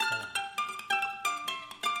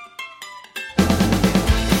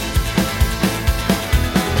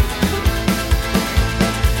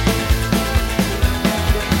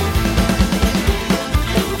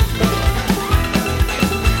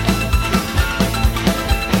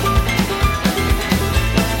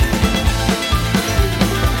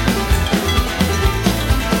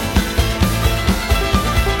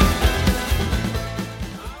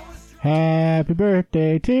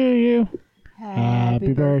birthday to you.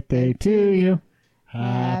 Happy birthday to you.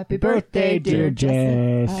 Happy birthday, dear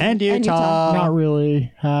Jess. And Utah. Not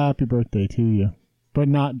really. Happy birthday to you. But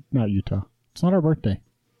not Utah. It's not our birthday.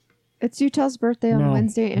 It's Utah's birthday on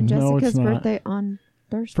Wednesday and Jessica's it's not. birthday on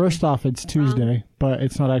Thursday. First off, it's Tuesday, but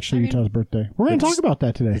it's not actually Utah's birthday. We're going to talk about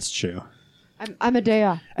that today. It's true. I'm a day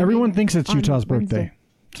off. Everyone thinks it's Utah's birthday. Wednesday.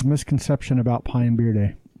 It's a misconception about Pie and Beer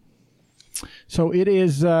Day. So it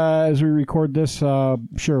is, as we record this,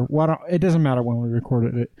 sure, it doesn't matter when we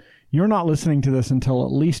recorded it. You're not listening to this until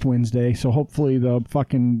at least Wednesday, so hopefully the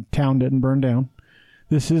fucking town didn't burn down.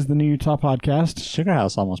 This is the New Utah Podcast. Sugar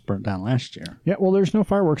House almost burned down last year. Yeah, well, there's no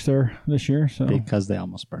fireworks there this year. So Because they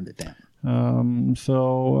almost burned it down.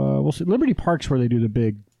 We'll see. Liberty Park's where they do the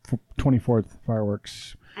big 24th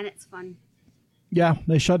fireworks. And it's fun. Yeah,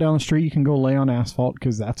 they shut down the street. You can go lay on asphalt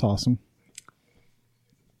because that's awesome.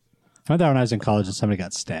 I found out when I was in college and somebody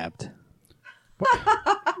got stabbed.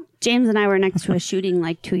 James and I were next to a shooting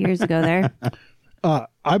like 2 years ago there.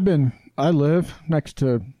 I live next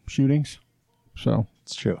to shootings, so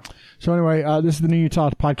It's true. So anyway, this is the New Utah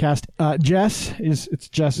Podcast. It's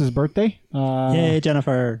Jess's birthday. Yay,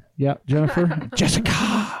 Jennifer. Yeah, Jennifer. Jessica.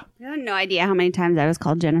 I have no idea how many times I was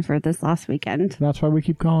called Jennifer this last weekend. That's why we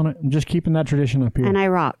keep calling it. I'm just keeping that tradition up here. And I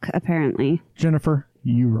rock, apparently. Jennifer,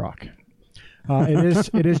 you rock.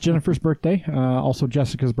 It is Jennifer's birthday. Also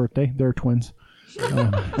Jessica's birthday. They're twins.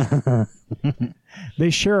 They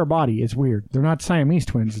share a body. It's weird. They're not Siamese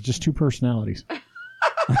twins. It's just two personalities.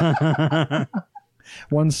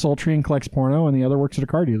 One's sultry and collects porno, and the other works at a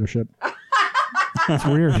car dealership. It's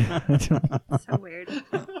weird. So weird.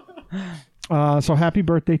 So happy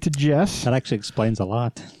birthday to Jess. That actually explains a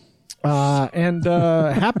lot. And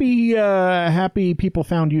happy People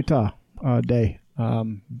Found Utah Day.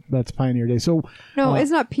 That's Pioneer Day. So No,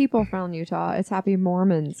 it's not people found Utah. It's Happy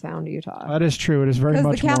Mormons found Utah. that is true. It is very Because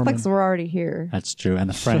much the Catholics Mormon. were already here. That's true. And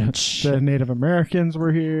the French, The Native Americans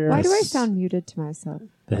were here. Why do I sound muted to myself?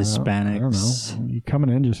 the Hispanics. I don't know. You're coming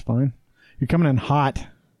in just fine. You're coming in hot.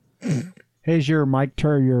 Hey, is your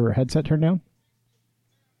your headset turned down?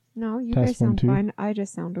 No, you Test guys sound 1, 2. fine. I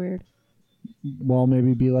just sound weird. Well,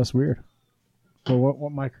 maybe be less weird. So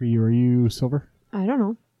what mic are you? Are you silver? I don't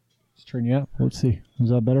know. Let's turn you up. Let's see. Is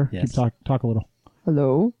that better? Yes. Keep talk a little.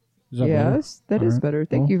 Hello? Is that better? Yes, that All is right. better.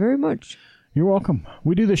 Thank Well, you very much. You're welcome.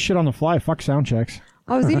 We do this shit on the fly. Fuck sound checks.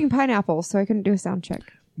 I was eating pineapples, so I couldn't do a sound check.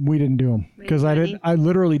 We didn't do them because I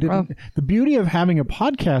literally didn't. Oh. The beauty of having a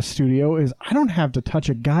podcast studio is I don't have to touch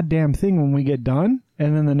a goddamn thing when we get done,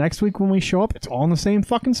 and then the next week when we show up, it's all in the same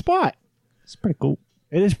fucking spot. It's pretty cool.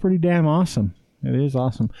 It is pretty damn awesome. It is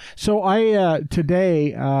awesome. So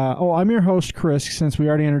today, I'm your host, Chris, since we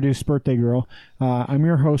already introduced Birthday Girl. I'm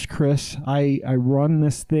your host, Chris. I run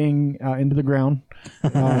this thing into the ground.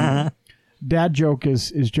 Dad Joke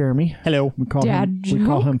is Jeremy. Hello. We call Dad him, We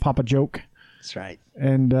call Joke? him Papa Joke. That's right.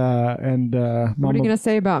 And What are you going to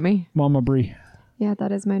say about me? Mama Bree. Yeah,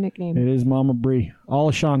 that is my nickname. It is Mama Bree. All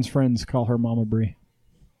of Sean's friends call her Mama Bree.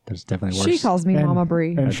 There's definitely worse. She calls me And- Mama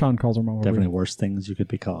Bree. And Sean calls her Mama definitely Bree. worse things you could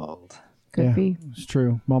be called. Could Yeah, be. it's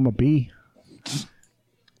true. Mama B.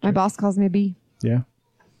 My boss calls me B. Yeah.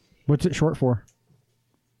 What's it short for?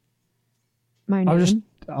 My I was name.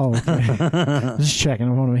 okay. Just checking.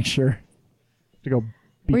 I want to make sure. To go.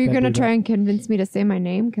 beat Were you that going to dude try up. and convince me to say my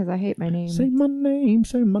name? Because I hate my name. Say my name.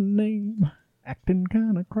 Say my name. Acting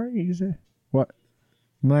kind of crazy. What?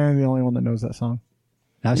 Am I the only one that knows that song?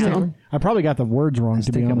 I was thinking, I probably got the words wrong.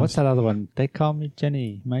 To be what's honest. that other one? They call me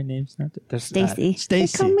Jenny. My name's not. There's Stacy.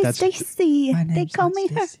 Stacy. They call me That's- Stacy. My They name's call not me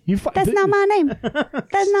her. Stacy. That's not my name.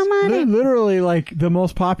 That's not my name. Literally, like the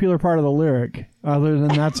most popular part of the lyric, other than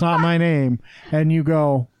 "That's not my name," and you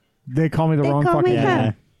go, "They call me the They wrong call me fucking Yeah.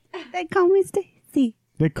 name. her. They call me Stacy.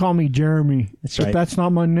 They call me Jeremy. That's but right. that's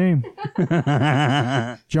not my name."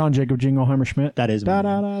 John Jacob Jingleheimer Schmidt. That is Da my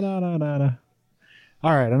da name. da da da da.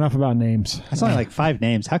 All right, enough about names. That's only like 5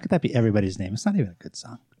 names. How could that be everybody's name? It's not even a good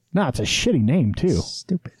song. No, it's a shitty name too.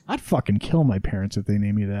 Stupid. I'd fucking kill my parents if they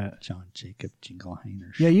named me that. John Jacob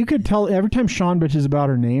Jingleheimer. Yeah, you could tell every time Sean bitches about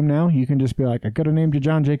her name now, you can just be like, I could have named you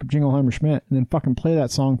John Jacob Jingleheimer Schmidt, and then fucking play that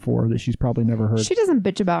song for her that she's probably never heard. She doesn't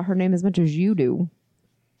bitch about her name as much as you do.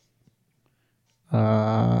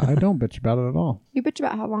 I don't bitch about it at all. You bitch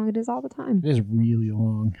about how long it is all the time. It is really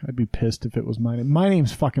long. I'd be pissed if it was mine. My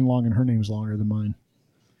name's fucking long and her name's longer than mine.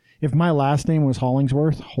 If my last name was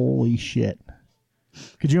Hollingsworth, holy shit.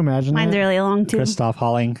 Could you imagine Mine's that? really long too. Christoph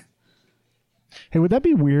Holling. Hey, would that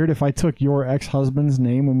be weird if I took your ex-husband's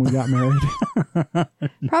name when we got married?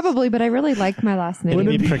 Probably, but I really like my last name.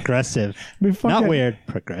 It'd be progressive. Be fucking- Not weird,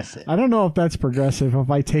 progressive. I don't know if that's progressive if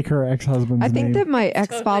I take her ex-husband's I name. think that my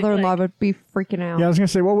ex-father-in-law would be freaking out. Yeah, I was going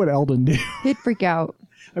to say, what would Eldon do? He'd freak out.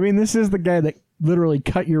 I mean, this is the guy that literally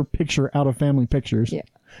cut your picture out of family pictures. Yeah,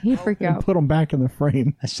 he'd freak And out. put them back in the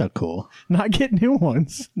frame. That's so cool. Not get new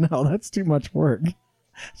ones. No, that's too much work.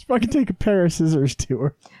 Just fucking take a pair of scissors to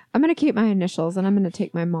her. I'm going to keep my initials, and I'm going to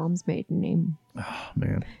take my mom's maiden name. Oh,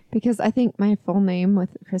 man. Because I think my full name with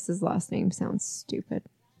Chris's last name sounds stupid.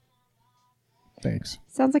 Thanks.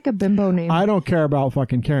 Sounds like a bimbo name. I don't care about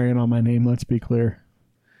fucking carrying on my name, let's be clear.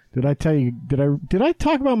 Did I tell you, did I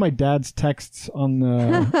talk about my dad's texts on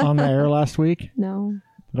the air last week? No.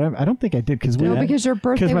 I don't think I did because No, because your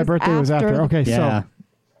birthday my birthday was after. Okay, Yeah. so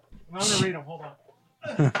I'm gonna read them. Hold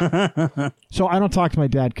on. So I don't talk to my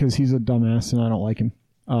dad because he's a dumbass and I don't like him.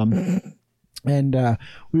 And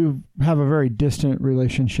we have a very distant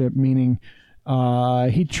relationship, meaning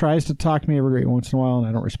he tries to talk to me every once in a while and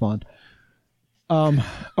I don't respond.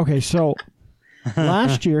 Okay, so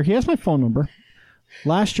last year he has my phone number.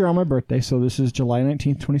 Last year on my birthday, so this is July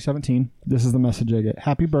 19th, 2017, this is the message I get.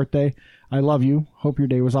 Happy birthday. I love you. Hope your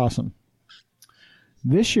day was awesome.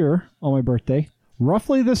 This year on my birthday,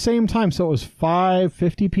 roughly the same time, so it was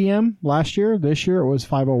 5:50 p.m. last year. This year it was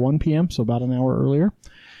 5:01 p.m., so about an hour earlier.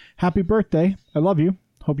 Happy birthday. I love you.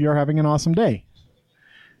 Hope you're having an awesome day.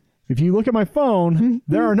 If you look at my phone,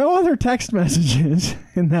 there are no other text messages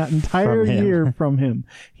in that entire From him. year from him.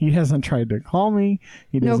 He hasn't tried to call me.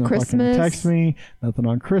 He No doesn't fucking Christmas. text me. Nothing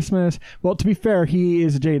on Christmas. Well, to be fair, he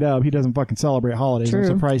is a J-Dub. He doesn't fucking celebrate holidays. True. I'm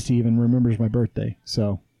surprised he even remembers my birthday.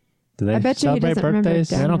 So Do they I bet you he celebrate doesn't remember birthdays?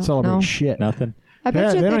 Dad. they don't celebrate No. shit. Nothing. I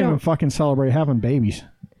bet you They they don't even don't. fucking celebrate having babies.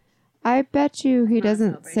 I bet you he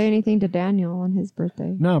doesn't say anything to Daniel on his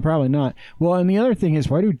birthday. No, probably not. Well, and the other thing is,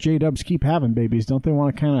 why do J-Dubs keep having babies? Don't they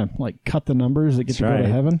want to kind of like cut the numbers that get to go to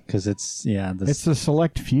heaven? Because it's, It's a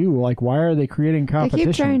select few. Like, why are they creating They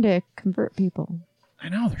competition? keep trying to convert people. I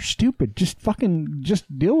know, they're stupid. Just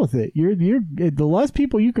deal with it. You're the less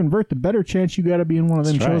people you convert, the better chance you got to be in one of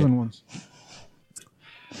them That's right. chosen ones.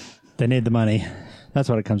 they need the money. That's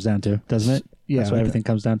what it comes down to, doesn't it? Yeah, That's what everything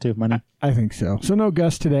comes down to, money. I think so. So no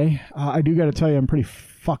Gus today. I do got to tell you, I'm pretty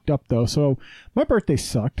fucked up though. So my birthday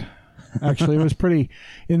sucked. Actually, it was pretty.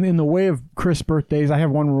 In the way of Chris birthdays, I have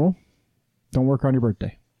one rule: don't work on your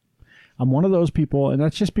birthday. I'm one of those people, and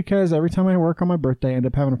that's just because every time I work on my birthday, I end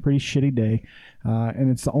up having a pretty shitty day. And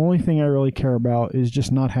it's the only thing I really care about is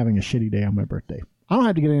just not having a shitty day on my birthday. I don't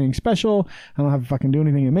have to get anything special. I don't have to fucking do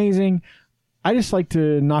anything amazing. I just like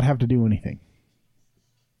to not have to do anything.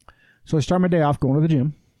 So I start my day off going to the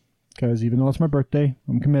gym because even though it's my birthday,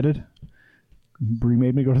 I'm committed. Bree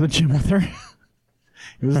made me go to the gym with her.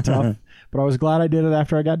 It was tough, but I was glad I did it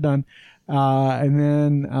after I got done. And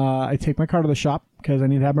then I take my car to the shop because I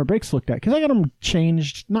need to have my brakes looked at because I got them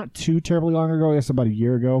changed not too terribly long ago. I guess about a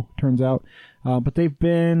year ago, turns out. But they've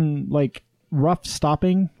been like rough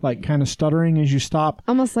stopping, like kind of stuttering as you stop.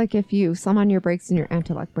 Almost like if you slam on your brakes and your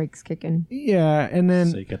anti-lock brakes kick in. Yeah, and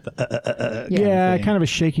then So you get the yeah, thing. kind of a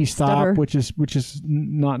shaky stop, Stutter. which is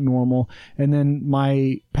not normal. And then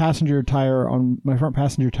my passenger tire on my front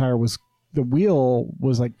passenger tire the wheel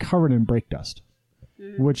was like covered in brake dust,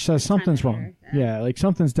 which says something's wrong. Yeah, like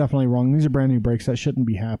something's definitely wrong. These are brand new brakes that shouldn't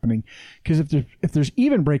be happening because if there's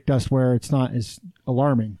even brake dust where it's not as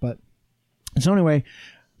alarming. But so anyway,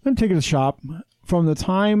 I'm taking to the shop. From the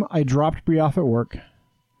time I dropped Bree off at work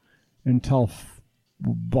until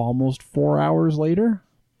almost 4 hours later,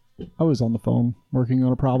 I was on the phone working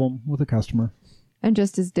on a problem with a customer. And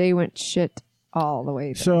just his day went shit all the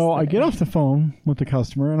way. the So rest I of the get day. off the phone with the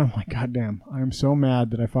customer and I'm like, God damn, I'm so mad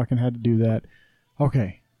that I fucking had to do that.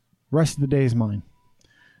 Okay, rest of the day is mine.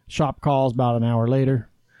 Shop calls about an hour later.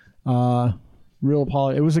 Real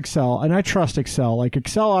apology. It was Excel, and I trust Excel. Like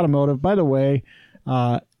Excel Automotive, by the way,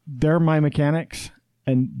 they're my mechanics,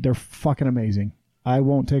 and they're fucking amazing. I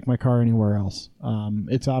won't take my car anywhere else.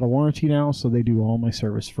 It's out of warranty now, so they do all my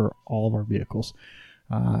service for all of our vehicles.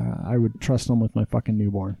 I would trust them with my fucking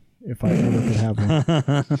newborn if I ever could have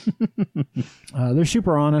one. They're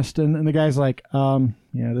super honest, and the guy's like,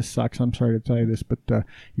 yeah, this sucks. I'm sorry to tell you this, but your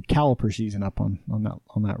caliper season up on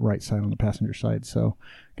that right side on the passenger side, so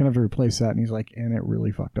gonna have to replace that. And he's like, and it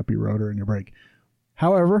really fucked up your rotor and your brake.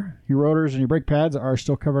 However, your rotors and your brake pads are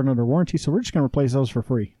still covered under warranty, so we're just gonna replace those for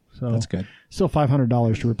free. So That's good. Still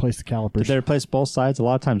 $500 to replace the calipers. Did they replace both sides? A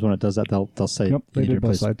lot of times when it does that, they'll say Nope, they you need did to both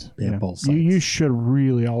replace- sides. Yeah, both sides. You should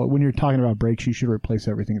really when you're talking about brakes, you should replace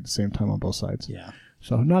everything at the same time on both sides. Yeah.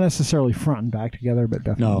 So not necessarily front and back together, but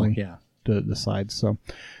No. definitely Yeah. the sides. So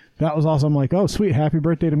that was awesome. I'm like, oh, sweet. Happy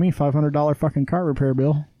birthday to me. $500 fucking car repair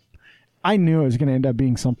bill. I knew it was going to end up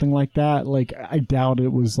being something like that. Like, I doubt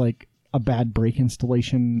it was like a bad brake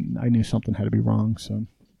installation. I knew something had to be wrong. So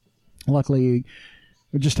luckily,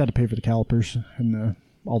 we just had to pay for the calipers and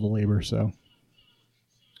all the labor. So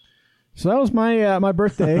that was my my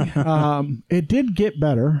birthday. It did get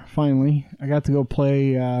better, finally. I got to go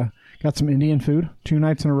play, got some Indian food 2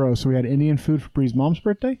 nights in a row. So we had Indian food for Bree's mom's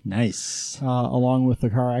birthday. Nice. Along with the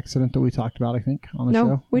car accident that we talked about, I think, on the show.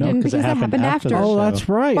 No, we didn't, because it happened after. the Oh, show. that's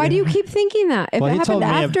right. Why do you keep thinking that? If Well, it he told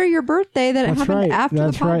happened me after your birthday, then it That's happened right. after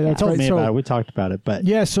That's the podcast. right. That's Told right. me So- about it. We talked about it, but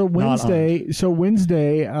Yeah, so Wednesday,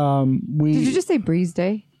 we... Did you just say Breeze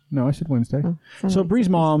Day? No, I said Wednesday. Oh, sounded So like Bree's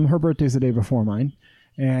mom, her birthday's the day before mine.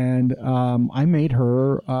 And I made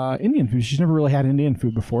her Indian food. She's never really had Indian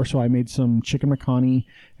food before, so I made some chicken makhani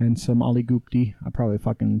and some ali gupti. I probably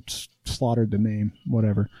fucking slaughtered the name,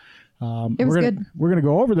 whatever. It was good. We're going to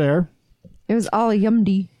go over there. It was all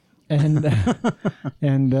yumdy. And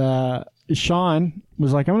Sean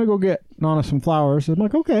was like, I'm going to go get Nana some flowers. I'm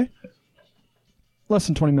like, okay. Less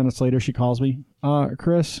than 20 minutes later, she calls me.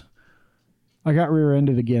 Chris, I got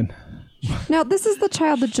rear-ended again. Now, this is the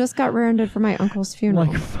child that just got rear-ended for my uncle's funeral.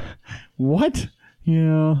 Like, what?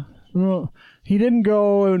 Yeah. Well, he didn't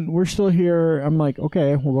go, and we're still here. I'm like,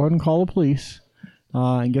 okay, we'll go ahead and call the police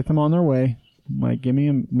and get them on their way. I'm like, give me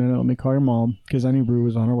a minute. Let me call your mom, because I knew Brew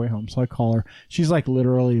was on her way home. So I call her. She's like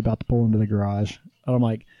literally about to pull into the garage. And I'm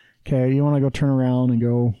like, okay, you want to go turn around and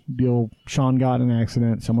go deal? Sean got in an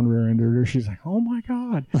accident. Someone rear-ended her. She's like, oh my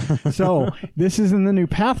God. So this is in the new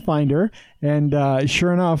Pathfinder. And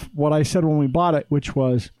sure enough, what I said when we bought it, which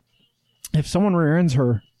was, if someone rear-ends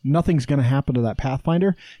her, nothing's going to happen to that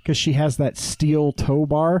Pathfinder, because she has that steel tow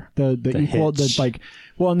bar, the equal, hitch. the like.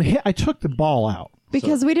 Well, and I took the ball out.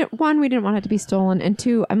 Because we didn't want it to be stolen, and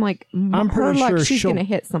 2, I'm like, I'm her pretty luck, sure she's going to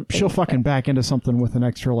hit something. She'll fucking back into something with an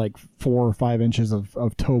extra like 4 or 5 inches of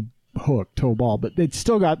toe ball, but it's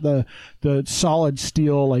still got the solid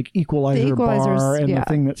steel like equalizer bar and the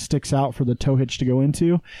thing that sticks out for the tow hitch to go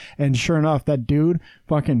into. And sure enough, that dude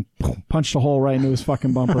fucking punched a hole right into his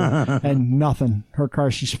fucking bumper and nothing. Her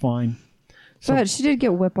car, she's fine. So, but she did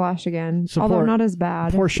get whiplash again, So although poor- not as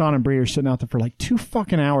bad. Poor Sean and Bree are sitting out there for like 2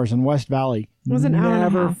 fucking hours in West Valley. It was an hour and a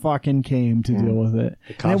Never half. fucking came to deal with it. And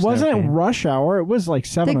it cops wasn't never came. rush hour. It was like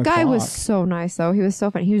 7 The o'clock. guy was so nice, though. He was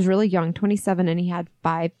so funny. He was really young, 27, and he had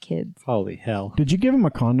 5 kids. holy hell. Did you give him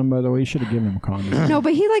a condom, by the way? You should have given him a condom. No,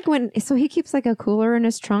 but he like went, so he keeps like a cooler in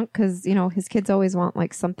his trunk because, you know, his kids always want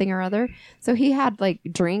like something or other. So he had like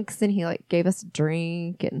drinks, and he like gave us a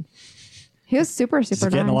drink, and he was super Is he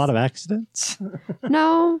nice. getting a lot of accidents?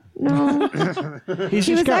 No. He's he just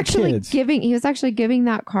was got actually kids. giving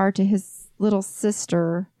that car to his little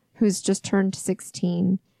sister who's just turned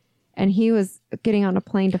 16, and he was getting on a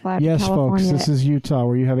plane to fly out Yes, to California. folks, this is Utah,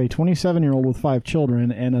 where you have a 27-year-old with 5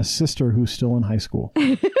 children and a sister who's still in high school.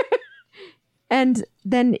 And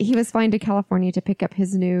then he was flying to California to pick up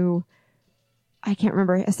his new, I can't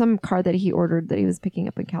remember, some car that he ordered that he was picking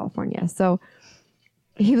up in California. So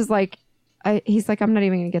he was like, he's like, I'm not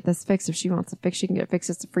even going to get this fixed. If she wants it fixed, she can get it fixed.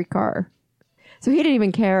 It's a free car. So he didn't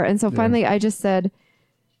even care. And so finally I just said,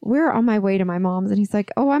 we're on my way to my mom's. And he's like,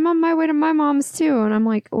 oh, I'm on my way to my mom's too. And I'm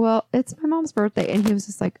like, well, it's my mom's birthday. And he was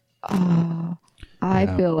just like, oh, I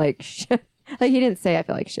feel like shit. Like, he didn't say I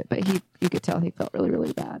feel like shit, but you could tell he felt really,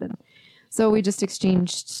 really bad. And so we just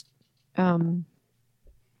exchanged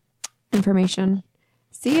information.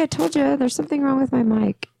 See, I told you there's something wrong with my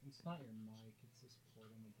mic.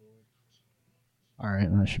 All right,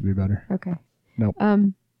 that should be better. Okay. Nope.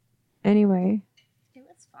 Anyway, It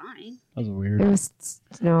was fine. That was weird. it was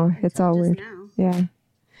no, it's all Just weird. now. Yeah.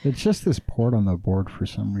 It's just this port on the board for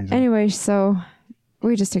some reason. Anyway, so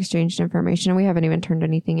we just exchanged information. We haven't even turned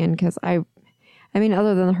anything in because I mean,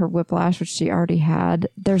 other than her whiplash, which she already had,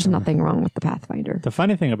 there's nothing wrong with the Pathfinder. The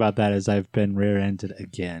funny thing about that is I've been rear-ended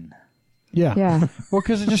again. Yeah. Yeah. Well,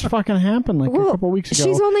 because it just fucking happened like a couple weeks ago.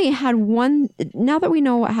 She's only had one. Now that we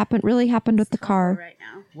know what really happened with the car. Right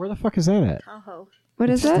now. Where the fuck is that at? Tahoe. What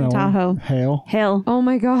is it? Snowing. Tahoe. Hail. Hail. Oh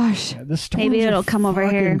my gosh. The storms Maybe are it'll come over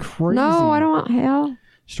fucking here. Crazy. No, I don't want hail.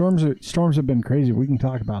 Storms have been crazy. We can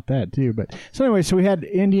talk about that too. But so anyway, so we had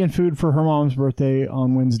Indian food for her mom's birthday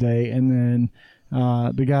on Wednesday, and then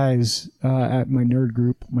the guys at my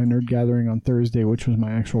nerd gathering on Thursday, which was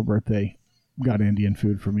my actual birthday, got Indian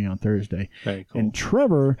food for me on Thursday. Very cool. And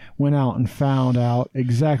Trevor went out and found out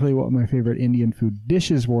exactly what my favorite Indian food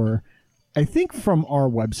dishes were. I think from our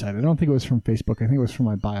website. I don't think it was from Facebook. I think it was from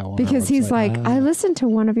my bio. On our Because he's website. like, I listened to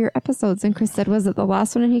one of your episodes, and Chris said, was it the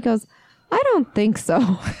last one? And he goes, I don't think so.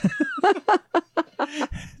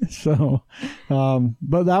 So,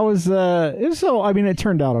 but that was, it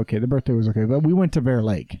turned out okay. The birthday was okay, but we went to Bear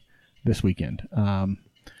Lake this weekend.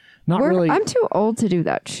 Not really. I'm too old to do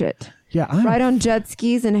that shit. Yeah. Ride on jet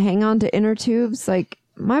skis and hang on to inner tubes. Like,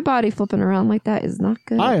 my body flipping around like that is not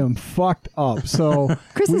good. I am fucked up. So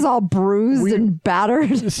Chris is all bruised and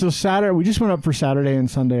battered. So Saturday, we just went up for Saturday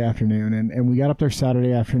and Sunday afternoon, and we got up there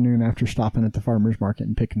Saturday afternoon after stopping at the farmer's market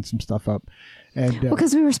and picking some stuff up. And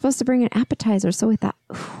Because we were supposed to bring an appetizer, so we thought,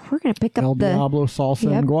 we're going to pick up El Diablo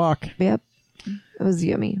salsa and guac. Yep. It was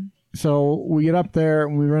yummy. So we get up there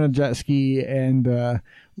and we rent a jet ski, and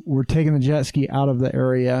we're taking the jet ski out of the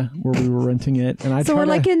area where we were renting it. And we're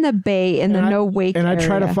like in the bay in the no wake and area. I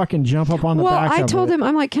try to fucking jump up on the back of it. Well, I told him,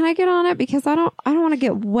 I'm like, can I get on it? Because I don't want to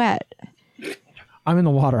get wet. I'm in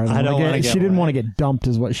the water. I don't want to get. She didn't wet. want to get dumped,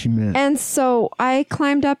 is what she meant. And so I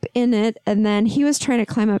climbed up in it, and then he was trying to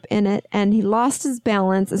climb up in it, and he lost his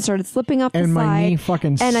balance and started slipping up the and side. my knee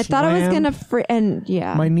fucking and I thought I was slammed.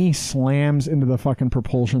 gonna My knee slams into the fucking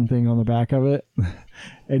propulsion thing on the back of it,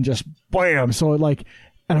 and just bam. So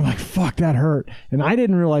and I'm like, fuck, that hurt. And I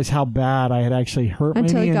didn't realize how bad I had actually hurt my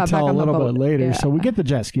knee until a little bit later. Yeah. So we get the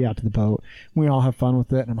jet ski out to the boat. We all have fun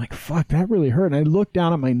with it. And I'm like, fuck, that really hurt. And I look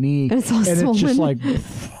down at my knee, and it's all swollen. just like,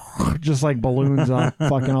 just like balloons up,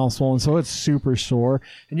 fucking all swollen. So it's super sore.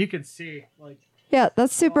 And you can see, like, Yeah,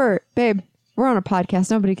 that's super, babe. We're on a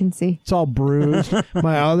podcast. Nobody can see. it's all bruised.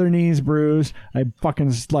 My other knee's bruised. I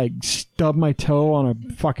fucking stubbed my toe on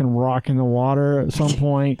a fucking rock in the water at some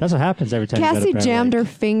point. That's what happens every time. Cassie you go to jammed Bear her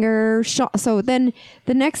finger. So then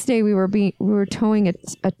the next day we were towing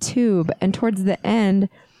a tube, and towards the end,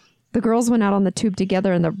 the girls went out on the tube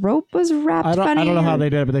together, and the rope was wrapped I funny. don't know how they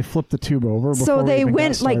did it, but they flipped the tube over. So before we they even got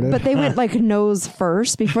went started. but they went like nose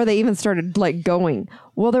first before they even started like going.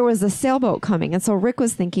 Well, there was a sailboat coming, and so Rick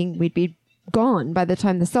was thinking we'd be gone by the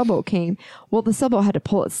time the sailboat came. Well, the sailboat had to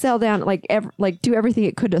pull its sail down, do everything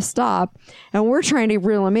it could to stop, and we're trying to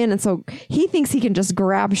reel him in. And so he thinks he can just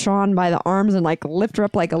grab Sean by the arms and like lift her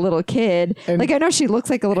up like a little kid. And I know she looks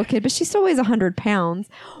like a little kid, but she still weighs 100 pounds.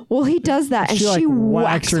 Well, he does that, and She, she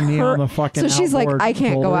whacks her knee on the fucking So she's like, outboard I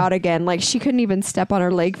can't go shoulder. out again. Like she couldn't even step on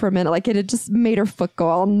her leg for a minute. Like it had just made her foot go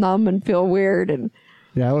all numb and feel weird. And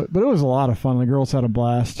Yeah, but it was a lot of fun. The girls had a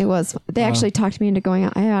blast. it was. They actually talked me into going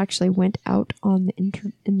out. I actually went out on the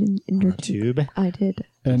inter tube. I did.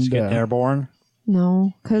 And Just get airborne.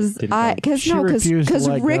 No, because She refused to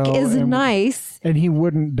let Rick go, is and- nice. and he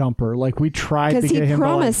wouldn't dump her. Like we tried to 'Cause he get him to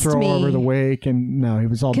promised throw me. over the wake, and no, he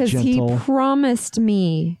was all Because he gentle. promised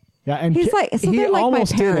me. Yeah, and He's like, so he they're like my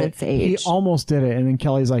almost did it. parents' age. He almost did it, and then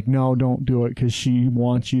Kelly's like, "No, don't do it," because she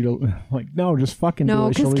wants you to. Like, no, just fucking do No,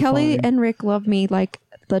 it. She'll because be Kelly fine. and Rick love me like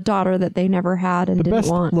the daughter that they never had and didn't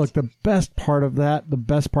want. Look, the best part of that, the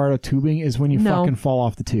best part of tubing is when you No. fucking fall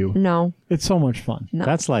off the tube. No, It's so much fun. no.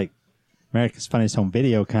 That's like America's Funniest Home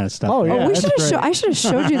Video kind of stuff. Oh, yeah. Oh, we that's should have great. I should have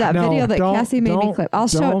showed you that No, video that don't- Cassie made me don't- clip. I'll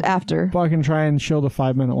show don't it after. Fucking try and show the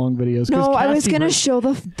 5-minute long videos. 'cause No, I was Cassie gonna re- show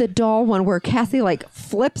the doll one where Cassie like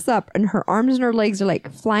flips up and her arms and her legs are like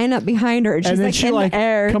flying up behind her, and she's and then like she in like the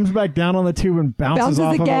air, comes back down on the tube and bounces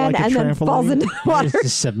off again, of it like a and then trampoline. falls into the water.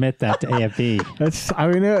 Just submit that to AFB. That's, I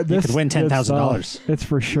mean, this could win good $10,000. stuff. It's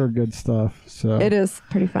for sure good stuff. So It is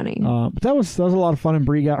pretty funny. But that was a lot of fun. And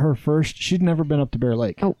Bree got her first. She'd never been up to Bear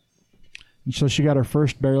Lake. Oh. And so she got her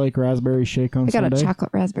first Bear Lake raspberry shake on I got Sunday a chocolate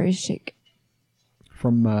raspberry shake.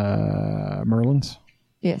 from Merlin's.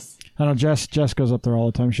 Yes. I know Jess goes up there all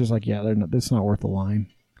the time. She's like, yeah, it's not worth the line.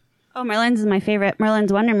 Oh, Merlin's is my favorite.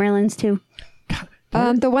 Merlin's 1 and Merlin's 2.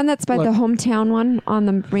 The one that's by Look. the hometown one on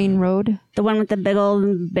the main road. The one with the big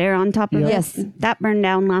old bear on top of Yeah. it. Yes. That burned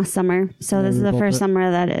down last summer. So this we is the built first it. summer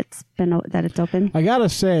that it's open. I gotta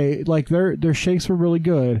say, like their shakes were really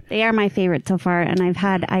good. They are my favorite so far, and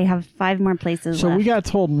I have 5 more places So left. we got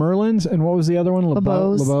told Merlin's, and what was the other one?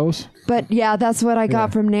 LeBeau's. LeBeau's. But yeah, that's what I got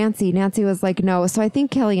Yeah. from Nancy. Nancy was like, no. So I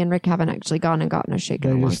think Kelly and Rick haven't actually gone and gotten a shake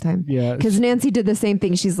in They a long just- time. yeah. Because Nancy did the same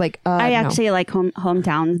thing. She's like, I no. actually like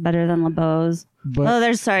hometowns better than LeBeau's. But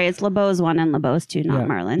it's LeBeau's 1 and LeBeau's 2, not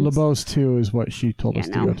Merlin's. LeBeau's 2 is what she told us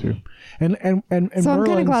to no. go to. And So I'm kind of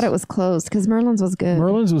Merlin's- glad it was closed because Merlin's was good.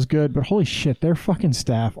 Merlin's was good, but holy shit, their fucking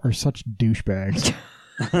staff are such douchebags.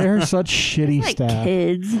 They're such shitty like staff.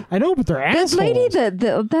 kids. I know, but they're That assholes. lady,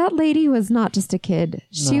 that lady was not just a kid.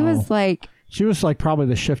 She No. was like She was like probably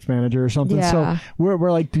the shift manager or something. Yeah. So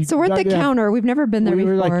we're like, So we're at the counter. We've never been there we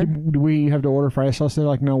before. were like, do we have to order fry sauce? They're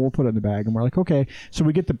like, no, we'll put it in the bag. And we're like, okay. So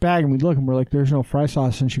we get the bag and we look and we're like, there's no fry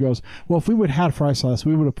sauce. And she goes, well, if we would have had fry sauce,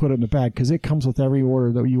 we would have put it in the bag because it comes with every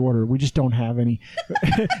order that you order. We just don't have any.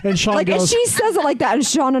 And Sean like, goes, and she says it like that, and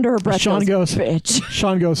Sean under her breath Sean goes, bitch.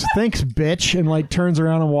 Sean goes, thanks, bitch, and like turns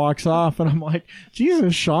around and walks off. And I'm like,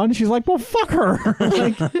 Jesus, Sean. She's like, well, fuck her.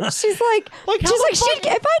 Like, She's like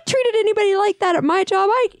if I treated anybody like that at my job,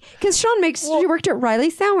 because Sean she worked at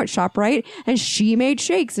Riley's Sandwich Shop, right? And she made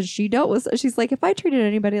shakes and she dealt with. She's like, if I treated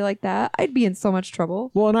anybody like that, I'd be in so much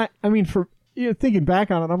trouble. well, and I mean, for thinking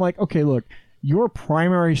back on it, I'm like, okay, look, your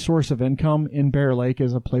primary source of income in Bear Lake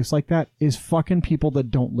is a place like that is fucking people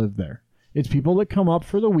that don't live there. It's people that come up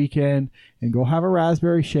for the weekend and go have a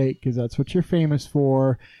raspberry shake because that's what you're famous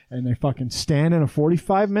for, and they fucking stand in a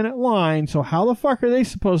 45-minute line. So how the fuck are they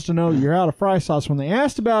supposed to know you're out of fry sauce when they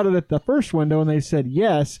asked about it at the first window and they said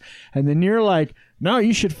yes, and then you're like, no,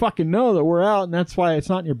 you should fucking know that we're out and that's why it's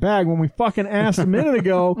not in your bag. When we fucking asked a minute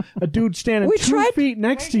ago, a dude standing 2 feet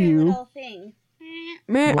next to you.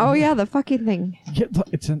 Man, oh yeah, the fucking thing. Yeah,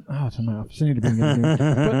 it's in my office. I need to bring it in.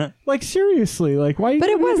 But like seriously, like why? But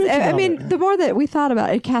it was. I mean, it? the more that we thought about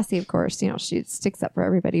it, Cassie, of course, she sticks up for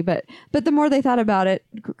everybody. But the more they thought about it,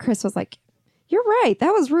 Chris was like, "You're right.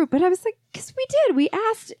 That was rude." But I was like, "Because we did. We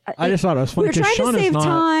asked." I just thought it was funny. We were trying Sean to save is not,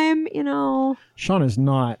 time, Sean is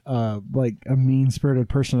not like a mean-spirited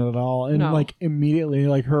person at all, and No. like immediately,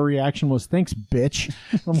 like her reaction was, "Thanks, bitch."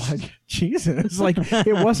 I'm like, Jesus, like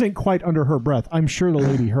it wasn't quite under her breath. I'm sure the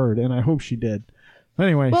lady heard, and I hope she did.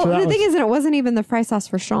 Anyway, Well, so the thing is, it wasn't even the fry sauce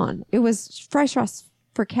for Sean. It was fry sauce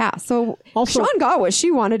for Cass. So Also- Sean got what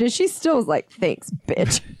she wanted, and she still was like, "Thanks,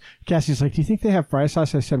 bitch." Cassie's like, "Do you think they have fry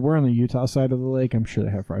sauce?" I said, "We're on the Utah side of the lake. I'm sure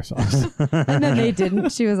they have fry sauce." And then they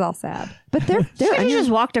didn't. She was all sad. But they're I just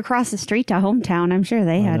walked across the street to hometown. I'm sure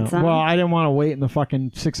they had some. Well, I didn't want to wait in the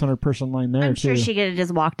fucking 600-person line there. I'm sure too. she could have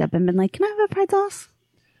just walked up and been like, "Can I have a fried sauce?"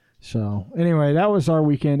 So anyway, that was our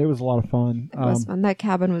weekend. It was a lot of fun. It was fun. That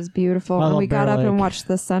cabin was beautiful. I And love we got Bear up and Lake. watched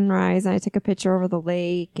the sunrise, and I took a picture over the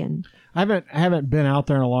lake. And I haven't been out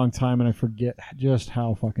there in a long time, and I forget just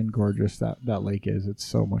how fucking gorgeous that lake is. It's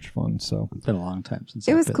so much fun. So It's been a long time since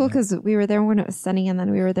it I've was been cool there. because we were there when it was sunny, and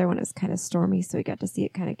then we were there when it was kind of stormy, so we got to see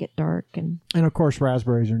it kind of get dark. And of course,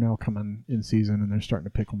 raspberries are now coming in season, and they're starting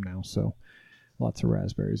to pick them now. So lots of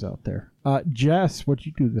raspberries out there. Jess, what'd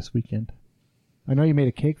you do this weekend? I know you made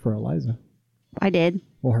a cake for Eliza. I did.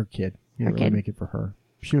 Well, her kid. You Her didn't really kid. make it for her.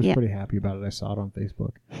 She was Yeah. pretty happy about it. I saw it on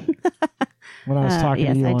Facebook. When I was talking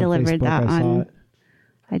yes, to you I on delivered Facebook, that I saw on- it.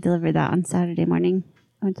 I delivered that on Saturday morning.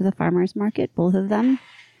 I went to the farmer's market, both of them.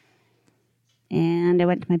 And I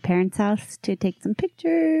went to my parents' house to take some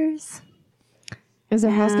pictures. is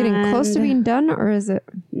their house getting close to And- and done, or is it?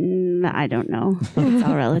 I don't know. It's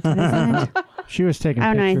all relative, isn't it? She was taking I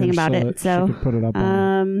don't know pictures anything about so it, that so, she could put it up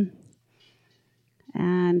on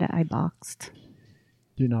And I boxed.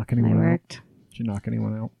 Did you knock I anyone out? worked. Did you knock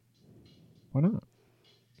anyone out? Why not?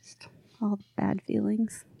 All the bad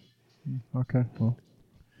feelings. Okay, well.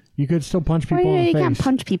 You could still punch Well, people yeah, in you the can't face.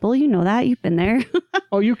 punch people. You know that. You've been there.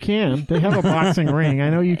 Oh, you can. They have a boxing ring. I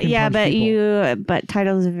know you can Yeah, punch but people. but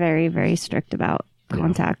Tito's very, very strict about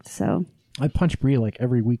contact. So I punch Bree like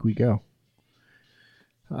every week we go.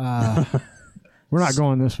 We're not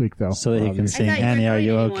going this week, though. So that he can obviously. sing thought you Annie, weren't Are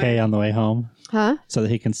You going Okay anymore. on the way home? Huh? So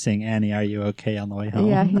that he can sing Annie, Are You Okay on the way home?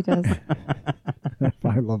 Yeah, he does.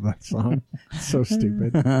 I love that song. It's so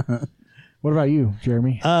stupid. What about you,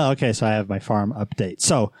 Jeremy? Okay, so I have my farm update.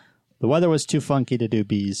 So the weather was too funky to do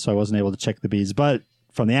bees, so I wasn't able to check the bees. But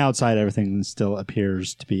from the outside, everything still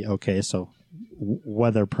appears to be okay. So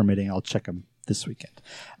weather permitting, I'll check them this weekend.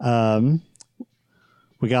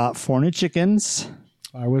 We got 4 new chickens.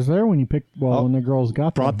 I was there when you picked. Well, when the girls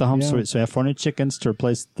got Brought the them. home Yeah. sweet. So we have 4 new chickens to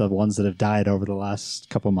replace the ones that have died over the last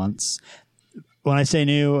couple months. When I say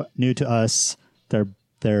new to us, they're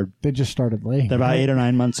They just started laying. They're about 8 or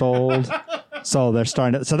 9 months old. So they're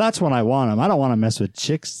starting to, so that's when I want them. I don't want to mess with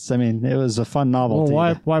chicks. I mean, it was a fun Well,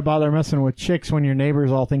 novelty. why bother messing with chicks when your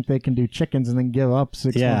neighbors all think they can do chickens and then give up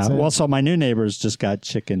 6 Yeah. months in? Well, so my new neighbors just got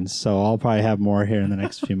chickens, so I'll probably have more here in the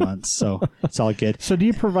next few months. So it's all good. So do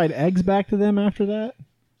you provide eggs back to them after that?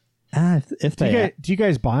 If Do they, you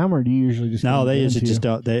guys buy them, or do you usually just no, give they them usually to just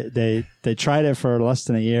you? don't. They tried it for less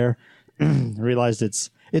than a year, realized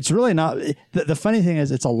it's really not. The funny thing is,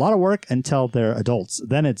 it's a lot of work until they're adults.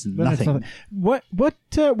 Then it's Then it's nothing. What?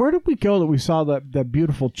 Where did we go that we saw that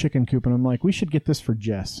beautiful chicken coop? And I'm like, we should get this for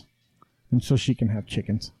Jess, and so she can have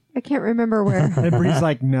chickens. I can't remember where. And Bree's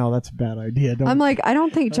like, no, that's a bad idea. I'm like, I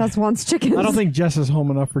don't think Jess wants chickens. I don't think Jess is home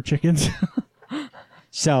enough for chickens.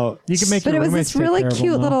 So You can make But your it was roommates this take really care of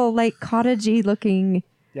cute them, though. little like cottagey looking,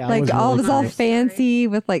 Yeah, like it all really it was all cute. fancy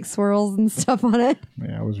with like swirls and stuff on it.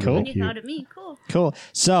 Yeah, it was Cool. really You cute. thought of me. Cool. cool.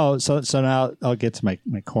 So now I'll get to my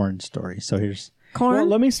corn story. So here's Corn. Well,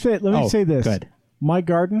 let me say this. Good. My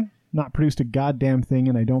garden not produced a goddamn thing,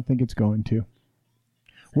 and I don't think it's going to.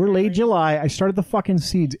 We're late July. I started the fucking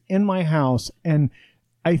seeds in my house, and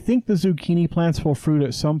I think the zucchini plants will fruit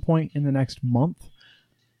at some point in the next month.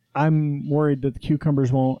 I'm worried that the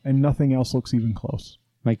cucumbers won't, and nothing else looks even close.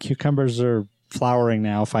 my cucumbers are flowering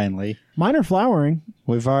now. Finally, Mine are flowering.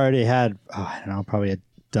 we've already had I don't know, probably a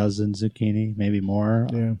dozen zucchini, maybe more.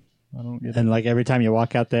 Yeah, I don't get it. And like every time you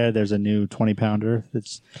walk out there's a new 20-pounder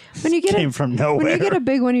that's when you get came a, from nowhere. when you get a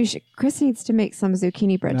big one, Chris needs to make some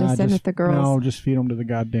zucchini bread to send with the girls. No, just feed them to the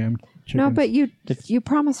goddamn chickens. No, but you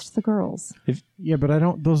promised the girls. yeah, but I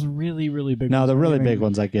don't. Those really, really big. No, ones the I'm really giving- big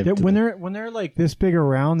ones I give. They're- to when them. they're like this big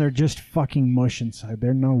around, they're just fucking mush inside.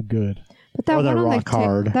 They're no good. But that Or they're one on rock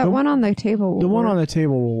hard. that one on the table. The one on the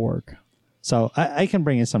table will work. So I can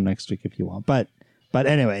bring you some next week if you want. But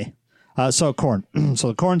anyway, so corn. So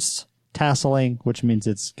the corn's tasseling, which means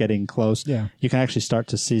it's getting close. Yeah. You can actually start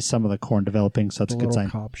to see some of the corn developing, so that's The a good little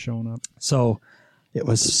sign. cop showing up. So it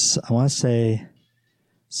was, I want to say,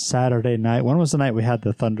 Saturday night. When was the night we had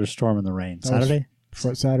the thunderstorm and the rain? That was Saturday?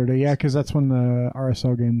 Saturday, yeah, because that's when the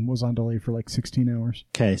RSL game was on delay for like 16 hours.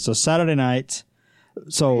 Okay, so Saturday night.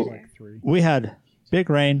 So Like 3. we had big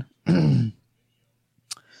rain.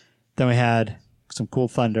 Then we had some cool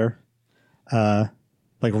thunder.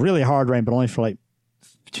 Like really hard rain, but only for like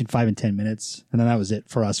between 5 and 10 minutes. And then that was it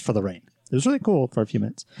for us for the rain. It was really cool for a few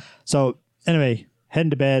minutes. So anyway, heading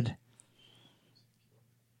to bed.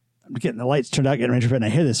 I'm getting the lights turned out, getting ready for bed, and I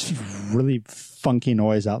hear this really funky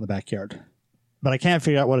noise out in the backyard. But I can't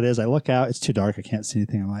figure out what it is. I look out. It's too dark. I can't see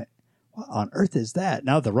anything. I'm like, what on earth is that?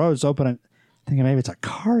 Now the road's open. I'm thinking maybe it's a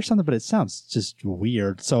car or something, but it sounds just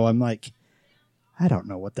weird. So I'm like, I don't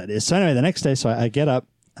know what that is. So anyway, the next day, so I get up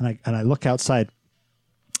and I look outside,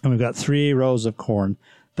 and we've got 3 rows of corn.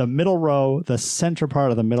 The middle row, the center part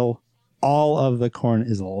of the middle, all of the corn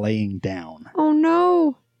is laying down. Oh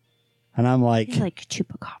no! And I'm like, It's like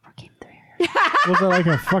Chupacabra came through. Was it like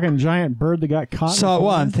a fucking giant bird that got caught? in so the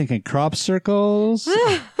well, corn? I'm thinking crop circles,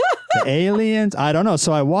 the aliens. I don't know.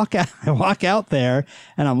 So I walk out there,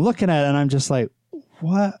 and I'm looking at it, and I'm just like,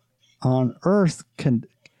 what on earth can?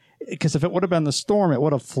 Because if it would have been the storm, it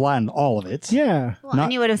would have flattened all of it. Yeah. Well,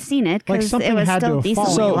 and you would have seen it Like because something it was had to still have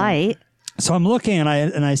decently fallen. light. So I'm looking, and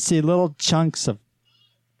I see little chunks of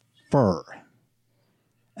fur,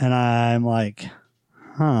 and I'm like,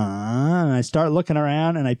 huh? And I start looking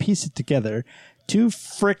around, and I piece it together. 2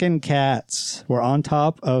 frickin' cats were on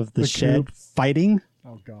top of the shed coop. fighting.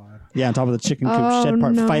 Oh God. Yeah, on top of the chicken coop Oh, shed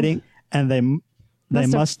part no. fighting, and they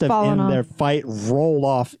must have fallen in off. their fight rolled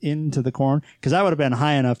off into the corn because that would have been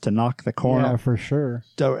high enough to knock the corn Yeah, off. for sure.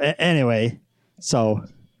 So, anyway, so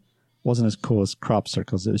wasn't as cool as crop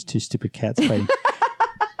circles. It was 2 stupid cats fighting.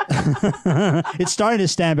 It's starting to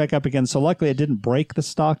stand back up again. So luckily, it didn't break the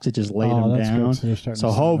stalks. It just laid Oh, them that's down. good. So they're starting So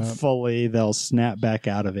to stand up. hopefully they'll snap back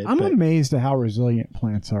out of it. I'm But- amazed at how resilient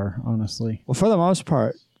plants are, honestly. well, for the most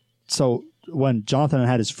part, so when Jonathan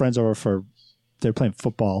had his friends over they were playing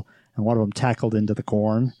football, and one of them tackled into the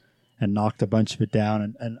corn and knocked a bunch of it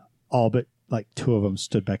down, and all but like 2 of them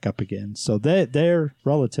stood back up again. So they're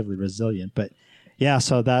relatively resilient. But yeah,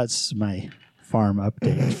 so that's my farm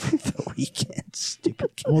update for the weekend.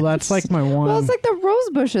 Stupid kids. Well, that's like my one. Well, it's like the rose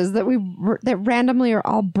bushes that that randomly are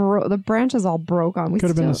all broke. The branches all broke on. We could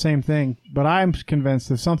have been the still- same thing, but I'm convinced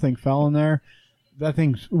if something fell in there, that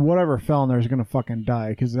thing's whatever fell in there is gonna fucking die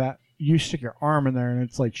because that you stick your arm in there and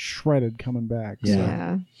it's like shredded coming back. Yeah.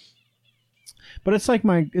 Yeah. But it's like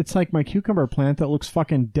my cucumber plant that looks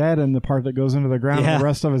fucking dead in the part that goes into the ground. Yeah. And the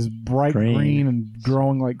rest of it is bright Green. green and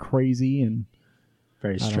growing like crazy. And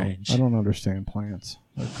Very I strange. don't understand plants.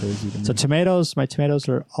 They're crazy to me. So tomatoes, my tomatoes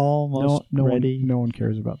are almost no ready. no one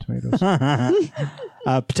cares about tomatoes.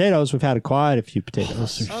 Potatoes, we've had quite a few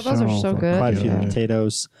potatoes. Oh, those are so fucking good. Quite a few Yeah.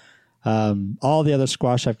 potatoes. All the other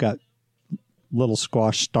squash, I've got little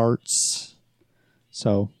squash starts.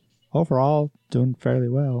 So overall, doing fairly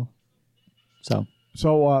well. So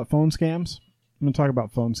So phone scams. I'm gonna talk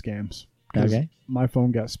about phone scams. 'Cause Okay. My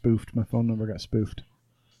phone got spoofed. My phone number got spoofed.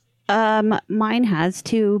 Mine has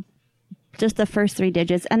just the first 3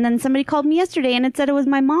 digits, and then somebody called me yesterday and it said it was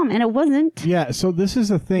my mom, and it wasn't. Yeah, so this is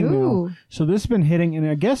a thing now. Ooh. So this has been hitting, and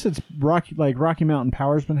I guess it's Rocky Mountain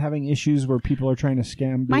Power's been having issues where people are trying to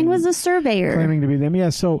scam. Mine was a surveyor. claiming to be them. Yeah,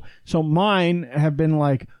 so mine have been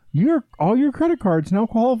like, all your credit cards now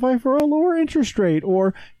qualify for a lower interest rate,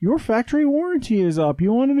 or your factory warranty is up.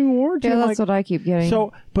 You want a new warranty? Yeah, I'm that's what I keep getting.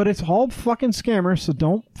 So, but it's all fucking scammers, so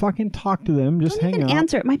don't fucking talk to them. Just Don't hang even out.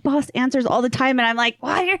 answer it. My boss answers all the time, and I'm like,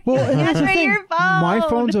 why are you Well, and that's the answering thing. your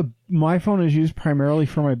phone? My phone is used primarily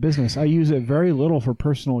for my business. I use it very little for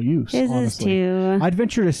personal use. His is honestly. too. I'd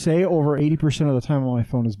venture to say over 80% of the time on my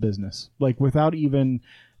phone is business. Like without even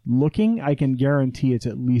looking, I can guarantee it's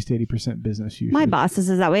at least 80% business usually. My boss is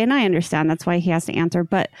that way, and I understand that's why he has to answer.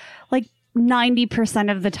 But like 90%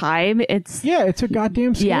 of the time, it's Yeah, it's a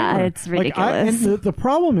goddamn scammer. Yeah, it's ridiculous. And the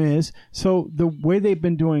problem is, so the way they've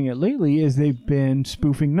been doing it lately is they've been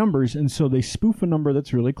spoofing numbers, and so they spoof a number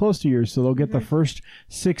that's really close to yours. So they'll get the first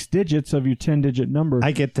 6 digits of your 10-digit number.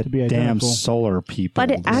 I get the to be damn identical. solar people.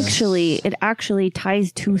 But it actually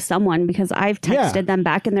ties to someone, because I've texted Yeah. them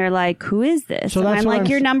back and they're like, "Who is this?" So and that's I'm what like, I'm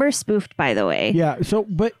 "Your s- number's spoofed, by the way." Yeah, so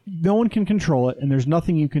but no one can control it, and there's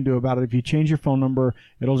nothing you can do about it. If you change your phone number,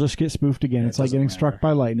 it'll just get spoofed again. It's like doesn't getting matter. struck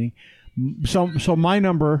by lightning. So my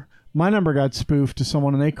number got spoofed to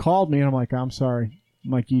someone, and they called me, and I'm like, I'm sorry,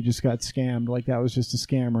 I'm like, you just got scammed. Like that was just a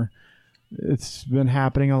scammer. It's been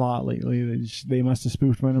happening a lot lately. They must have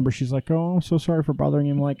spoofed my number. She's like, oh, I'm so sorry for bothering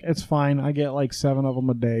you. I'm like, it's fine. I get like 7 of them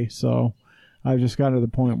a day, so I've just got to the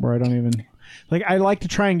point where I don't even. Like, I like to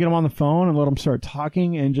try and get them on the phone and let them start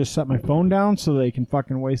talking and just set my phone down so they can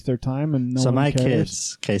fucking waste their time and no So one my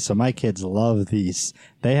cares. my kids love these.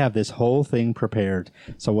 They have this whole thing prepared.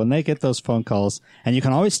 So when they get those phone calls, and you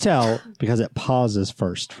can always tell because it pauses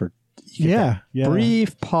first for you get that Yeah.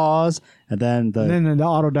 brief pause, and then And then the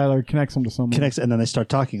auto dialer connects them to someone. connects, and then they start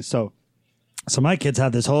talking. So my kids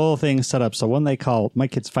have this whole thing set up. So when they call, my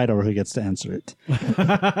kids fight over who gets to answer it.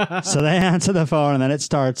 So they answer the phone, and then it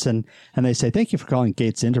starts, and they say, "Thank you for calling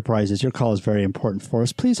Gates Enterprises. Your call is very important for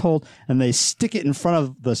us. Please hold." And they stick it in front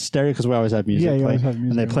of the stereo, because we always have music Yeah, you play. always have music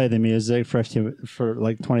and they on. play the music for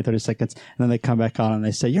like 20, 30 seconds. And then they come back on, and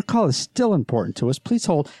they say, "Your call is still important to us. Please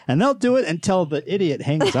hold." And they'll do it until the idiot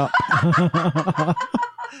hangs up.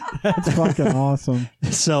 That's fucking awesome.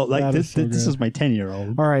 So like That this is so this good. is my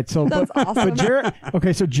 10-year-old. All right, so That's awesome.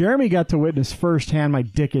 so Jeremy got to witness firsthand my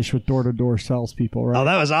dickish with door-to-door salespeople, right? Oh,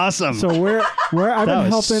 that was awesome. So where I've that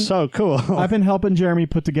been was helping so cool. I've been helping Jeremy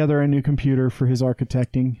put together a new computer for his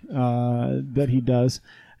architecting that he does.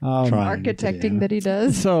 Trying to do. Architecting that he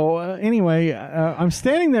does. So anyway, I'm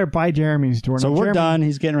standing there by Jeremy's door. So Now, we're Jeremy- done.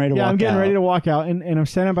 He's getting ready to walk Yeah, I'm getting out. ready to walk out, and I'm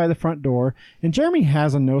standing by the front door, and Jeremy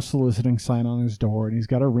has a no soliciting sign on his door, and he's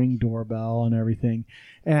got a Ring doorbell and everything.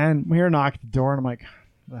 And we hear a knock at the door, and I'm like,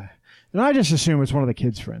 ugh. And I just assume it's one of the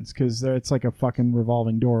kids' friends, because it's like a fucking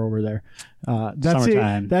revolving door over there.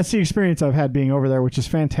 Summertime. That's the experience I've had being over there, which is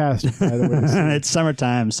fantastic, by the way. It's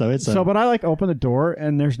summertime, so it's So, but I like open the door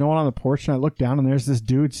and there's no one on the porch, and I look down and there's this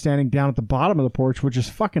dude standing down at the bottom of the porch, which is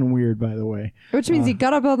fucking weird, by the way. Which means he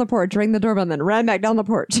got up on the porch, rang the doorbell, and then ran back down the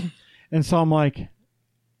porch. And so I'm like,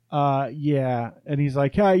 yeah. And he's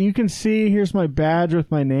like, yeah, you can see, here's my badge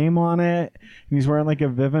with my name on it. And he's wearing like a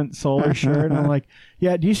Vivint Solar shirt. And I'm like,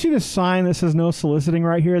 yeah, do you see the sign that says no soliciting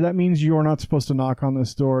right here? That means you're not supposed to knock on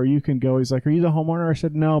this door. You can go. He's like, are you the homeowner? I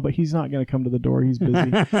said, no, but he's not going to come to the door. He's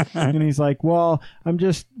busy. And he's like, well, I'm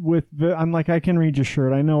just I'm like, I can read your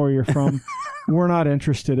shirt. I know where you're from. We're not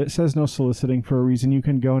interested. It says no soliciting for a reason. You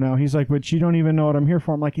can go now. He's like, but you don't even know what I'm here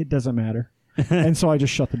for. I'm like, it doesn't matter. And so I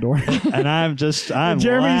just shut the door. and I'm Jeremy's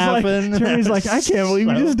laughing. like, I can't believe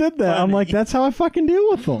you just did that. I'm like, that's how I fucking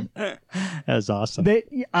deal with them. That's awesome.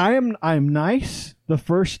 I'm nice the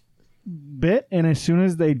first bit, and as soon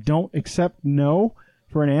as they don't accept no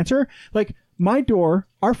for an answer, like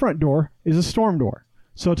our front door is a storm door.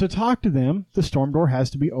 So to talk to them, the storm door has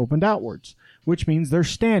to be opened outwards, which means they're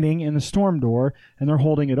standing in the storm door and they're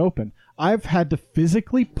holding it open. I've had to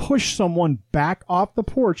physically push someone back off the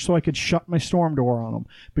porch so I could shut my storm door on them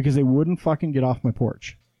because they wouldn't fucking get off my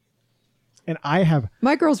porch. And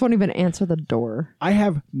My girls won't even answer the door. I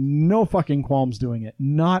have no fucking qualms doing it.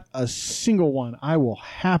 Not a single one. I will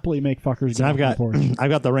happily make fuckers So get I've off my got porch. I've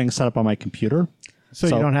got the Ring set up on my computer. So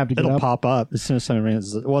you don't have to get it'll up? pop up as soon as somebody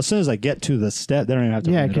rings. Well, as soon as I get to the step, they don't even have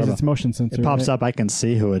to Yeah, ring the because doorbell. it's motion sensor. It pops right? up. I can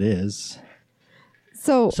see who it is.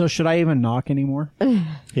 So So should I even knock anymore? You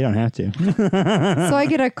don't have to. so I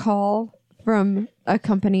get a call from a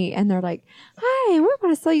company and they're like, hi, we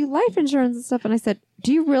want to sell you life insurance and stuff. And I said,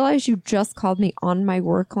 do you realize you just called me on my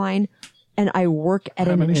work line and I work at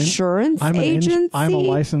an insurance agency? I'm a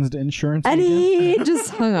licensed insurance and agent. he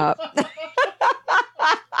just hung up.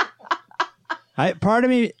 Part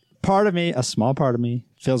of me, a small part of me,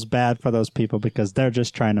 feels bad for those people because they're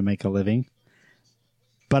just trying to make a living.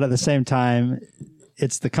 But at the same time,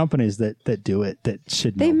 it's the companies that do it that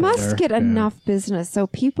should know They must better. get enough business. So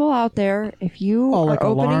people out there, if you Oh, are like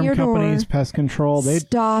opening alarm your companies, door, pest control.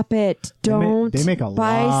 stop it. Don't They make a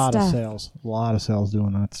buy lot stuff. of sales. A lot of sales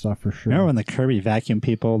doing that stuff for sure. Remember when the Kirby vacuum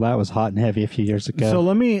people, that was hot and heavy a few years ago. So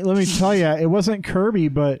let me tell you, it wasn't Kirby,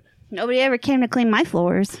 but Nobody ever came to clean my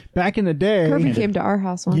floors. back in the day, Kirby came to our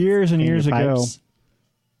house once. years and Clean your years ago, pipes.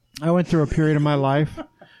 I went through a period of my life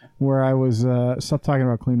where I was stop talking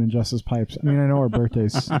about cleaning Jess's pipes. I mean, I know our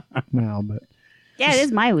birthdays now, but Yeah, it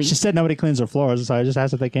is my week. She said nobody cleans her floors, so I just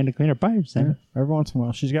asked if they came to clean her pipes. yeah, every once in a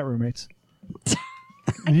while, she's got roommates. You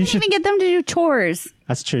Can't should- even get them to do chores.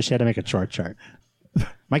 That's true. She had to make a chore chart.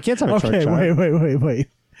 My kids have a chore Okay, chart. wait.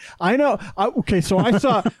 I know. Okay, so I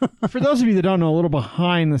saw. For those of you that don't know, a little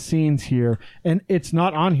behind the scenes here, and it's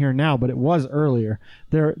not on here now, but it was earlier.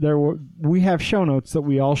 We have show notes that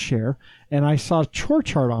we all share, and I saw a chore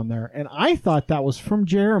chart on there, and I thought that was from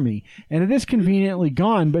Jeremy, and it is conveniently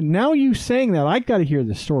gone. But now you saying that, I got to hear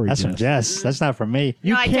the story. That's from Jess. That's not from me.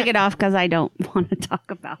 You No, I can't- took it off because I don't want to talk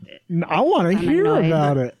about it. I want to I'm hear annoyed.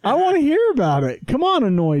 about it. I want to hear about it. Come on,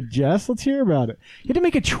 annoyed Jess. Let's hear about it. You had to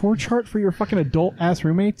make a chore chart for your fucking adult ass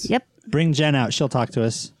roommates. Yep. Bring Jen out. She'll talk to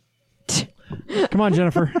us. Come on,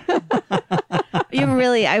 Jennifer.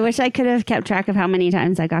 I wish I could have kept track of how many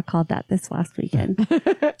times I got called that this last weekend.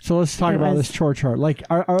 So let's talk It about was- this chore chart. Like,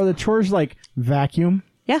 are the chores like vacuum?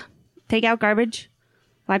 Yeah. Take out garbage,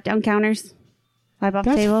 wipe down counters, wipe off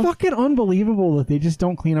That's table. fucking unbelievable that they just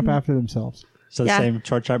don't clean up after themselves. So the Yeah. same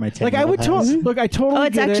chore chart my 10 Like, I would look. I totally. Oh,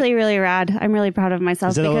 it's get actually it. really rad. I'm really proud of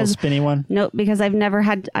myself Is it a little because spinny one? no, because I don't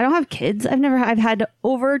have kids. I've had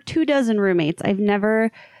over 24 roommates. I've never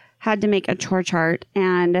had to make a chore chart,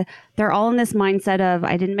 and they're all in this mindset of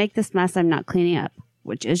I didn't make this mess, I'm not cleaning up,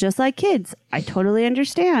 which is just like kids. I totally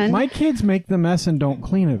understand. My kids make the mess and don't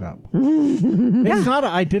clean it up. It's not.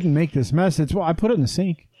 I didn't make this mess. It's well, I put it in the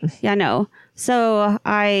sink. Yeah, no. So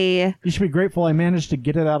You should be grateful I managed to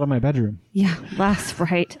get it out of my bedroom. that's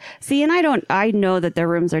right. See, and I know that their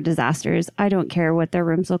rooms are disasters. I don't care what their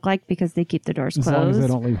rooms look like because they keep the doors As closed. long as they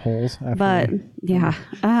don't leave holes. After But they- yeah.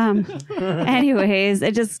 Anyways,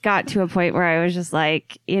 it just got to a point where I was just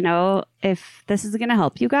like, if this is going to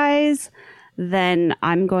help you guys, then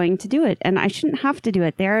I'm going to do it. And I shouldn't have to do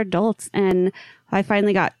it. They're adults. And I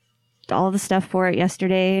finally got all the stuff for it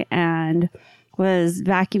yesterday and was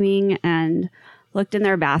vacuuming and looked in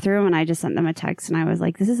their bathroom, and I just sent them a text and I was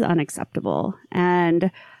like, this is unacceptable. And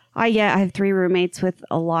I have 3 roommates with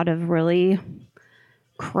a lot of really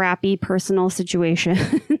crappy personal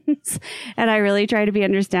situations. And I really try to be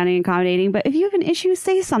understanding and accommodating. But if you have an issue,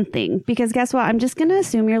 say something, because guess what? I'm just going to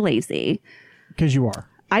assume you're lazy. because you are.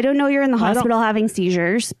 I don't know you're in the hospital having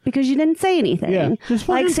seizures because you didn't say anything. Yeah, just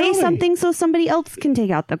fucking like say tell me. something so somebody else can take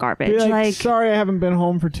out the garbage. Be like, Like sorry, I haven't been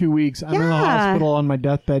home for 2 weeks. I'm in the Yeah. hospital on my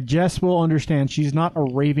deathbed. Jess will understand. She's not a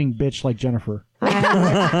raving bitch like Jennifer.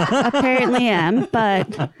 I apparently am.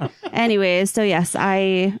 But anyways, so yes,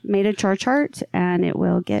 I made a chore chart and it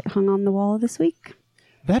will get hung on the wall this week.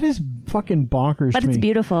 That is fucking bonkers But to it's me.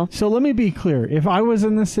 beautiful. So let me be clear. If I was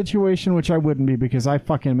in this situation, which I wouldn't be because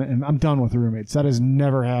I'm done with roommates. That is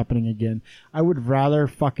never happening again. I would rather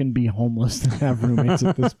fucking be homeless than have roommates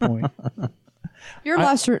at this point.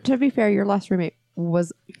 To be fair, your last roommate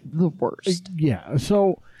was the worst. Yeah.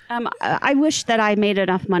 So I wish that I made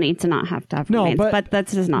enough money to not have to have No, roommates, but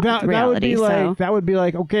that's just not that would reality. be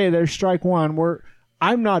like so okay, there's strike one.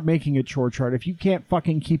 I'm not making a chore chart. If you can't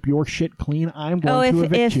fucking keep your shit clean, I'm going to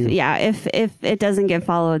evict you. if it doesn't get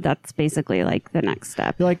followed, that's basically like the next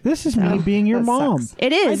step. You're like, this is me being your that mom. sucks.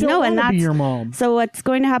 It is I don't and wanna that's be your mom. So what's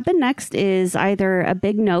going to happen next is either a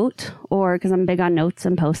big note, or because I'm big on notes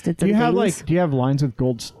and post-its Do and you have things. do you have lines with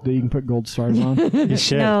gold that you can put gold stars on? You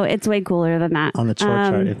should. No, it's way cooler than that. On the chore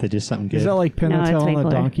chart, if they do something good. Is that like Penn No, and it's Teller way on a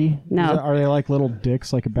cooler. donkey? No. Are they like little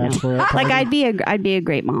dicks, like a bachelorette? Like party? I'd be a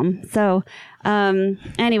great mom. So,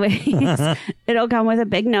 anyways, it'll come with a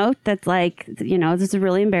big note that's like, this is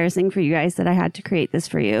really embarrassing for you guys that I had to create this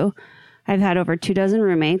for you. I've had over 24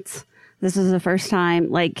 roommates. This is the first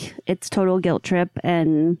time. Like, it's total guilt trip,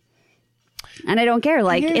 and I don't care.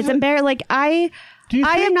 Like, Yeah, it's but- embarrassing. Like, I Do you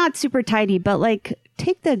am think- not super tidy, but like,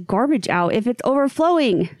 take the garbage out if it's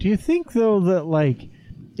overflowing. Do you think though that like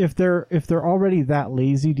if they're already that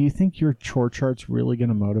lazy, do you think your chore chart's really going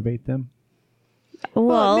to motivate them?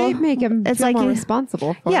 Well, it may make him it's feel like more you-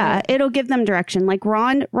 responsible for yeah, it. it'll give them direction. Like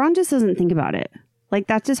Ron just doesn't think about it. Like,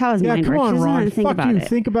 that's just how his Yeah, mind come works. on, He doesn't Ron. think Fuck about you. it.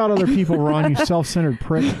 Think about other people, Ron. You self-centered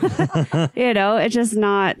prick. It's just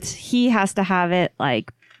not. He has to have it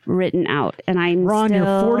like written out, and I'm Ron, still...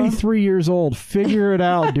 you're 43 years old. Figure it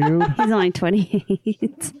out, dude. He's only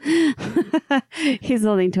 28. He's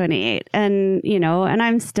only 28. And, you know, and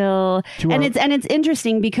I'm still, and it's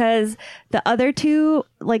interesting because the other two,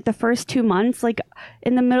 like the first 2 months, like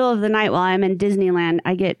in the middle of the night while I'm in Disneyland,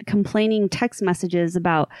 I get complaining text messages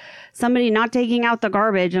about somebody not taking out the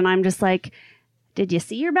garbage. And I'm just like, did you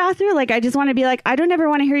see your bathroom? Like, I just want to be like, I don't ever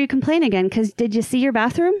want to hear you complain again. Cause did you see your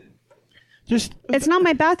bathroom? It's not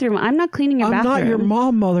my bathroom. I'm not cleaning your bathroom. I'm not your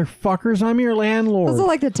mom, motherfuckers. I'm your landlord. Those are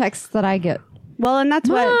like the texts that I get. Well, and that's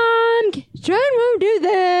what... Mom, Sean won't do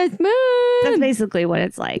this. Mom. That's basically what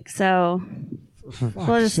it's like. So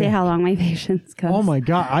we'll just see how long my patience goes. Oh my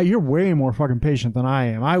God. You're way more fucking patient than I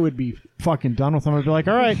am. I would be fucking done with them. I'd be like,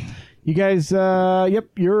 all right, you guys, yep,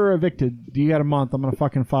 you're evicted. You got a month. I'm going to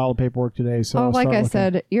fucking file the paperwork today. So like I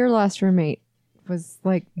said, your last roommate was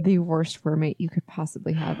like the worst roommate you could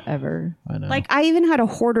possibly have ever. I know. Like, I even had a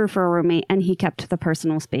hoarder for a roommate, and he kept the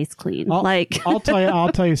personal space clean. I'll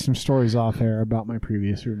tell you some stories off air about my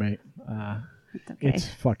previous roommate. okay. It's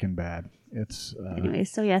fucking bad. It's anyway.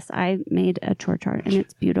 So yes, I made a chore chart, and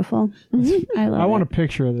it's beautiful. I love it. I want a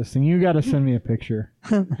picture of this thing. You got to send me a picture.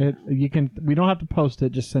 We don't have to post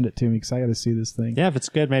it. Just send it to me because I got to see this thing. Yeah, if it's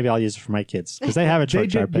good, maybe I'll use it for my kids because they have a chore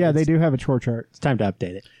chart. Yeah, they do have a chore chart. It's time to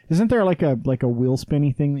update it. Isn't there like a wheel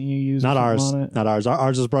spinny thing that you use? Not ours. On it? Not ours.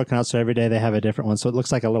 Ours is broken out, so every day they have a different one. So it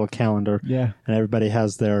looks like a little calendar. Yeah. And everybody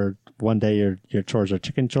has their one day your chores are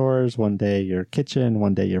chicken chores, one day your kitchen,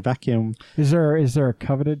 one day your vacuum. Is there a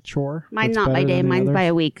coveted chore? Mine's that's not by better day. than the Mine's others? by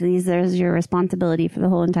a week. There's your responsibility for the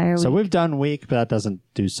whole entire week. So we've done week, but that doesn't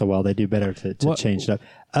do so well. They do better to change it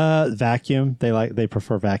up. Vacuum. They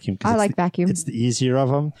prefer vacuum. I like vacuum. It's the easier of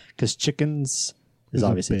them because chickens is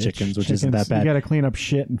obviously bitch. chickens, which isn't that bad. You got to clean up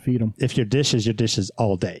shit and feed them. If your dishes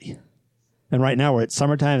all day. And right now we're at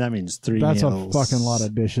summertime. That means 3 That's meals. a fucking lot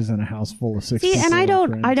of dishes in a house full of 6. See, and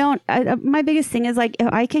my biggest thing is like, if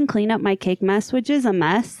I can clean up my cake mess, which is a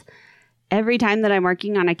mess, every time that I'm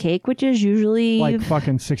working on a cake, which is usually like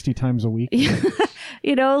fucking 60 times a week.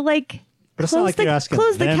 you know, like But it's not like you're asking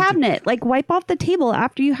close the them to- cabinet, like wipe off the table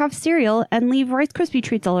after you have cereal and leave Rice Krispie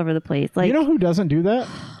treats all over the place. Like, You know who doesn't do that?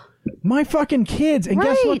 My fucking kids. And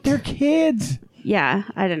guess what? Right. They're kids. yeah,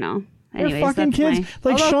 I don't know. They're Anyways, fucking that's kids.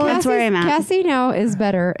 Like Although Sean, That's where I'm at. Cassie now is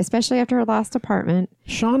better, especially after her last apartment.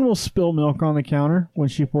 Sean will spill milk on the counter when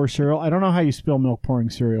she pours cereal. I don't know how you spill milk pouring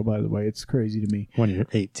cereal, by the way. It's crazy to me. when you're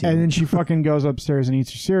 18. And then she fucking goes upstairs and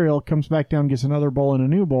eats her cereal, comes back down, gets another bowl and a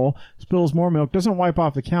new bowl, spills more milk, doesn't wipe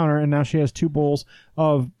off the counter, and now she has 2 bowls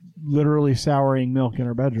of literally souring milk in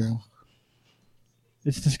her bedroom.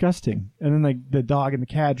 It's disgusting. And then the dog and the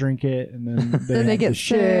cat drink it, and then Then they have get the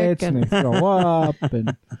shits sick and they throw up.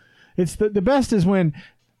 And it's the best is when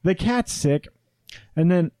the cat's sick, and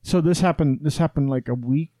then so this happened like a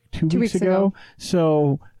week, 2 weeks ago.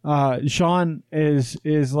 So Sean's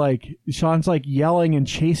like yelling and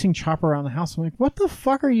chasing Chopper around the house. I'm like, what the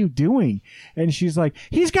fuck are you doing? And she's like,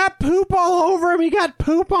 he's got poop all over him. He got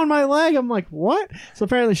poop on my leg. I'm like, what? So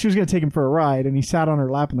apparently she was going to take him for a ride, and he sat on her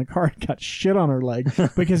lap in the car and got shit on her leg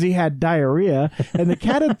because he had diarrhea, and the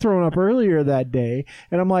cat had thrown up earlier that day.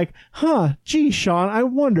 And I'm like, gee, Sean, I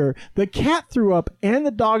wonder, the cat threw up and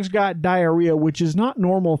the dogs got diarrhea, which is not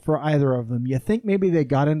normal for either of them. You think maybe they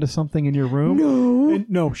got into something in your room?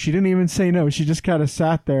 No, she didn't even say no. She just kind of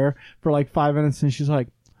sat there for like 5 minutes, and she's like,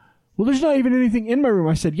 well, there's not even anything in my room.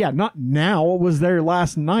 I said, yeah, not now. It was there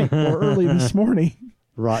last night or early this morning.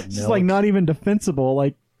 Rotten It's milk. like not even defensible.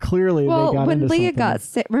 Like clearly they got when into Leah something. got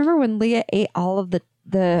sick, remember when Leah ate all of the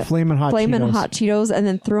Flamin' Hot Cheetos. Hot Cheetos and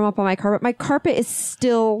then threw them up on my carpet? My carpet is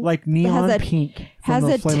still Like neon has a, pink. from Has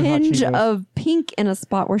the a Flamin' Hot tinge Cheetos. of pink in a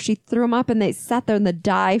spot where she threw them up, and they sat there, and the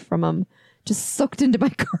dye from them just soaked into my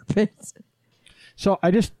carpet. So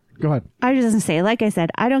go ahead. I was just gonna say, like I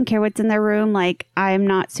said, I don't care what's in their room. Like, I'm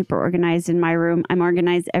not super organized in my room. I'm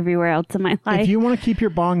organized everywhere else in my life. If you want to keep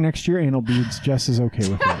your bong next to your anal beads, Jess is okay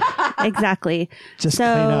with that. Exactly. Just so,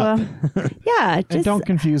 clean up. yeah, just And don't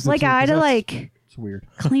confuse the like two, I had 'cause to that's- like It's weird.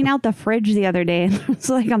 clean out the fridge the other day, and it was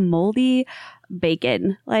like a moldy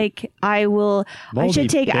bacon. Like I Moldy should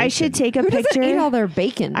take a Who doesn't eat picture. all their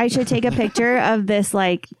bacon? I should take a picture of this.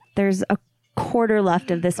 Like there's a quarter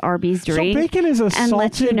left of this Arby's drink. So bacon is a and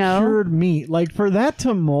let you salted know- cured meat. Like for that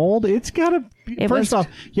to mold, it's got to. First off,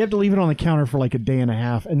 you have to leave it on the counter for like a day and a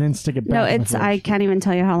half, and then stick it back. No, in the it's fridge. I can't even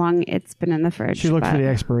tell you how long it's been in the fridge. She looked but for the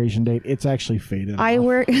expiration date. It's actually faded. I off.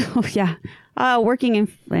 work. Oh yeah, working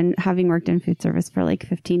and having worked in food service for like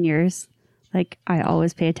 15 years. Like I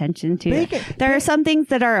always pay attention to. Bacon. There are some things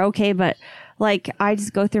that are okay, but Like, I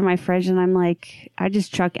just go through my fridge and I'm like, I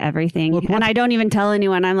just chuck everything. Look, and once- I don't even tell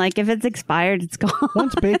anyone. I'm like, if it's expired, it's gone.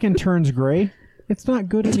 Once bacon turns gray, it's not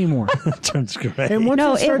good anymore. Turns great. And once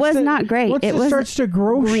No, starts it was to- not great. Once It it was starts to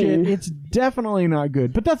grow green. shit, it's definitely not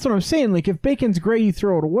good. But that's what I'm saying. Like, if bacon's gray, you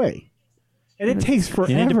throw it away. And it takes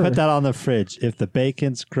forever. You need to put that on the fridge. If the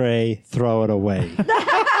bacon's gray, throw it away.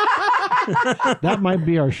 That might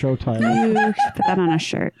be our show title. You should put that on a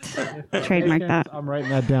shirt. Trademark that. I'm writing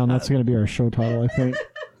that down. That's going to be our show title, I think.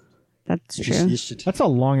 That's You true. should That's a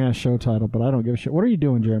long ass show title, but I don't give a shit. What are you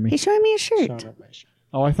doing, Jeremy? He's showing me a shirt.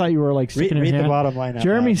 Oh, I thought you were like sticking read your the hand. bottom line out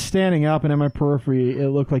Jeremy's standing up, and in my periphery, it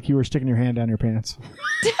looked like you were sticking your hand down your pants.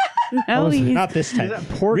 No, was it? he's, Not this time.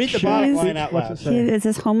 pork Read the shit? bottom He's- line out What's loud. it say? he is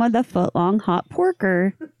his home of the foot-long hot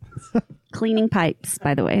porker. Cleaning pipes,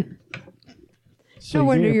 by the way. So No you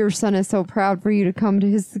wonder gave- your son is so proud for you to come to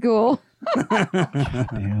his school.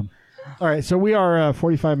 Damn. All right, so we are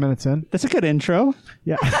 45 minutes in. That's a good intro.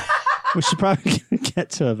 Yeah. We should probably get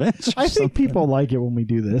to events. Or I think something. people like it when we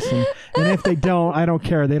do this. And if they don't, I don't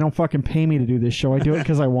care. They don't fucking pay me to do this show. I do it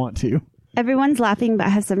because I want to. Everyone's laughing, but I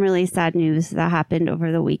have some really sad news that happened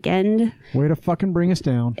over the weekend. Way to fucking bring us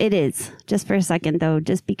down. It is. Just for a second, though,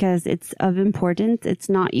 just because it's of importance. It's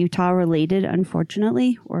not Utah related,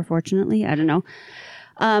 unfortunately, or fortunately. I don't know.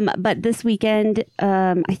 But this weekend,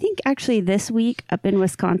 I think actually this week up in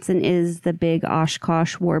Wisconsin is the big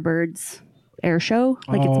Oshkosh Warbirds air show.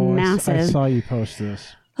 Like, it's Oh, massive. I saw you post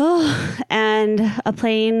this. And a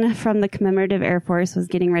plane from the Commemorative Air Force was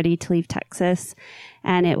getting ready to leave Texas,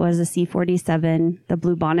 and it was a C-47, the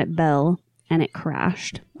Blue Bonnet Bell, and it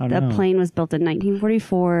crashed. Oh, the no. plane was built in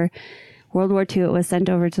 1944. World War II, it was sent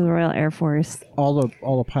over to the Royal Air Force. All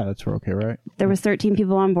the pilots were okay, right? There was 13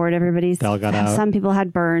 people on board. Everybody's They all got out. Some people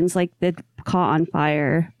had burns, like they caught on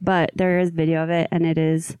fire, but there is video of it, and it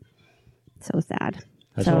is so sad.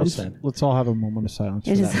 That's So- what I said. Let's all have a moment of silence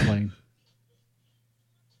for It that is- plane.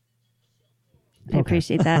 I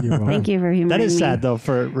appreciate that. You're welcome. Thank you for humoring That is me. sad though,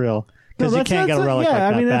 for real, because you that's- can't get a that's relic like yeah,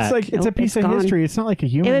 that I mean, back. that's like it's a Nope, piece it's of gone. history. It's not like a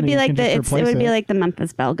human. It would that be you like can just it replace would be like the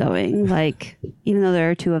Memphis Bell going, like, even though there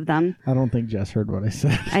are two of them. I don't think Jess heard what I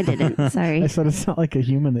said. I didn't. Sorry. I said it's not like a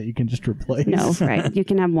human that you can just replace. No, right. You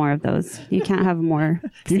can have more of those. You can't have more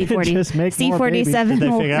You can just make more babies. C-47 Did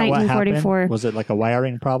they figure out what 1944. happened? Was it like a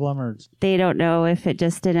wiring problem, or They don't know if it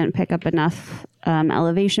just didn't pick up enough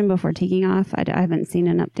elevation before taking off. I haven't seen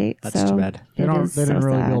an update. That's so too bad. They it don't. is They didn't so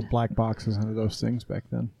really sad. build black boxes into those things back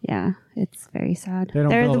then. Yeah, it's very sad. They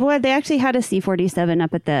don't build- They actually had a C-47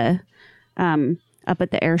 up at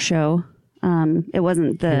the air show. It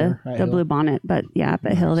wasn't Here, at the Hill. Blue Bonnet, but yeah, up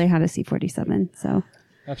at Hill they had a C-47. So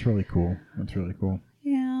That's really cool. That's really cool.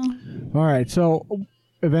 yeah. All right, so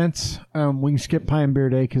events. We can skip Pie and Beer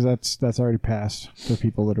Day because that's already passed for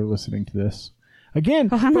people that are listening to this. Again,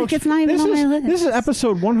 Oh, I'm like, folks, it's not even this on is, my list. This is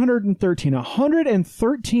episode 113.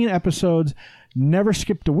 113 episodes. Never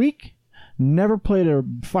skipped a week. Never played a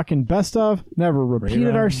fucking best of. Never repeated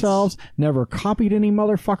Reruns. ourselves. Never copied any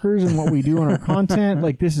motherfuckers in what we do in our content.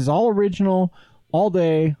 Like, this is all original, all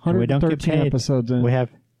day. we don't get 113 paid? episodes in.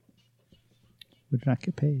 We do not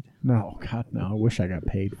get paid. No, God, no. I wish I got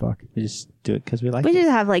paid. Fuck. We just do it because we like We it. just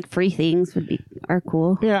have like free things are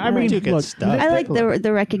cool. Yeah, I mean, do good look, stuff. I like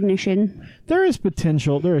the recognition. there is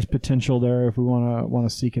potential. There is potential there if we want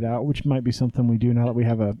to seek it out, which might be something we do now that we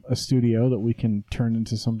have a studio that we can turn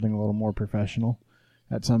into something a little more professional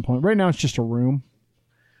at some point. Right now, it's just a room,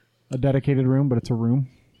 a dedicated room, but it's a room.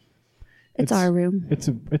 It's our room.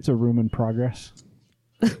 It's a room in progress.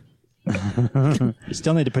 You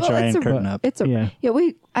still need to put your it's iron a- curtain up. It's a Yeah.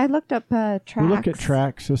 I looked up tracks. We looked at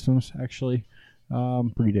track systems actually.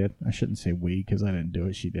 Bree did. I shouldn't say we because I didn't do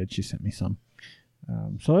it. She did. She sent me some.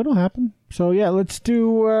 So it'll happen. So yeah, let's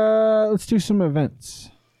do some events.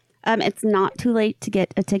 It's not too late to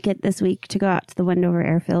get a ticket this week to go out to the Wendover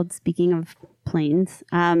Airfield. Speaking of planes,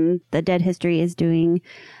 the Dead History is doing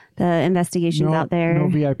the investigations out there. No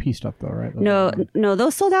VIP stuff though, right? No,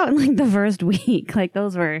 those sold out in like the first week. Like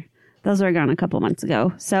those were gone a couple months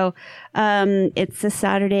ago. So it's this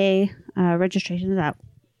Saturday. Registration is out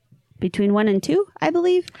between 1 and 2, I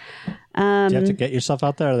believe. Do you have to get yourself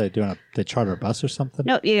out there? Or are they doing they charter a bus or something?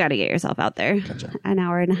 No, you got to get yourself out there. An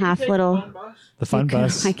hour and a half, little. The fun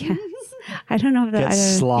bus. I guess. I don't know if that. Get I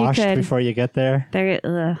don't, sloshed you could. before you get there.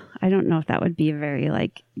 I don't know if that would be a very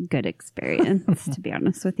like good experience, to be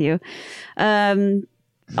honest with you.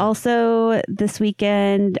 Also, this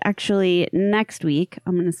weekend, actually next week,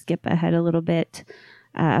 I'm going to skip ahead a little bit.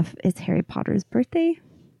 It's Harry Potter's birthday.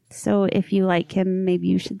 So if you like him, maybe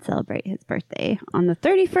you should celebrate his birthday on the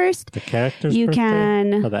 31st. The character's You birthday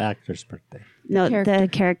can- or the actor's birthday? No, the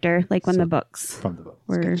character, like one of the books. From the book.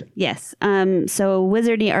 Yes. So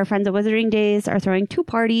Wizarding, our friends at Wizarding Days are throwing 2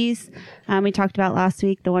 parties. We talked about last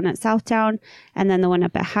week, the one at Southtown and then the one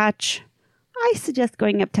up at Hatch. I suggest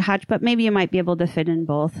going up to Hatch, but maybe you might be able to fit in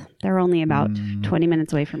both. They're only about 20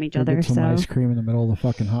 minutes away from each other. Get some ice cream in the middle of the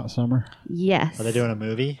fucking hot summer. Yes. Are they doing a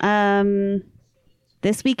movie?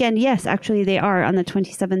 This weekend, yes, actually they are. On the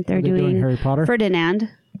 27th, they're doing Harry Potter? Ferdinand.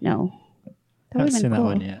 No. I haven't seen that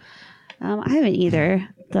one yet. I haven't either.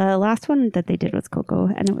 The last one that they did was Coco,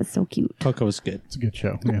 and it was so cute. Coco was good. It's a good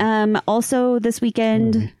show. Yeah. Also this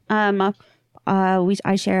weekend,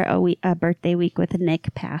 I share a birthday week with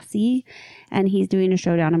Nick Passy, and he's doing a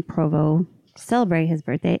show down in Provo to celebrate his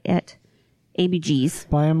birthday at ABG's.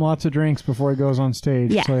 Buy him lots of drinks before he goes on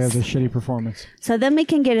stage, Yes. so he has a shitty performance. So then we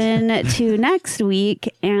can get into next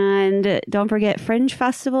week, and don't forget Fringe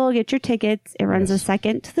Festival. Get your tickets. It runs the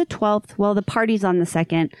 2nd to the 12th. Well, the party's on the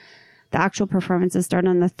 2nd. The actual performances start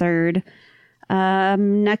on the 3rd.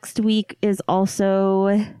 Next week is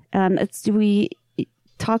also we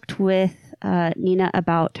talked with Nina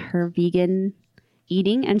about her vegan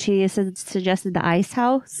eating, and she suggested the Ice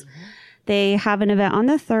House. They have an event on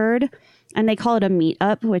the 3rd, and they call it a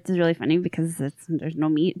meetup, which is really funny because there's no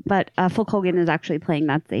meat. But Fulk Hogan is actually playing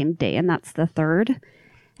that same day, and that's the 3rd.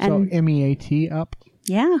 And So MEAT up.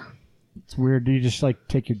 yeah, It's weird. Do you just like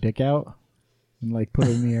take your dick out and like put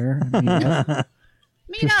it in the air? And meet up?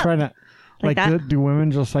 Just trying to Like that? do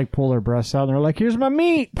women just like pull their breasts out and they're like, "Here's my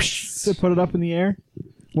meat." They put it up in the air,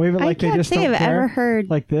 wave it I like they can't just say don't I've care. ever heard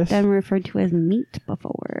like this. them referred to as meat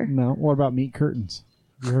before. No. What about meat curtains?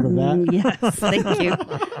 You heard of that? Yes, thank you.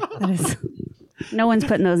 That is, no one's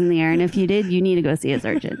putting those in the air, and if you did, you need to go see a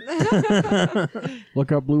surgeon.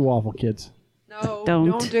 Look up Blue Waffle Kids. No,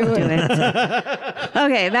 Don't do it.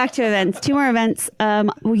 Okay, back to events. 2 more events.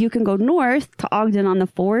 Well, you can go north to Ogden on the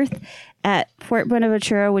 4th at Fort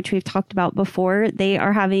Buenaventura, which we've talked about before. They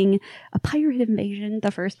are having a pirate invasion,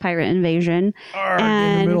 the first pirate invasion. Arg,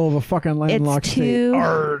 in the middle of a fucking landlocked state.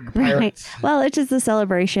 Arg, pirates. Right. Well, it's just a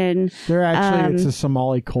celebration. They're actually, it's a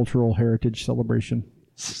Somali cultural heritage celebration.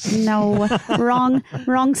 No,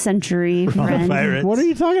 wrong century, friend. Pirates. What are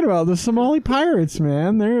you talking about? The Somali pirates,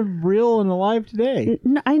 man. They're real and alive today.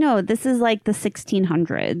 No, I know this is like the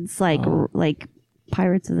 1600s, like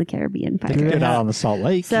Pirates of the Caribbean They pirates. could get out on the Salt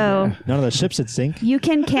Lake. So none of the ships would sink. you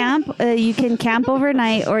can camp. You can camp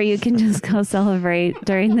overnight, or you can just go celebrate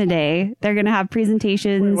during the day. They're gonna have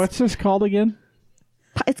presentations. What's this called again?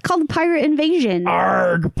 It's called Pirate Invasion.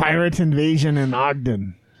 Arg, pirate invasion in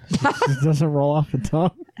Ogden. It doesn't roll off the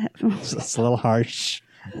tongue. It's a little harsh.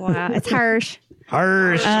 Wow, it's harsh.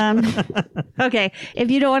 Harsh. Okay,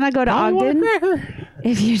 if you don't want to go to Ogden,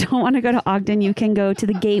 if you don't want to go to Ogden, you can go to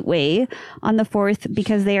the Gateway on the 4th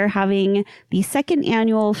because they are having the 2nd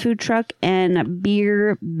annual food truck and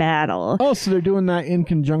beer battle. Oh, so they're doing that in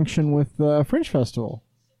conjunction with the Fringe Festival.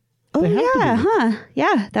 Oh have to yeah, be. huh?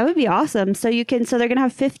 Yeah, that would be awesome. So they're gonna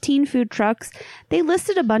have 15 food trucks. They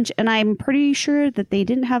listed a bunch, and I'm pretty sure that they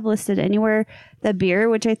didn't have listed anywhere the beer,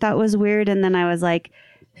 which I thought was weird. And then I was like,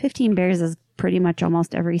 15 beers is pretty much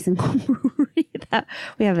almost every single brewery that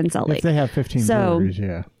we have in Salt Lake. If they have 15 So- breweries,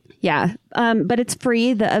 yeah. Yeah, but it's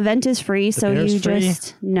free. The event is free, so beer's you free?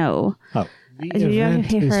 just no. Oh, The You have to event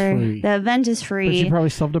pay is for free. the event is But free. you probably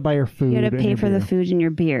still have to buy your food. You got to and pay your for the beer. food and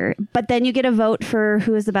your beer, but then you get a vote for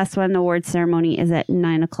who is the best one. The award ceremony is at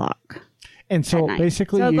 9:00, And so at night.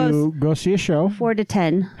 basically, So it you go see a show, 4 to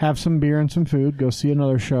 10. have some beer and some food, go see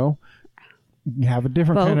another show, have a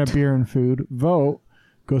different kind of Vote. beer and food, vote,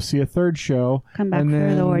 go see a third show, Come back and for the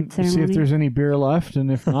then award see if ceremony. there's any beer left,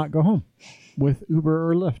 and if not, go home with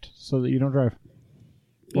Uber or Lyft so that you don't drive.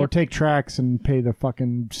 Or Yep. take tracks and pay the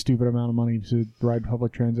fucking stupid amount of money to ride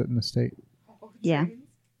public transit in the state. Yeah.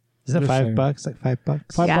 is it Just saying. $5? Like $5?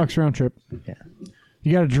 $5 round trip. Yeah.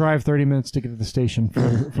 You got to drive 30 minutes to get to the station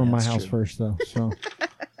from my house first, though. So,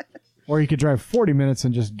 or you could drive 40 minutes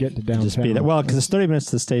and just get to downtown. Just be there. Well, because it's 30 minutes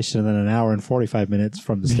to the station and then an hour and 45 minutes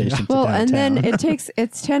from the station to Well, downtown. and then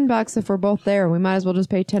it's $10 if we're both there. We might as well just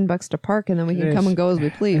pay $10 to park, and then we can It's- come and go as we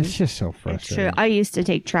It's please. just so It's frustrating. true. I used to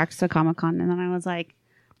take tracks to Comic-Con, and then I was like,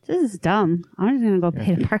 this is dumb. I'm just going to go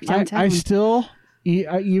pay to park downtown. I still,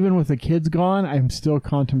 even with the kids gone, I'm still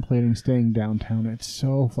contemplating staying downtown. It's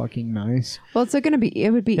so fucking nice Well, it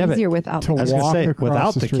would be Yeah, but easier without. to I was going to walk say, across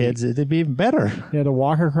without the the street. kids, it'd be even better. Yeah, to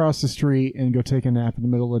walk across the street and go take a nap in the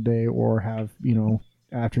middle of the day, or have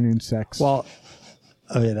afternoon sex. Well,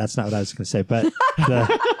 oh yeah, that's not what I was going to say. But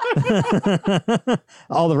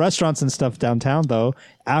all the restaurants and stuff downtown, though,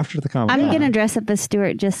 after the Comic-Con. I'm going to dress up as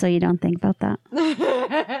Stuart just so you don't think about that.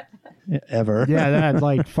 ever. Yeah, that'd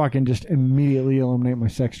like fucking just immediately eliminate my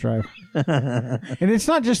sex drive. And it's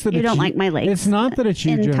not just that You it's don't like my legs It's not that it's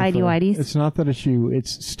you, in Jennifer. tighty-whities? It's not that it's you.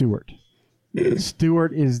 It's Stuart.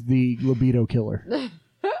 Stuart is the libido killer,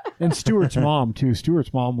 and Stuart's mom too.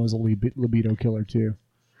 Stuart's mom was a libido killer too.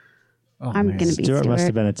 Oh, I'm man. gonna be Stuart must have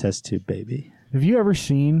Stuart. been a test tube baby. Have you ever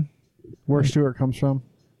seen where Stuart comes from?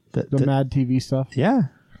 The Mad TV stuff. Yeah.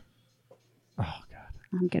 Oh God.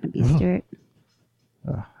 I'm gonna be Stuart.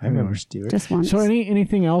 I remember Stuart. Just once. So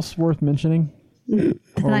anything else worth mentioning? Then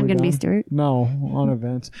Are I'm we gonna be done? Stuart. No, on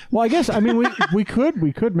events. Well, I guess we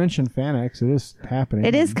could mention FanX. It is happening.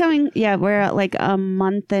 It is coming. Yeah, we're at like a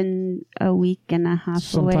month and a week and a half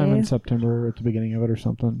sometime away. in September at the beginning of it or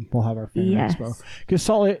something. We'll have our Fan Yes. Expo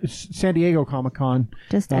because San Diego Comic Con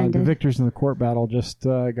Just the ended. victors in the court battle just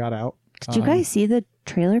got out. Did you guys see the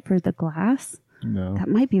trailer for The Glass? No, That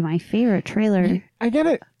might be my favorite trailer. I get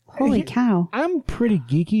it. Holy cow. I'm pretty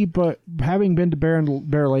geeky, but having been to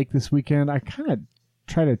Bear Lake this weekend, I kind of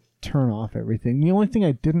try to turn off everything. The only thing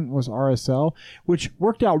I didn't was RSL, which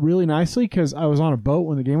worked out really nicely because I was on a boat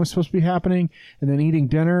when the game was supposed to be happening and then eating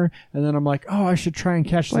dinner. And then I'm like, oh, I should try and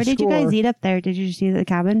catch Where the did score. you guys eat up there? Did you see the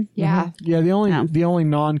cabin? Yeah. Yeah, the Oh. only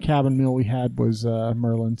non-cabin meal we had was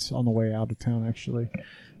Merlin's on the way out of town, actually.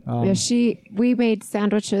 We made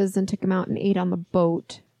sandwiches and took them out and ate on the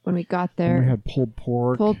boat when we got there. And we had pulled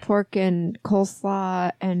pork. Pulled pork and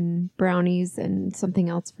coleslaw and brownies and something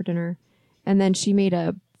else for dinner. And then she made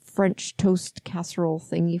a French toast casserole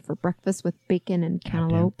thingy for breakfast with bacon and Damn,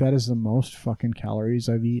 cantaloupe. that is the most fucking calories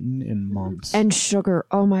I've eaten in months. And sugar.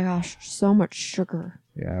 Oh my gosh, so much sugar.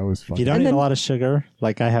 yeah, it was If fucking. you don't And eat then- a lot of sugar,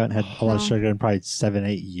 like I haven't had a lot of sugar in probably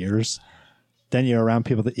 7-8 years, then you're around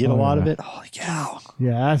people that eat a lot of it. Holy cow.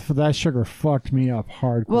 Yeah, that sugar fucked me up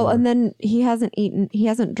hardcore. Well, and then he hasn't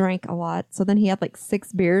drank a lot. So then he had like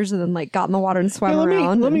 6 beers and then like got in the water and swam Yeah,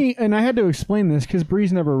 around. and I had to explain this because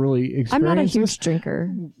Bree's never really experienced I'm not a this. huge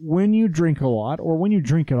drinker. When you drink a lot or when you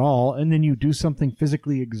drink at all and then you do something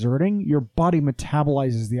physically exerting, your body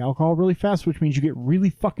metabolizes the alcohol really fast, which means you get really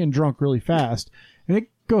fucking drunk really fast. And it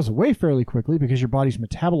goes away fairly quickly because your body's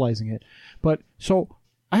metabolizing it. But so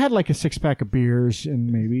I had like a 6-pack of beers in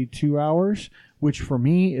maybe 2 hours, which for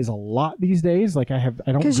me is a lot these days. Like I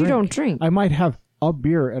don't Because you don't drink. I might have a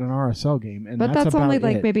beer at an RSL game, and But that's about only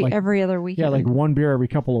like it. maybe every other weekend. Yeah, like one beer every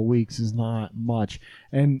couple of weeks is not much.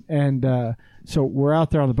 And so we're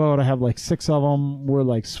out there on the boat. I have like 6 of them. We're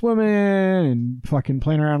like swimming and fucking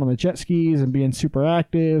playing around on the jet skis and being super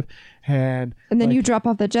active. And then like, you drop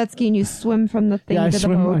off the jet ski and you swim from the thing I to the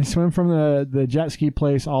swim. boat. I swim from the jet ski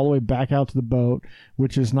place all the way back out to the boat,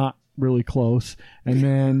 which is not really close. And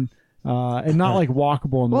then and not like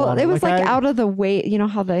walkable in the Well, water. it was like I, out of the wake. You know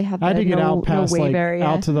how they have I had the to get out past no wave like area.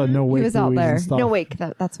 out to the no wake. He was out buoys there. and stuff. No wake.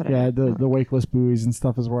 That's what I Yeah, meant. the wakeless buoys and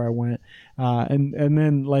stuff is where I went. And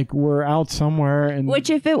then like we're out somewhere and Which,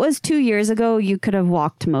 if it was 2 years ago, you could have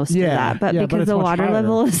walked most of Yeah, that. But yeah, but because it's the much water higher.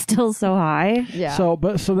 level is still so high. Yeah. So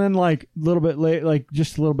then like a little bit late, like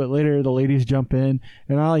just a little bit later, the ladies jump in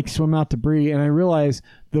and I like swim out to Bree and I realize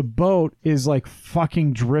the boat is like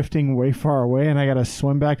fucking drifting way far away and I gotta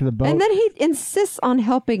swim back to the boat. and then he insists on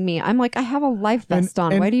helping me. I'm like, I have a life vest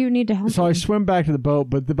on. and Why do you need to help So me? I swim back to the boat,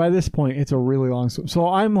 but by this point it's a really long swim. So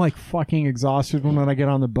I'm like fucking exhausted when I get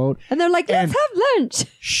on the boat. And they're like, let's and- have lunch.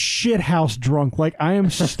 Shit house drunk. Like I am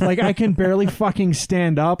like I can barely fucking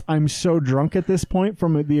stand up. I'm so drunk at this point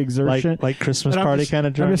from the exertion. Like Christmas And I'm party just- kind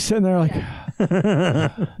of I'm drunk. just sitting there like,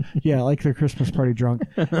 yeah, like the Christmas party drunk.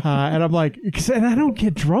 And I'm like, and I don't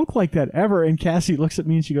get drunk like that ever. And Cassie looks at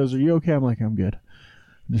me and she goes, "Are you okay?" I'm like, "I'm good.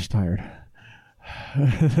 I'm just tired."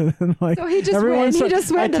 And like, So he just everyone's went. He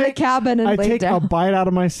just went I to the take- cabin and I laid take a down. bite out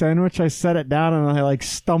of my sandwich. I set it down and I like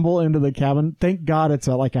stumble into the cabin. Thank God it's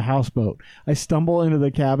like a houseboat. I stumble into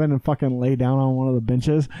the cabin and fucking lay down on one of the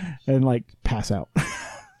benches and like pass out.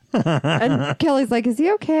 And Kelly's like, is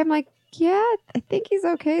he okay? I'm like, yeah, I think he's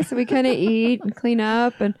okay. So we kind of eat and clean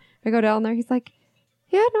up. And I go down there. He's like,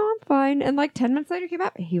 yeah, no, I'm fine. And like 10 minutes later, he came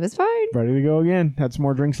out. He was fine. Ready to go again. Had some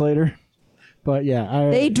more drinks later. But yeah,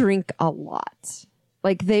 They drink a lot.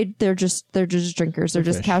 Like they're just drinkers. They're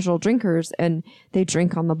just fish. casual drinkers, and they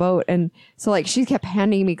drink on the boat. And so like she kept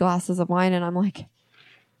handing me glasses of wine, and I'm like,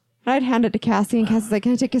 I'd hand it to Cassie, and Cassie's like,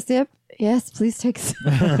 "Can I take a sip?" Yes, please take a sip.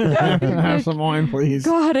 have some wine, please.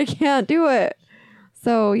 God, I can't do it.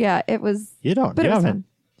 So yeah, it was. You don't. But You it was haven't.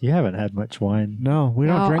 You haven't had much wine. No, we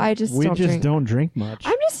don't No, drink. I just we don't just drink. don't drink much.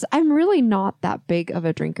 I'm really not that big of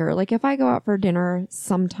a drinker. Like if I go out for dinner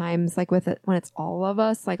sometimes, like with it when it's all of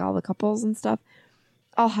us, like all the couples and stuff,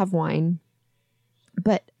 I'll have wine.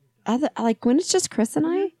 But like when it's just Chris and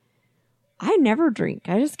I never drink.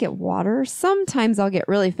 I just get water. Sometimes I'll get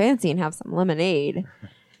really fancy and have some lemonade.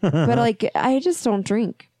 But like, I just don't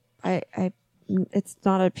drink. It's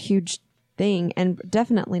not a huge thing, and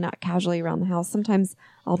definitely not casually around the house. Sometimes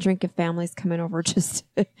I'll drink if family's coming over just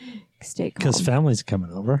to stay calm. Because family's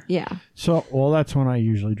coming over. Yeah. So, well, that's when I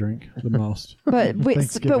usually drink the most. But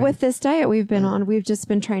Thanksgiving. with this diet we've been on, we've just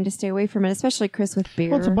been trying to stay away from it, especially Chris with beer.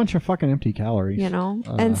 Well, it's a bunch of fucking empty calories. You know,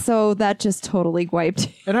 and so that just totally wiped.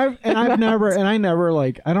 And I don't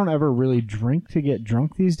ever really drink to get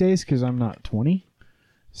drunk these days because I'm not 20.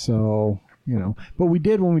 So, you know, but we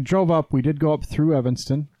did when we drove up. We did go up through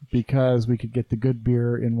Evanston because we could get the good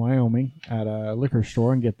beer in Wyoming at a liquor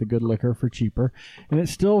store and get the good liquor for cheaper. And it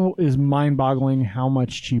still is mind-boggling how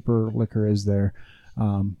much cheaper liquor is there,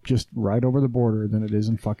 just right over the border than it is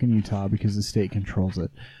in fucking Utah because the state controls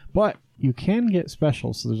it. But you can get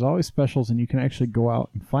specials, so there's always specials, and you can actually go out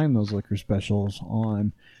and find those liquor specials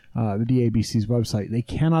on the DABC's website. They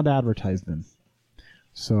cannot advertise them.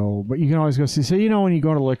 So, but you can always go see. So, you know, when you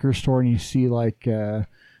go to a liquor store and you see like the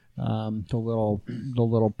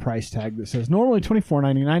little price tag that says normally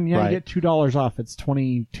 $24.99, yeah, right. You get $2 off. It's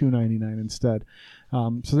 $22.99 instead.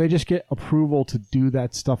 So they just get approval to do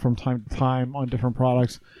that stuff from time to time on different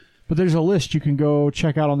products. But there's a list you can go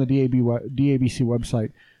check out on the DABC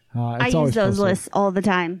website. I use those lists all the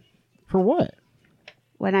time. For what?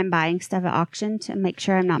 When I'm buying stuff at auction to make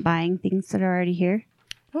sure I'm not buying things that are already here.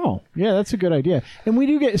 Oh, yeah, that's a good idea. And we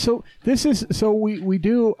do get, we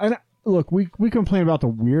do, and look, we complain about the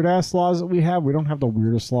weird ass laws that we have. We don't have the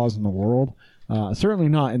weirdest laws in the world. Certainly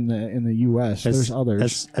not in the U.S. There's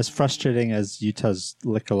others. As frustrating as Utah's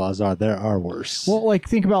liquor laws are, there are worse. Well, like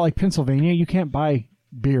think about like Pennsylvania. You can't buy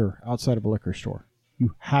beer outside of a liquor store.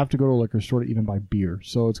 You have to go to a liquor store to even buy beer.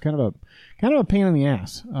 So it's kind of a pain in the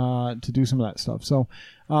ass to do some of that stuff. So,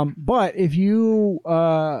 but if you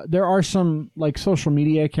there are some like social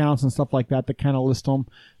media accounts and stuff like that kind of list them.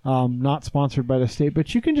 Not sponsored by the state,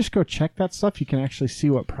 but you can just go check that stuff. You can actually see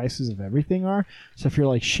what prices of everything are. So if you're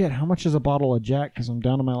like, shit, how much is a bottle of Jack? Because I'm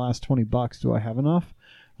down to my last $20. Do I have enough?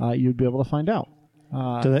 You'd be able to find out.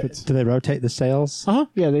 Do they rotate the sales?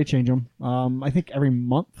 Yeah, they change them. I think every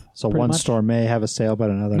month. So one store may have a sale, but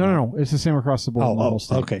another No. It's the same across the board. in the whole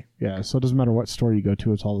state. Okay. Yeah, so it doesn't matter what store you go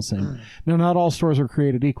to; it's all the same. Now, not all stores are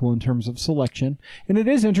created equal in terms of selection, and it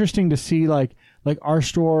is interesting to see like our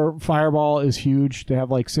store, Fireball, is huge. They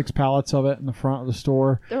have like 6 pallets of it in the front of the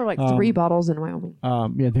store. There were like 3 bottles in Wyoming.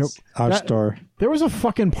 Our store. There was a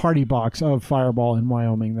fucking party box of Fireball in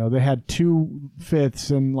Wyoming, though. They had 2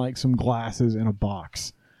 fifths and like some glasses in a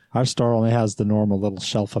box. Our store only has the normal little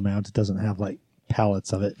shelf amount. It doesn't have like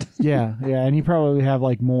pallets of it. Yeah, and you probably have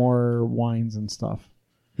like more wines and stuff.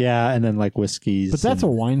 Yeah, and then like whiskeys. But that's a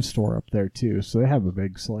wine store up there too, so they have a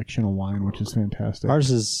big selection of wine, which is fantastic. Ours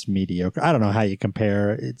is mediocre. I don't know how you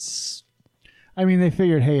compare. I mean, they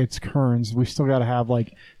figured, hey, it's Kearns. We still got to have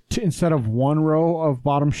like instead of 1 row of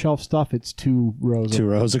bottom shelf stuff, it's 2 rows. 2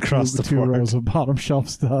 rows across the board. 2 rows of bottom shelf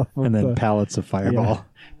stuff, and then pallets of Fireball. Yeah.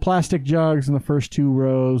 Plastic jugs in the first 2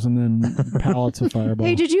 rows, and then pallets of Fireball.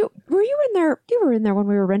 Hey, were you in there? You were in there when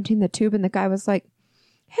we were renting the tube, and the guy was like,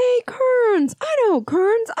 "Hey, Kearns, I know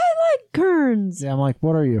Kearns. I like Kearns." Yeah, I'm like,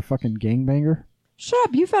 what are you, a fucking gangbanger? Shut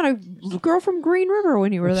up! You found a girl from Green River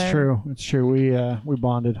when you were there. It's true. We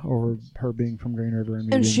bonded over her being from Green River and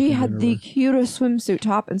me and being she from had Green the River. cutest swimsuit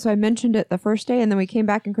top, and so I mentioned it the first day, and then we came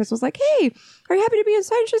back, and Chris was like, "Hey, are you happy to be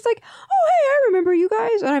inside?" And she's like, "Oh, hey, I remember you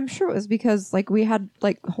guys," and I'm sure it was because like we had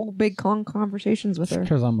like whole big long conversations with her.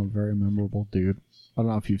 Because I'm a very memorable dude. I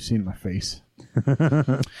don't know if you've seen my face.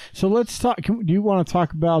 So let's talk. Do you want to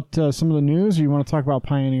talk about some of the news, or you want to talk about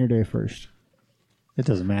Pioneer Day first? It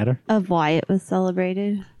doesn't matter. Of why it was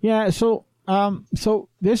celebrated. Yeah. So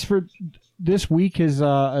this week is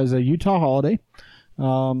a Utah holiday.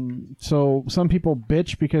 So some people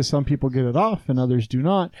bitch because some people get it off and others do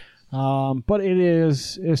not. But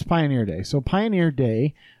it's Pioneer Day. So Pioneer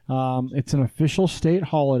Day, it's an official state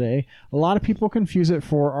holiday. A lot of people confuse it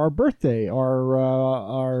for our birthday,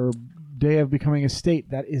 our day of becoming a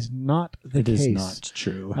state. That is not the case. It is not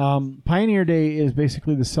true. Pioneer Day is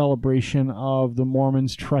basically the celebration of the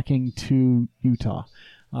Mormons trekking to Utah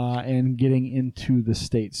and getting into the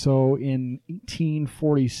state. So in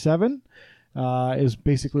 1847 is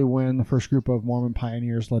basically when the first group of Mormon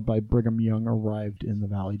pioneers led by Brigham Young arrived in the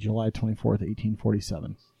valley, July 24th,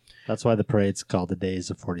 1847. That's why the parade's called the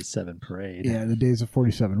Days of 47 Parade. Yeah, the Days of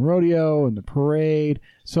 47 Rodeo and the parade.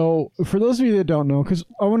 So for those of you that don't know, because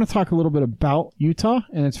I want to talk a little bit about Utah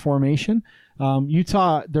and its formation.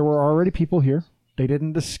 Utah, there were already people here. They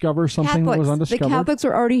didn't discover something that was The undiscovered. Catholics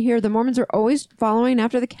are already here. The Mormons are always following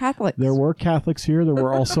after the Catholics. There were Catholics here. There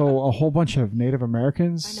were also a whole bunch of Native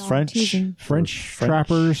Americans. I know, I'm French. teasing. French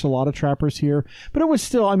trappers, a lot of trappers here. But it was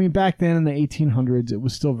still, I mean, back then in the 1800s, it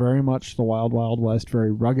was still very much the wild, wild west,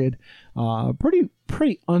 very rugged,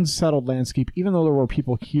 pretty unsettled landscape. Even though there were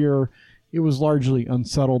people here, it was largely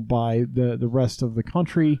unsettled by the rest of the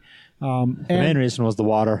country. The main reason was the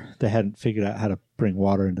water. They hadn't figured out how to bring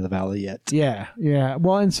water into the valley yet. Yeah.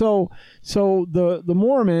 Well, and so the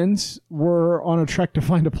Mormons were on a trek to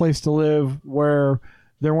find a place to live where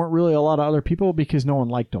there weren't really a lot of other people because no one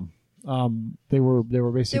liked them. They were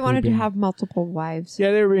basically They wanted to being- have multiple wives.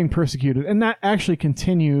 Yeah, they were being persecuted, and that actually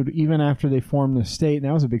continued even after they formed the state. And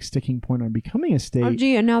that was a big sticking point on becoming a state. Oh,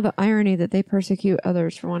 gee, and now the irony that they persecute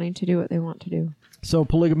others for wanting to do what they want to do. So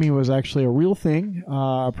polygamy was actually a real thing,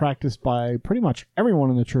 practiced by pretty much everyone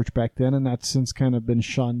in the church back then, and that's since kind of been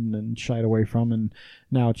shunned and shied away from. And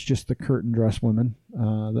now it's just the curtain dress women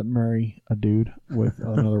that marry a dude with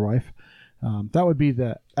another wife. That would be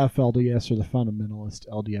the FLDS or the fundamentalist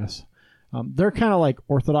LDS. They're kind of like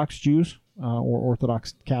Orthodox Jews or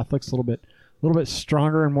Orthodox Catholics, a little bit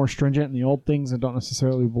stronger and more stringent in the old things, and don't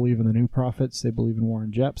necessarily believe in the new prophets. They believe in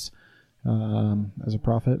Warren Jeffs as a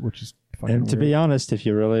prophet, which is fucking And to weird. be honest, if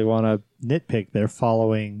you really want to nitpick, they're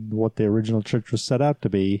following what the original church was set out to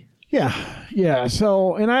be. Yeah.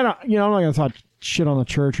 So, and I don't, I'm not going to talk shit on the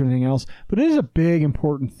church or anything else, but it is a big,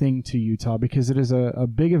 important thing to Utah because it is a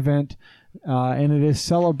big event, and it is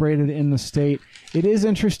celebrated in the state. It is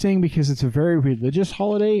interesting because it's a very religious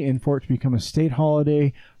holiday, and for it to become a state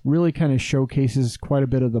holiday really kind of showcases quite a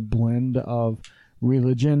bit of the blend of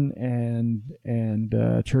religion and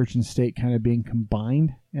church and state kind of being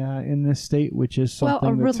combined in this state, which is something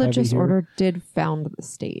Well, a that's heavy religious here. order did found the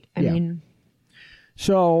state. I Yeah. mean,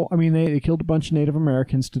 So, I mean, they killed a bunch of Native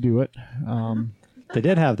Americans to do it. They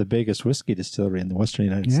did have the biggest whiskey distillery in the western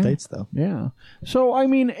United Yeah. States, though. Yeah. So, I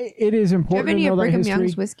mean, it is do you have important any to know of that Brigham history.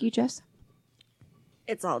 Young's whiskey, Jess?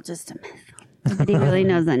 It's all just a myth. Nobody really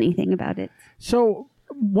knows anything about it. So,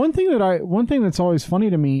 one thing that's always funny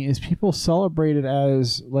to me is people celebrate it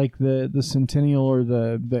as like the centennial or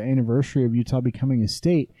the anniversary of Utah becoming a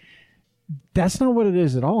state. That's not what it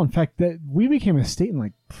is at all. In fact, that we became a state in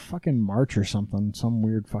like fucking March or something, some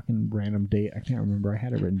weird fucking random date. I can't remember. I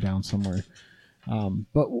had it written down somewhere.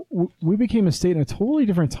 But we became a state in a totally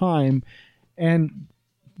different time, and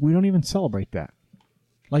we don't even celebrate that.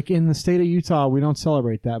 Like in the state of Utah, we don't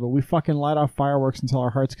celebrate that, but we fucking light off fireworks until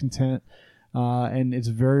our heart's content. And it's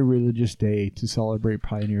a very religious day to celebrate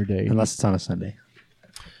Pioneer Day. Unless it's on a Sunday.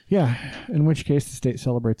 Yeah, in which case the state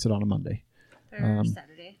celebrates it on a Monday.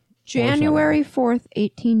 Saturday. January 4th,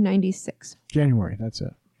 1896. January, that's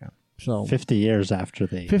it. Yeah. So 50 years after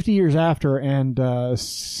the... 50 years after and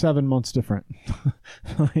 7 months different.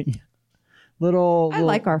 Like, little. I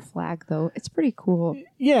like our flag, though. It's pretty cool.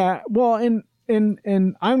 Yeah, well, and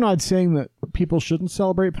I'm not saying that people shouldn't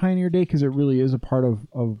celebrate Pioneer Day because it really is a part of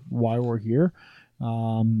why we're here,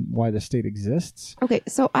 why the state exists. Okay,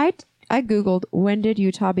 so I Googled, when did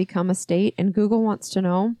Utah become a state? And Google wants to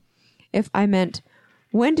know if I meant,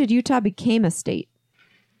 when did Utah became a state?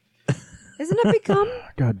 Isn't it become?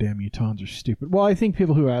 Goddamn, Utahns are stupid. Well, I think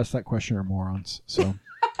people who ask that question are morons. So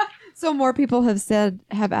So more people have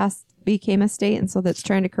asked, became a state, and so that's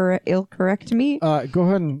trying to correct me. go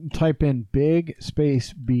ahead and type in big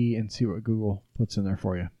space B and see what Google puts in there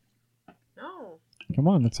for you. No. Come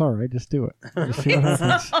on, that's all right. Just do it. Just see what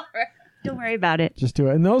happens. Don't worry about it. Just do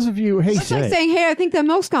it. And those of you, hey It's like saying, hey, I think that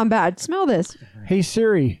milk's gone bad. Smell this. hey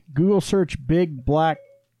Siri, Google search big black.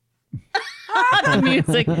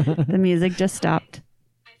 The music just stopped.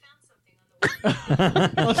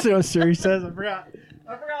 Let's see what Siri says. I forgot.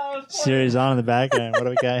 Series on in the background. What do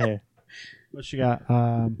we got here? What you got?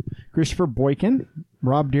 Christopher Boykin.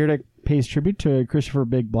 Rob Dyrdek pays tribute to Christopher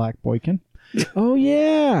Big Black Boykin. Oh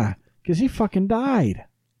yeah, because he fucking died.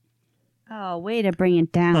 Oh, way to bring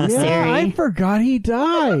it down, Yeah, Siri. I forgot he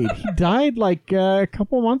died. He died like a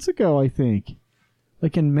couple months ago, I think,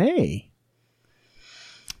 like in May.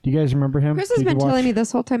 Do you guys remember him? Chris has Did you been watch- telling me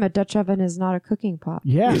this whole time a Dutch oven is not a cooking pot.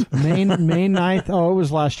 Yeah, May 9th. Oh, it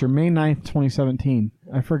was last year, May 9th, 2017.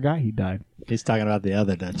 I forgot he died. He's talking about the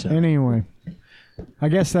other Dutch oven. Anyway, I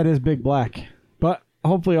guess that is Big Black. But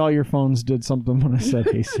hopefully all your phones did something when I said,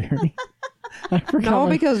 hey, Siri. I forgot. No,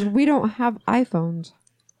 my- because we don't have iPhones.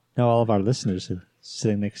 No, all of our listeners are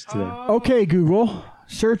sitting next to them. Okay, Google,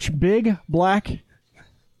 search Big Black.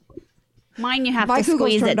 Mine, you have My to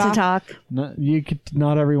Google's squeeze it turned to off. talk.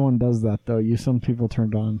 Not everyone does that, though. Some people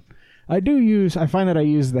turned on. I find that I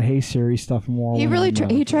use the Hey Siri stuff more. He when really I'm,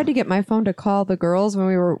 he tried to get my phone to call the girls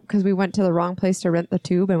because we went to the wrong place to rent the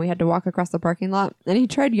tube and we had to walk across the parking lot. And he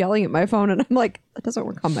tried yelling at my phone, and I'm like, that doesn't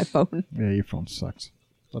work on my phone. Yeah, your phone sucks.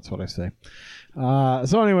 That's what I say.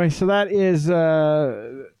 So anyway, so that is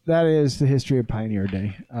the history of Pioneer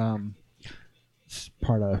Day. It's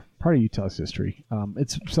part of Utah's history.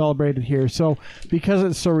 It's celebrated here. So because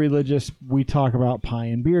it's so religious, we talk about Pie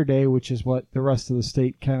and Beer Day, which is what the rest of the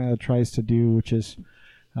state kind of tries to do, which is...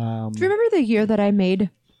 Do you remember the year that I made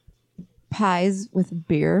pies with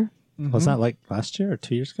beer? Wasn't that like last year or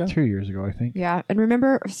 2 years ago? 2 years ago, I think. Yeah. And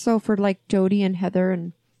remember, so for like Jody and Heather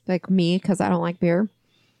and like me, because I don't like beer,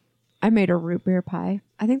 I made a root beer pie.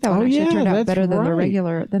 I think that one actually turned out better than the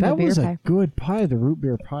regular, than the beer pie. That was a good pie, the root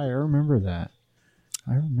beer pie. I remember that.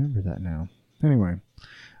 I remember that now. Anyway.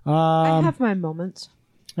 I have my moments.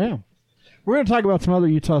 Yeah. We're going to talk about some other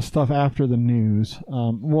Utah stuff after the news.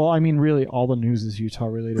 Well, I mean, really, all the news is Utah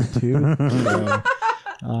related too. But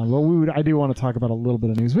I do want to talk about a little bit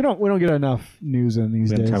of news. We don't get enough news in these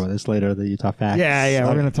We're going days. to talk about this later, the Utah facts. Yeah,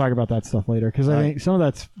 we're going to talk about that stuff later because I think some of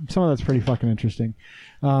that's pretty fucking interesting.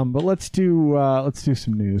 But let's do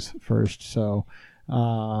some news first. So,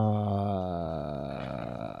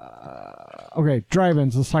 okay,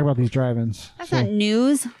 drive-ins. Let's talk about these drive-ins. That's not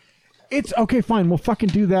news. It's okay, fine. We'll fucking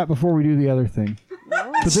do that before we do the other thing.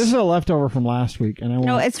 But this is a leftover from last week, and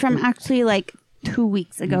No, it's from actually like 2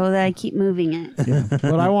 weeks ago that I keep moving it. yeah.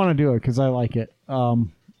 But I want to do it because I like it.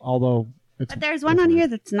 Although it's But there's one on here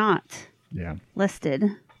that's not listed.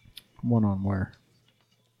 one on where.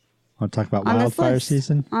 Want to talk about On this wildfire list.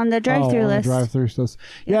 season? On the drive-through on list. The drive-through list.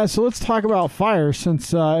 Yeah, so let's talk about fires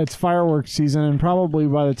since it's fireworks season, and probably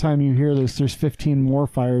by the time you hear this, there's 15 more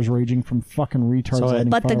fires raging from fucking retards. lighting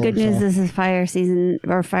But the good fireworks news off. is fire season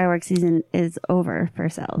or fireworks season is over for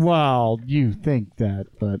sales. Well, you think that,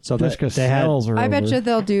 but So just because they had- sales are I bet over. you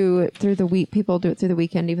they'll do it through the week. People do it through the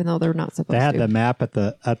weekend, even though they're not supposed They had to. the map at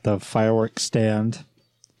the fireworks stand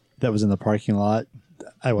that was in the parking lot.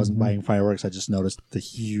 I wasn't buying fireworks. I just noticed the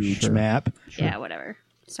huge map. Yeah, whatever.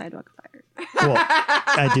 Sidewalk fire. Well,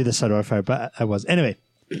 I do the sidewalk fire, but I was. Anyway,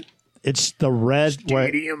 it's the red.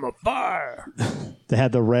 Stadium of Fire. They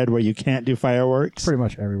had the red where you can't do fireworks. pretty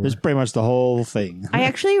much everywhere. It's pretty much the whole thing. I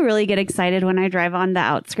actually really get excited when I drive on the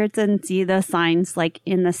outskirts and see the signs like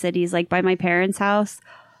in the cities, like by my parents' house,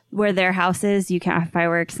 where their house is, you can't have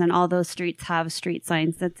fireworks, and all those streets have street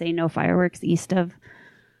signs that say no fireworks east of.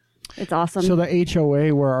 It's awesome. So the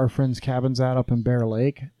HOA where our friend's cabin's at up in Bear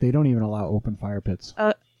Lake, they don't even allow open fire pits.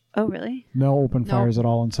 oh, really? No open fires at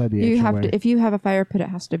all inside the you HOA. have to, if you have a fire pit, it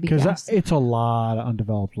has to be Because gas. it's a lot of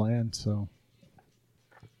undeveloped land, so...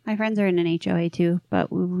 My friends are in an HOA too, but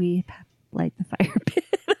we light the fire pit.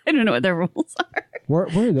 I don't know what their rules are. Where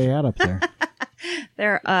are they at up there?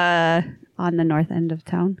 They're on the north end of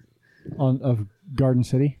town. Of Garden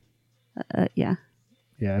City? Yeah.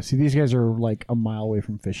 Yeah, see, these guys are like a mile away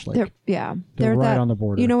from Fish Lake. They're right that, on the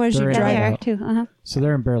border. You know, as They're you in Yeah, drive they Idaho. are too. Uh-huh. So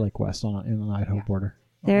they're in Bear Lake West in the Idaho border.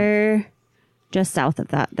 They're just south of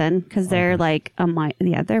that then, because they're like a mile.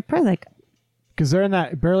 Yeah, they're probably like Because they're in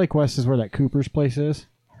that... Bear Lake West is where that Cooper's place is.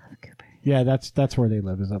 Cooper. Yeah, that's where they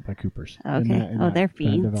live, is up by Cooper's. Okay. They're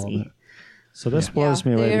fancy. development. So this blows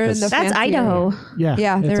me away they're in because the That's fancy Idaho. area. Yeah,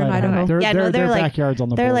 Yeah, it's they're in Idaho. Their, Yeah, no, their they're like- backyard's on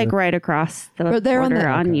the They're border. like right across the But they're on border the-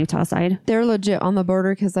 on okay. Utah side. They're legit on the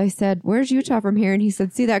border because I said, "Where's Utah from here?" And he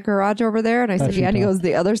said, "See that garage over there?" And I said, That's "Yeah." And he Utah. goes,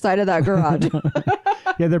 "The other side of that garage."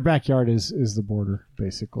 Yeah, their backyard is the border,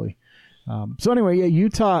 basically. So anyway, yeah,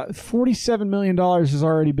 Utah, $47 million has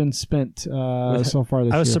already been spent so far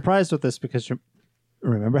this year. I was surprised with this because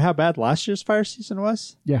remember how bad last year's fire season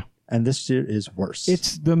was? Yeah. And this year is worse.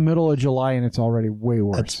 It's the middle of July, and it's already way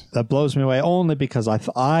worse. That blows me away only because I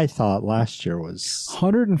thought last year was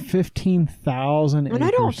 115,000 And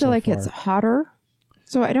I don't feel like it's hotter,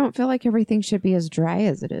 so I don't feel like everything should be as dry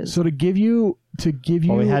as it is. So to give you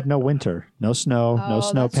well, we had no winter, no snow, no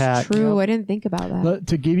snowpack. True, I didn't think about that.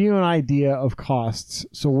 to give you an idea of costs.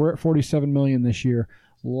 So we're at 47 million this year.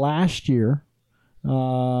 Last year,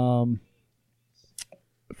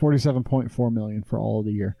 47.4 million for all of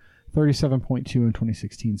the year. 37.2 in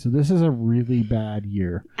 2016. So this is a really bad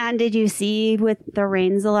year. And did you see with the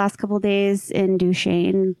rains the last couple of days in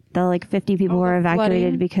Duchesne, the like 50 people were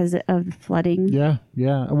evacuated flooding? because of flooding? Yeah.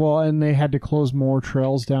 Well, and they had to close more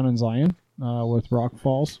trails down in Zion with Rock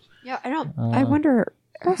Falls. Yeah, I wonder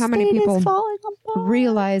how many people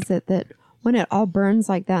realize that when it all burns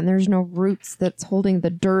like that and there's no roots that's holding the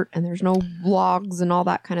dirt and there's no logs and all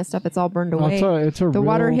that kind of stuff, it's all burned away. The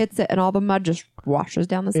water hits it and all the mud just washes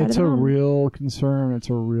down the side of It's the a mountain. real concern. It's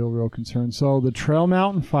a real concern. So the Trail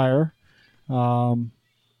Mountain Fire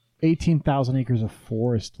 18,000 acres of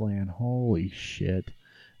forest land. Holy shit.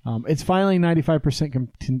 It's finally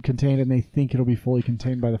 95% contained, and they think it'll be fully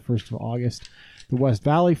contained by the 1st of August. The West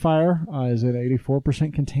Valley fire is at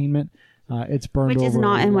 84% containment. It's burned Which is over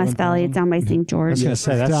not in West 11,000. Valley. It's down by St. I was George. going to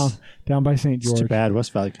say, It's that's down by St. it's George. too bad.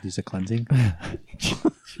 West Valley could use a cleansing.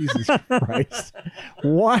 Jesus Christ.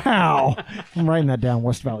 Wow. I'm writing that down.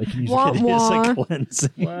 West Valley can use Wah, a Use a wah. cleansing.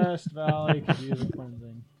 West Valley could use a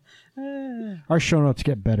cleansing. Our show notes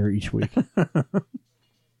get better each week.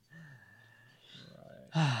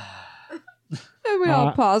 And we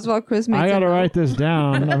all pause while Chris makes I got to a note. write this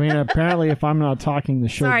down. I mean, apparently, if I'm not talking, the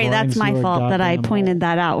show. Sorry, that's grinds my to a fault that I goddamn pointed halt.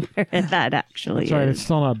 that out. Where that actually That's right. It's is.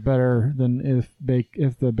 still not better than if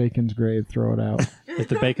the bacon's gray, throw it out. If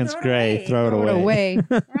the bacon's gray, throw it Throw it away.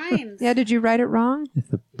 away. Rhymes. Yeah, did you write it wrong? If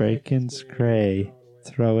the bacon's gray,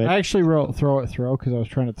 throw I it actually wrote throw because I was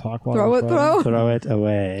trying to talk while I was writing. throw it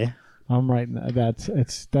away. I'm writing that.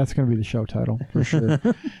 That's going to be the show title for sure.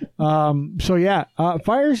 So yeah,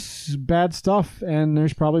 fire's bad stuff, and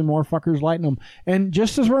there's probably more fuckers lighting them. And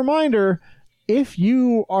just as a reminder, if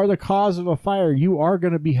you are the cause of a fire, you are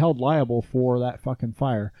going to be held liable for that fucking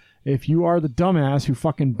fire. If you are the dumbass who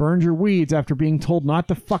fucking burned your weeds after being told not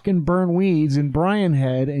to fucking burn weeds in Bryan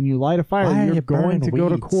Head, and you light a fire, Why are you're you going burning to go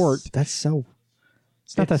to weeds? court. That's so.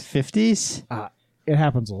 It's not the 50s. It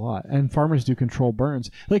happens a lot, and farmers do control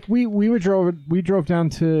burns. Like we drove down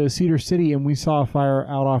to Cedar City, and we saw a fire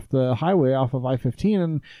out off the highway off of I-15,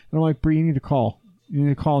 and I'm like, Bree, you need to call. You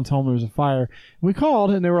need to call and tell them there's a fire. And we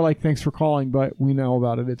called, and they were like, "Thanks for calling, but we know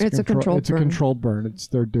about it. It's a controlled It's a burn. controlled burn.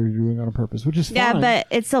 They're doing it on purpose, which is Yeah, fine. but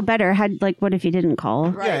it's still better. What if you didn't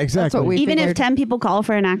call? Right. Yeah, exactly. That's what we Even figured. if 10 people call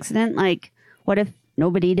for an accident, like, what if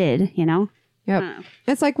nobody did, you know? Yep.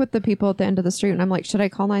 It's like with the people at the end of the street, and I'm like, should I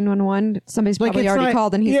call 911? Somebody's Like, probably it's already not-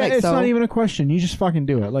 called, and he's yeah, like, it's so. not even a question. You just fucking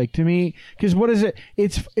do it. Like, to me, because what is it?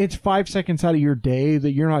 It's 5 seconds out of your day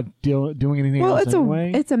that you're not doing anything Well, else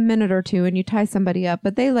anyway. it's a minute or two, and you tie somebody up,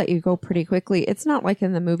 but they let you go pretty quickly. It's not like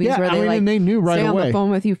in the movies Yeah, where I they mean, like and they knew right stay on away. the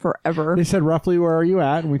phone with you forever. They said roughly where are you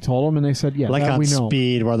at, and we told them, and they said, yeah, Like that on we know.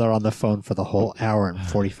 speed, where they're on the phone for the whole hour and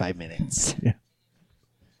 45 minutes.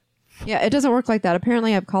 Yeah, it doesn't work like that.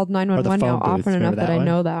 Apparently, I've called 911 now phone booth, often enough remember that that I one?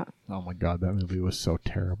 know that. Oh my god, that movie was so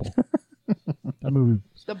terrible. That movie,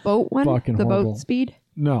 The boat one, Fucking the horrible. boat speed,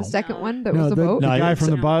 no, the second one that no, was the boat. the guy it's from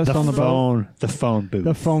the bus the on the boat, phone booth.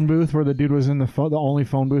 the phone booth where the dude was in the only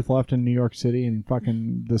phone booth left in New York City, and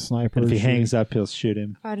fucking the sniper. And if he shooting- hangs up, he'll shoot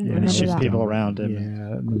him. I didn't Yeah, remember shoot that. people around him.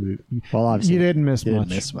 Yeah, that movie. Well, obviously, You didn't miss you much.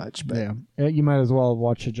 didn't miss much, but Yeah, you might as well have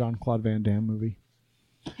watched a John Claude Van Damme movie.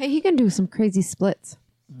 Hey, he can do some crazy splits.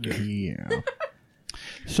 Yeah.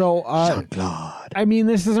 So, Jean-Claude. I mean,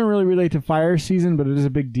 this doesn't really relate to fire season, but it is a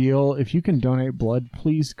big deal. If you can donate blood,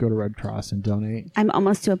 please go to Red Cross and donate. I'm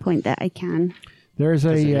almost to a point that I can. There's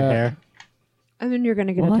Is it your a hair? And then you're going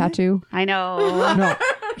to get a What? tattoo. I know. no.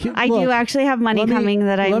 I do actually have money coming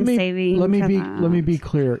that I'm saving. Let me for be. that. Let me be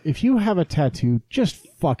clear. If you have a tattoo, just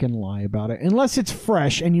fucking lie about it, unless it's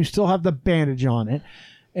fresh and you still have the bandage on it,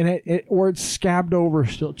 and it or it's scabbed over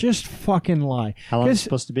still. Just fucking lie. How long is it 'Cause-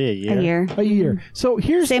 supposed to be? A year? A year. A year. So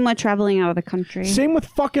here's Same with traveling out of the country. same with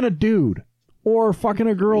fucking a dude or fucking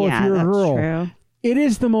a girl yeah, if you're a that's girl. true. It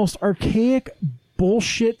is the most archaic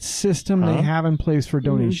bullshit system they have in place for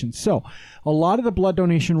donations. So a lot of the blood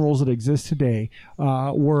donation rules that exist today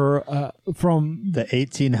were from The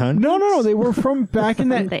 1800s? no, they were from back in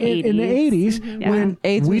the The in the 80s when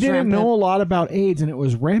AIDS we was didn't rampant. know a lot about AIDS, and it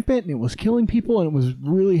was rampant, and it was killing people, and it was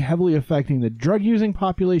really heavily affecting the drug using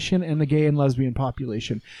population and the gay and lesbian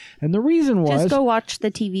population. And the reason was Just go watch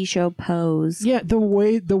the TV show Pose. yeah, the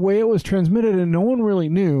way it was transmitted, and no one really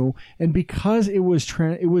knew. And because it was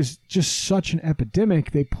it was just such an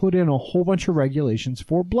epidemic, they put in a whole bunch of regulations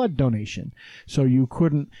for blood donation. So you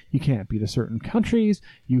can't be to certain countries,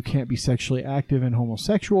 you can't be sexually active and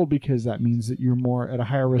homosexual because that means that you're more at a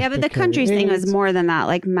higher risk. Yeah, but to the carry countries thing AIDS. was more than that,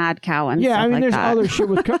 like Mad Cow and Yeah, stuff I mean, like there's that. other shit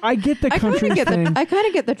with. I get the I kind country of get thing. I kind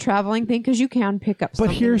of get the traveling thing because you can pick up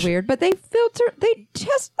something here's- weird, but they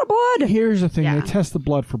test the blood. Here's the thing: Yeah. they test the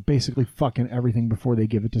blood for basically fucking everything before they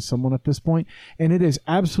give it to someone at this point, and it is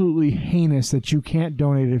absolutely heinous that you can't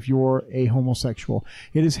donate if you're a homosexual.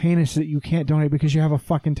 It is heinous that you can't donate because you have a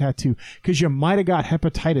fucking tattoo, because you might have got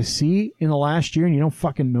hepatitis C in the last year and you don't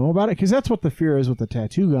fucking know about it. Because that's what the fear is with the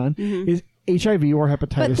tattoo gun is HIV or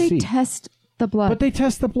hepatitis But they C. test the blood. But they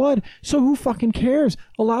test the blood, so who fucking cares?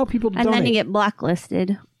 Allow people to And donate. then you get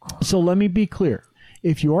blacklisted. So let me be clear: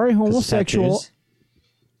 if you are a homosexual. Tattoos.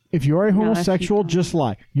 If you are a No, if you homosexual, don't. just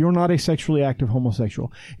lie. You're not a sexually active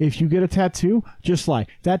homosexual. If you get a tattoo, just lie.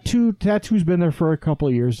 That tattoo's been there for a couple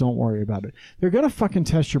of years. Don't worry about it. They're going to fucking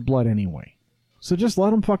test your blood anyway. So just let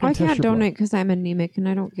them fucking I test can't your blood. donate because I'm anemic and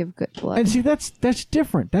I don't give good blood. And see, that's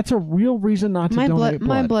different. That's a real reason not to donate blood.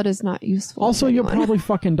 My blood is not useful. Also, to you'll anyone. probably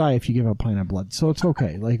fucking die if you give a pint of blood, so it's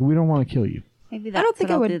okay. Like, we don't want to kill you. Maybe that's don't think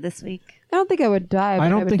what I I'll would- do this week. I don't think I would die. But I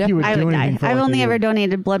don't think you would I do would anything die. for I've like only a ever year.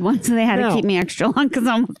 donated blood once, and they had Now- to keep me extra long because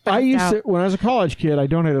I almost I passed used out. to, when I was a college kid, I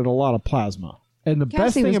donated a lot of plasma. And the best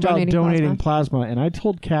Cassie thing was about donating donating plasma, and I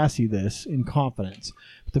told Cassie this in confidence,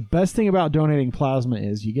 but the best thing about donating plasma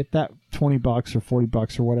is you get that $20 or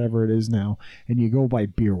 $40 or whatever it is now, and you go buy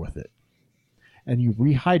beer with it. And you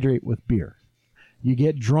rehydrate with beer. You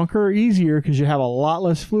get drunker easier because you have a lot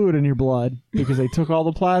less fluid in your blood because they took all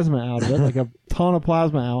the plasma out of it, like a ton of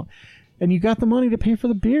plasma out. And you got the money to pay for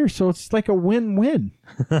the beer, so it's like a win-win.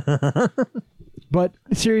 But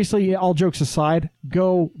seriously, all jokes aside,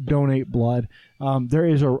 go donate blood. There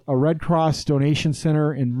is a Red Cross donation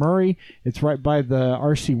center in Murray. It's right by the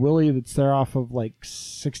RC Willie that's there off of like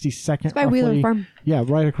 62nd. It's by Wheeler Farm. Yeah,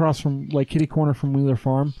 right across from like kitty corner from Wheeler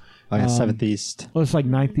Farm. Like 7th East. Well, it's like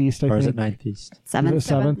 9th East, I Or is think. it 9th East? Seventh.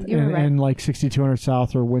 7th. You were right. And like 6200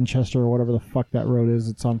 South or Winchester or whatever the fuck that road is.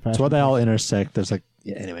 It's on fast. So what they all intersect. There's like,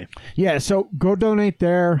 yeah, anyway. Yeah, so go donate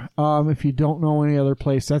there. If you don't know any other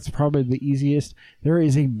place, that's probably the easiest. There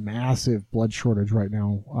is a massive blood shortage right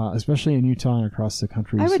now, especially in Utah and across the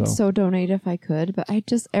country. I would so donate if I could, but I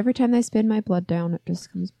just every time they spin my blood down, it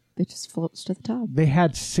just floats to the top. They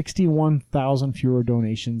had 61,000 fewer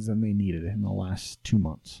donations than they needed in the last 2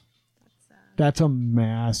 months. That's a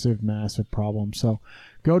massive, massive problem. So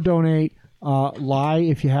go donate. Lie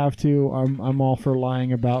if you have to. I'm all for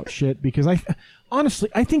lying about shit because honestly,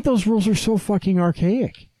 I think those rules are so fucking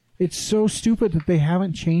archaic. It's so stupid that they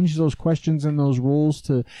haven't changed those questions and those rules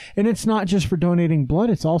to. And it's not just for donating blood.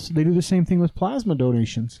 It's also they do the same thing with plasma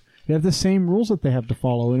donations. They have the same rules that they have to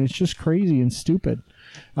follow, and it's just crazy and stupid.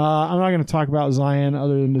 I'm not going to talk about Zion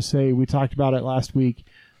other than to say we talked about it last week.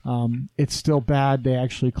 It's still bad. They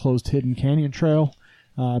actually closed Hidden Canyon Trail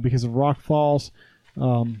because of rock falls.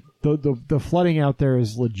 The flooding out there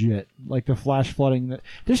is legit. Like the flash flooding.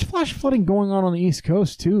 There's flash flooding going on the East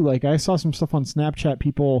Coast too. Like I saw some stuff on Snapchat.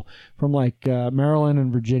 People from like Maryland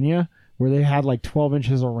and Virginia where they had like 12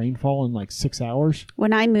 inches of rainfall in like 6 hours.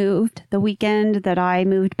 When I moved, the weekend that I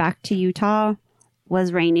moved back to Utah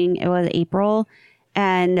was raining. It was April,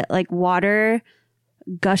 and like water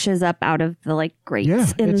gushes up out of the like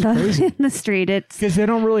grates it's crazy. in the street. It's Because they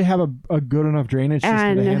don't really have a good enough drainage system to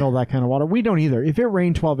And- handle that kind of water. We don't either. If it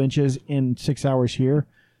rained 12 inches in 6 hours here,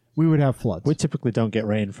 we would have floods. We typically don't get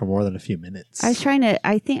rain for more than a few minutes. I was trying to,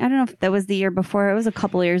 I don't know if that was the year before. It was a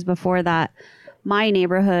couple years before that. My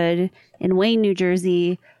neighborhood in Wayne, New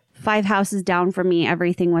Jersey, 5 houses down from me,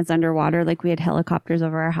 everything was underwater. Like we had helicopters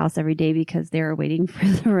over our house every day because they were waiting for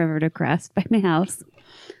the river to crest by my house.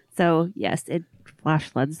 So yes, it flash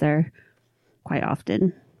floods there quite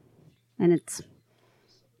often. And it's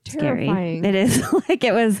Terrifying. scary. It is. Like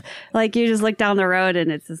it was like you just look down the road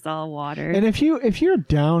and it's just all water. And if you're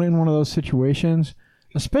down in one of those situations,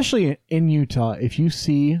 especially in Utah, if you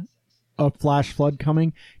see a flash flood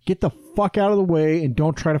coming, get the fuck out of the way and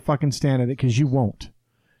don't try to fucking stand at it because you won't.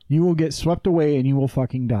 You will get swept away and you will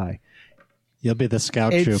fucking die. You'll be the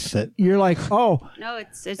scout troop It's, that you're like, oh, No,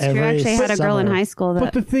 it's true. Every Actually, I had a girl in summer. high school that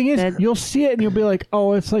but the thing is, that- you'll see it and you'll be like,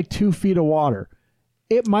 oh, it's like 2 feet of water.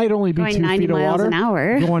 It might only be Going 2 90 feet of miles water. an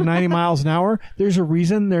hour. Going 90 miles an hour. There's a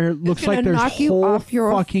reason there looks gonna like there's knock you whole off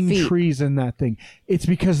your fucking feet. trees in that thing. It's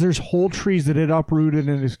because there's whole trees that it uprooted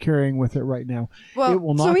and is carrying with it right now. Well, it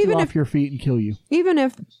will so knock you even off if- your feet and kill you. Even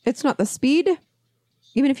if it's not the speed,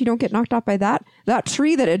 even if you don't get knocked off by that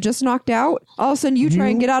tree that it just knocked out, all of a sudden you try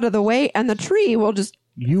and get out of the way and the tree will just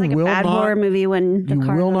You like a will bad not. horror movie when the You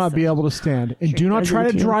car will goes not to- be able to stand, and do not goes try to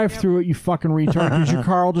into you. drive through it. You fucking retard, because your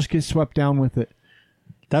car will just get swept down with it.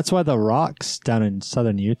 That's why the rocks down in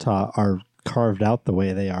southern Utah are carved out the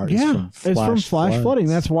way they are. Yeah, it's from flash floods. flooding.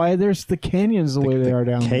 That's why there's the canyons the way they are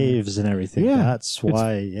down there. caves and everything. Yeah. That's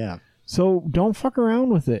why. Yeah. So don't fuck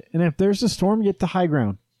around with it. And if there's a storm, get to high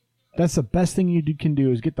ground. That's the best thing you can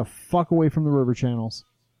do is get the fuck away from the river channels.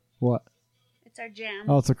 What? It's our jam.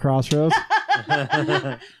 Oh, it's a crossroads?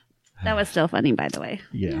 That was still funny, by the way.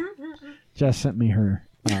 Yeah. Jess sent me her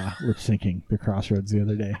lip syncing the crossroads the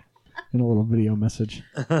other day in a little video message.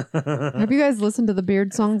 Have you guys listened to the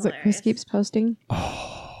beard songs that Chris keeps posting?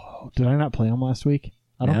 Did I not play them last week?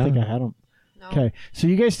 I don't No. think I had them. Okay, so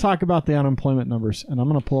you guys talk about the unemployment numbers, and I'm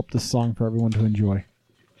going to pull up this song for everyone to enjoy.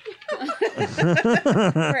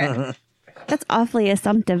 That's awfully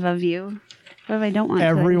assumptive of you. What if I don't want to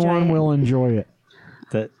Everyone enjoy it? will enjoy it.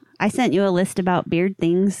 That I sent you a list about beard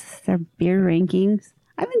things. Their beard rankings.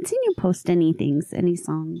 I haven't seen you post any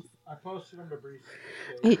songs. I posted them to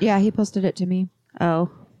Breeze. Yeah, he posted it to me. Oh.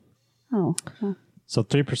 Well. So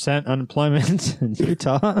 3% unemployment in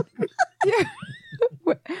Utah.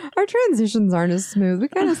 Our transitions aren't as smooth. We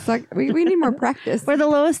kind of suck. We need more practice. We're the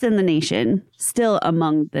lowest in the nation, still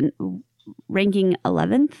among the ranking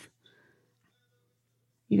 11th.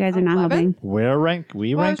 You guys are not 11th? helping. We rank I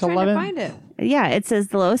was trying 11. to find it. Yeah, it says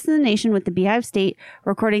the lowest in the nation, with the Beehive State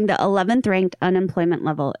recording the 11th ranked unemployment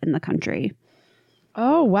level in the country.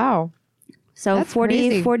 Oh, wow. So That's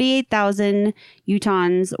crazy. 48,000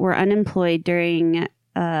 Utahns were unemployed during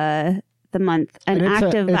the month and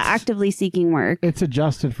And it's actively seeking work. It's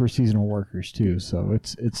adjusted for seasonal workers too, so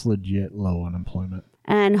it's legit low unemployment.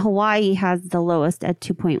 And Hawaii has the lowest at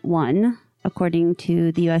 2.1, according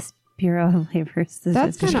to the U.S. Bureau of Labor Statistics.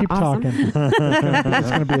 That's Just kind keep of awesome. talking. It's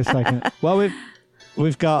going to be a second. Well,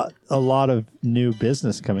 we've got a lot of new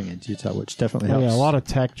business coming into Utah, which definitely Oh, helps. yeah, a lot of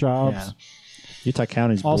tech jobs. Yeah. Utah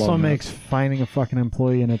County's Also blowing makes up. finding a fucking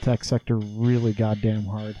employee in a tech sector really goddamn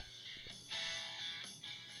hard.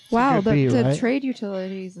 Wow, good beat, the right? trade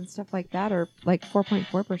utilities and stuff like that are like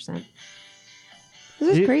 4.4%.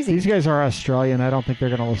 This is crazy. These guys are Australian. I don't think they're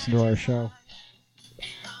going to listen to our show.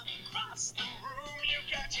 Across the room, you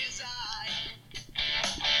catch his eye.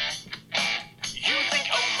 You think,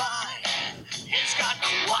 oh my, he's got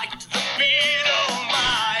quite the beard, oh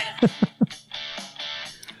my.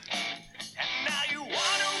 And now you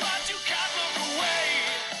wonder what you can't look away.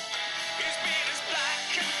 His beard is black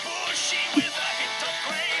and bushy with a hint of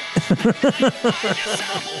gray. And now you find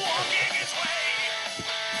yourself walking his way.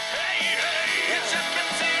 Hey, hey, it's a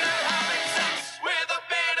consider having sex with a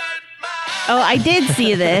bearded man. Oh, I did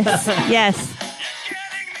see this. Yes.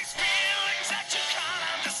 Getting these feelings that you can't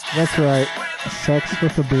understand. That's right. Sex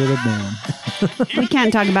with a bearded man. We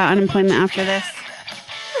can't talk about unemployment after this.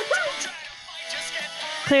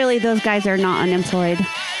 Clearly, those guys are not unemployed.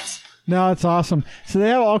 No, it's awesome. So they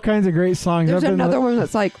have all kinds of great songs. There's I've been- another one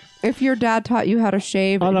that's like, if your dad taught you how to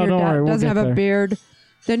shave Oh, and no, your don't dad worry, we'll doesn't get have there. a beard,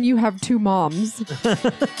 then you have two moms. I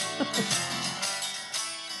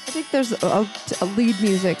think there's a lead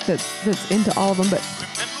music that's into all of them, but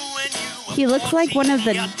He looks like one of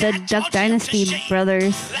the Duck Dynasty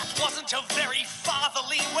brothers. That wasn't a very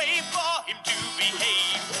fatherly way for him to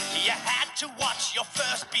behave. You had to watch your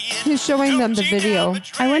first beard. he's showing them the video.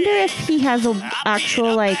 I wonder if he has an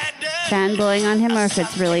actual like fan blowing on him, or if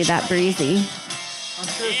it's really that breezy.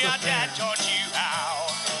 Your dad taught you how.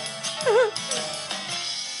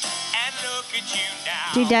 And look at you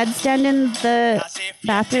now. Do dads stand in the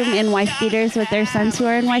bathroom in wife beaters with their sons who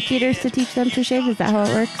are in wife beaters to teach them to shave? Is that how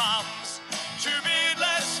it works? Mums, two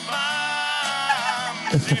beardless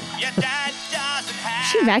mums. If your dad doesn't have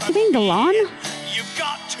Is she vacuuming the lawn? you've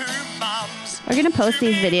got two mums. We're gonna post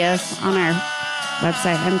these videos on our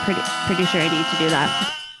website. I'm pretty sure I need to do that.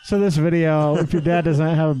 So this video, if your dad doesn't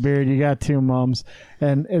have a beard, you got two moms,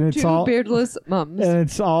 and it's Two all beardless moms. and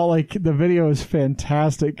it's all like the video is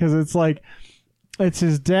fantastic because it's like it's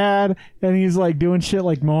his dad and he's like doing shit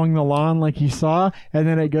like mowing the lawn like you saw, and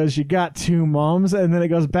then it goes, you got two moms, and then it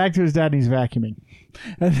goes back to his dad and he's vacuuming,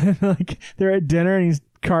 and then like they're at dinner and he's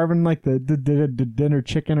carving like the dinner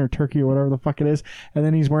chicken or turkey or whatever the fuck it is, and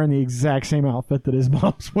then he's wearing the exact same outfit that his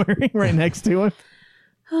mom's wearing right next to him.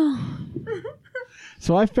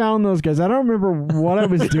 So I found those guys. I don't remember what I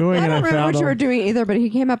was doing, I and don't I remember found what you were them. doing either, but he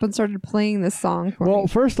came up and started playing this song for Well, me.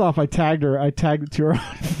 first off, I tagged her. I tagged it to her on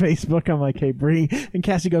Facebook. I'm like, "Hey, Bree," and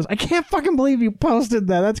Cassie goes, "I can't fucking believe you posted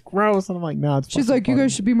that. That's gross." And I'm like, "No, it's." She's fucking like, you funny."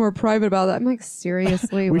 guys should be more private about that. I'm like,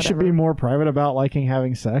 seriously? We should be Whatever. more private about liking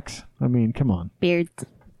having sex. I mean, come on, Beards.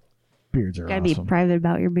 beards are Gotta awesome. be private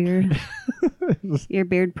about your beard. Your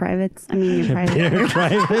beard privates. I mean, your private.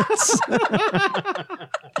 Privates.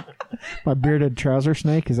 My bearded trouser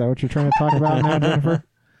snake. Is that what you're trying to talk about now, Jennifer?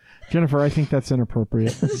 Jennifer, I think that's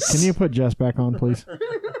inappropriate. Can you put Jess back on, please? I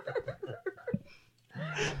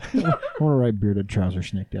want to write bearded trouser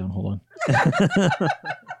snake down. Hold on.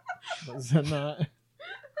 Is that not?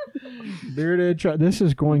 Bearded. This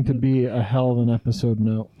is going to be a hell of an episode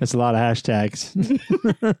note. That's a lot of hashtags.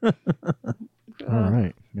 All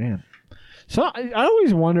right, man. So I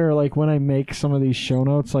always wonder, like, when I make some of these show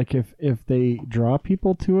notes, like if they draw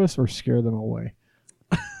people to us or scare them away.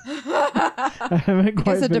 I haven't I quite.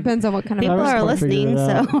 guess it been- depends on what kind People of. I are haven't quite figured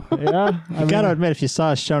listening, it out. Yeah, I gotta admit, if you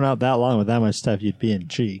saw a show out that long with that much stuff, you'd be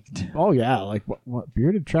intrigued. Oh yeah, like what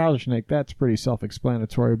bearded trouser snake? That's pretty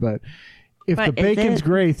self-explanatory. But if But the is bacon's it?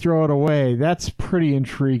 gray, throw it away. That's pretty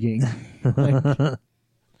intriguing. Like-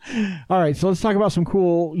 all right, so let's talk about some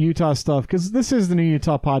cool Utah stuff, because this is the New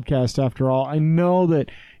Utah Podcast after all. I know that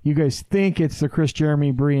you guys think it's the Chris,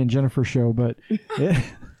 Jeremy, Bree, and Jennifer show, but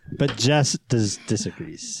But Jess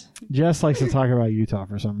disagrees. Jess likes to talk about Utah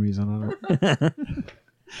for some reason. I don't.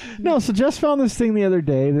 No, so Jess found this thing the other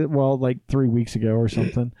day that, well, like 3 weeks ago or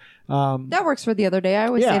something. That works for the other day. I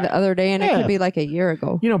always Yeah. say the other day, and it Yeah. could be like a year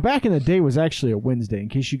ago. You know, back in the day was actually a Wednesday, in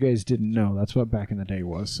case you guys didn't know. That's what back in the day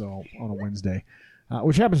was, so on a Wednesday.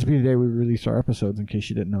 Which happens to be the day we release our episodes, in case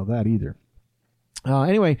you didn't know that either.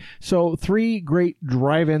 Anyway, so 3 great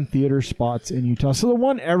drive-in theater spots in Utah. So the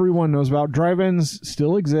one everyone knows about, drive-ins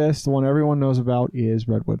still exist. The one everyone knows about is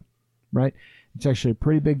Redwood, right? It's actually a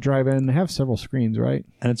pretty big drive-in. They have several screens, right?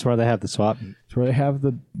 And it's where they have the swap meet It's where they have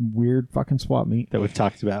the weird fucking swap meet. that we've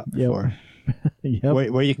talked about Yep. before.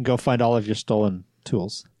 Yep. Where you can go find all of your stolen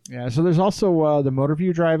tools. Yeah, so there's also the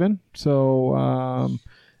Motorview Drive-In. So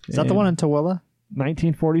Is that the one in Tooele?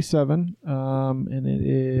 1947, and it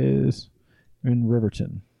is in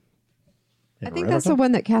Riverton. I think that's the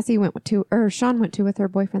one that Cassie went to, or Sean went to with her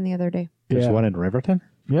boyfriend the other day. There's Yeah. one in Riverton?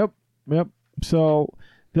 Yep. So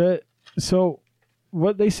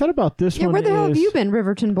what they said about this Yeah, one where the hell have is you been,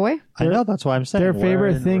 Riverton boy? I know, that's why I'm saying. their where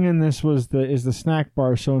favorite in thing in this is the snack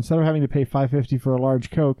bar. So instead of having to pay $5.50 for a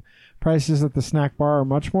large Coke, prices at the snack bar are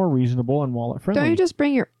much more reasonable and wallet friendly. Don't you just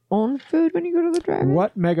bring your own food when you go to the drive-in?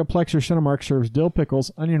 What Megaplex or Cinemark serves dill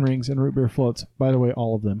pickles, onion rings, and root beer floats? By the way,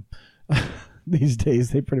 all of them. These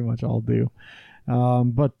days, they pretty much all do.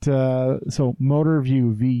 So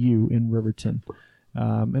Motorview VU in Riverton.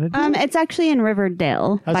 And it It's actually in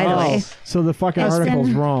Riverdale, by the way. so the fucking It's article's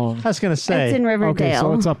in- wrong. I was going to say. It's in Riverdale. Okay,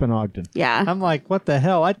 so it's up in Ogden. Yeah. I'm like, what the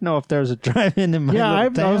hell? I didn't know if there was a drive-in in my Yeah, I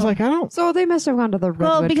little was town. like, I don't. So they must have gone to the Redwood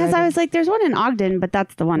Well, because I Drive-In. was like, there's one in Ogden, but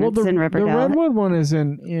that's the one Well, that's in the Riverdale. Redwood one is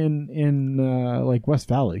in like West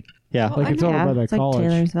Valley. Yeah. Well, Like I it's know. over yeah, by that it's like college.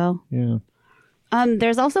 Taylorsville. Yeah.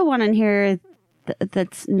 There's also one in here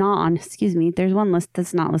that's not on. Excuse me. There's one list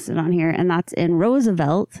that's not listed on here, and that's in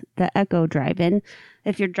Roosevelt, the Echo Drive-In.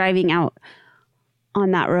 If you're driving out on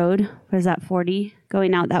that road, what is that, 40,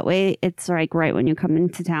 going out that way? It's like right when you come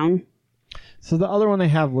into town. So the other one they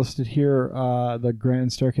have listed here, the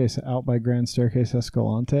Grand Staircase out by Grand Staircase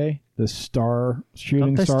Escalante, the Star Shooting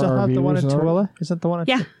Don't they Star still have RV the one in resort. Tooele? Isn't the one in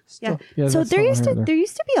Yeah, still? Yeah, so that's the there one used right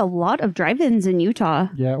to be a lot of drive-ins in Utah.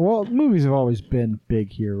 Yeah, well, movies have always been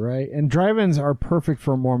big here, right? And drive-ins are perfect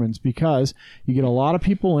for Mormons because you get a lot of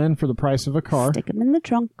people in for the price of a car, Stick them in the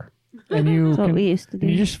trunk. and you That's what can, we used to do.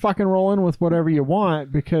 you just fucking roll in with whatever you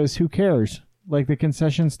want because who cares? Like the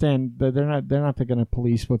concession stand, they're not going to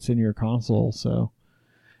police what's in your console. So,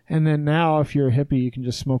 and then now if you're a hippie, you can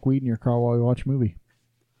just smoke weed in your car while you watch a movie.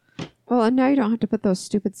 Well, and now you don't have to put those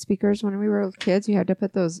stupid speakers. When we were kids, you had to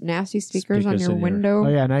put those nasty speakers on Speakers your in your- window. Oh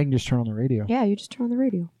yeah, now you can just turn on the radio. Yeah, you just turn on the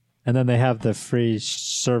radio. And then they have the free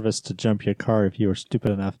service to jump your car if you were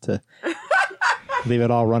stupid enough to leave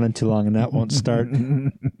it all running too long and that won't start.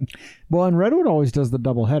 Well, and Redwood always does the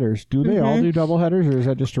double headers. Do they all do double headers, or is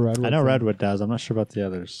that just a Redwood? I know thing? Redwood does. I'm not sure about the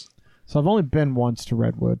others. So I've only been once to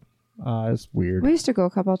Redwood. It's weird. We used to go a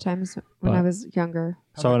couple of times when But- I was younger.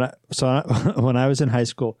 So when I was in high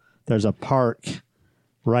school, there's a park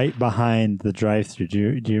right behind the drive-through. Do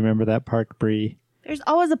you remember that park, Bree? There's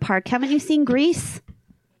always a park. Haven't you seen Grease?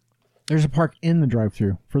 There's a park in the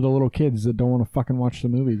drive-through for the little kids that don't want to fucking watch the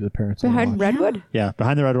movie the parents want to Behind watch. Redwood? Yeah,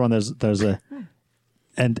 behind the red one. There's a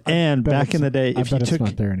and back in the day, I if you bet took it's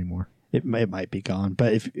not there anymore. it might be gone.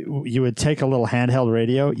 But if you would take a little handheld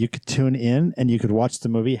radio, you could tune in and you could watch the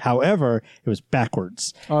movie. However, it was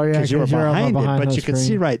backwards. Oh, yeah, because you were 'cause you're on the behind it, behind but the you could see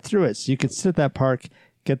screen. right through it. So you could sit at that park,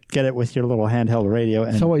 get it with your little handheld radio.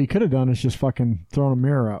 And So what you could have done is just fucking thrown a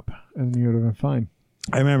mirror up, and you would have been fine.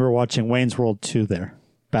 I remember watching Wayne's World 2 there,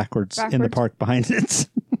 backwards in the Backwards? park behind it.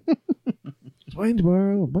 Wayne's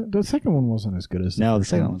World. But the second one wasn't as good as No, the first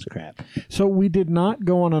second one. one's crap. So we did not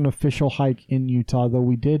go on an official hike in Utah, though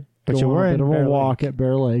we did But go you on were a in bit of Bear a walk Lake. at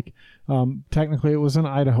Bear Lake. Technically, it was in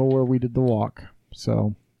Idaho where we did the walk.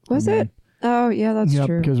 So Was it? Oh, yeah, that's yep,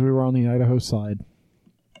 true. because we were on the Idaho side,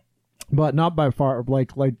 but not by far.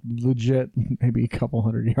 Like legit, maybe a couple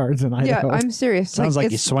hundred yards in Yeah, Idaho. I'm serious. Sounds like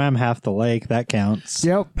you it's- swam half the lake. That counts.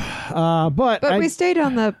 Yep. But But we stayed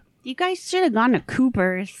on the. You guys should have gone to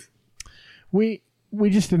Cooper's. we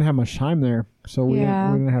just didn't have much time there, so we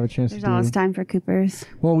Yeah. didn't have a chance There's to do. always time for Cooper's.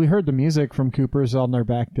 Well, we heard the music from Cooper's on their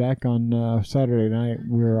back deck on Saturday night.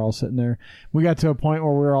 We were all sitting there. We got to a point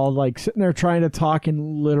where we were all like sitting there trying to talk,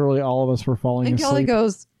 and literally all of us were falling And Kelly asleep.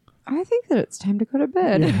 goes, I think that it's time to go to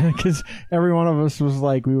bed. Because every one of us was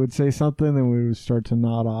like, we would say something, and we would start to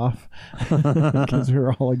nod off because we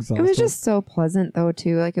were all exhausted. It was just so pleasant, though,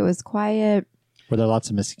 too. Like, it was quiet. Were there lots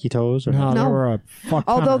of mosquitoes? Or no, there No. were a fuck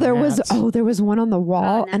ton Although of there was, gnats. there was one on the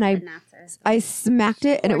wall, and I I smacked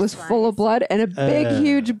it and it was full of blood and a big,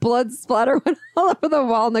 huge blood splatter went all over the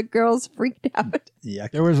wall and the girls freaked out.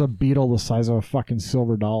 Yuck. There was a beetle the size of a fucking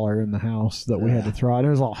silver dollar in the house that we had to throw out. It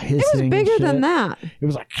was all hissing. It was and bigger shit. than that. It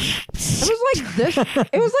was like. It was like this.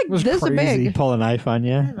 It was like was this crazy. big. Pull a knife on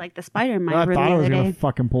you. Like the spider in my I room thought the I was other gonna day.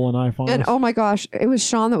 fucking pull a knife on And us. oh my gosh, it was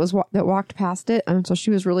Sean that was that walked past it, and so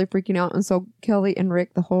she was really freaking out. And so Kelly and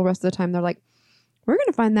Rick, the whole rest of the time, they're like, "We're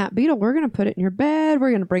gonna find that beetle. We're gonna put it in your bed.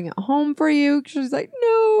 We're gonna bring it home for you." She's like,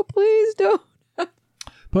 "No, please don't."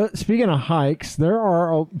 But speaking of hikes, there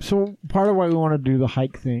are so part of why we want to do the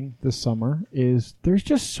hike thing this summer is there's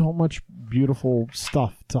just so much beautiful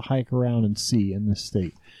stuff to hike around and see in this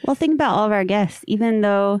state. Well, think about all of our guests. Even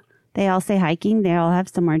though they all say hiking, they all have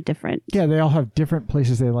somewhere different. Yeah, they all have different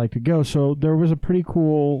places they like to go. So there was a pretty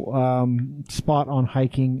cool spot on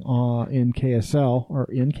hiking in KSL or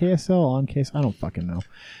in KSL on KSL. I don't fucking know.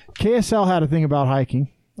 KSL had a thing about hiking.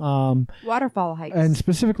 Waterfall hikes. And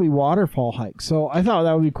specifically waterfall hikes. So I thought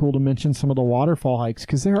that would be cool to mention some of the waterfall hikes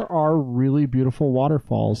because there are really beautiful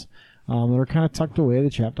waterfalls that are kind of tucked away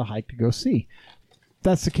that you have to hike to go see.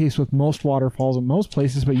 That's the case with most waterfalls in most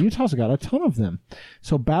places, but Utah's got a ton of them.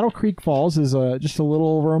 So Battle Creek Falls is just a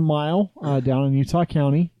little over a mile down in Utah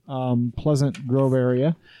County, Pleasant Grove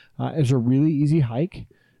area. It's a really easy hike,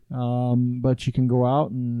 but you can go out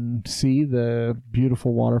and see the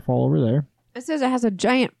beautiful waterfall over there. It says it has a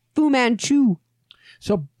giant Fu Manchu.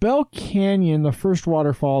 So Bell Canyon, the first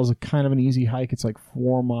waterfall, is a kind of an easy hike. It's like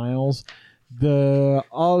 4 miles. The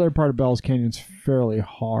other part of Bell's Canyon is fairly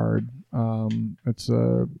hard. It's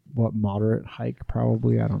a moderate hike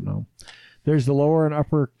probably. I don't know. There's the lower and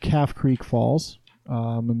upper Calf Creek Falls,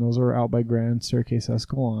 and those are out by Grand Staircase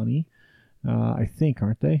Escalante. I think,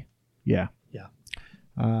 aren't they? Yeah. Yeah.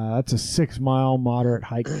 That's a 6-mile moderate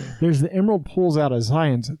hike. There's the Emerald Pools out of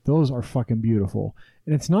Zion's. Those are fucking beautiful.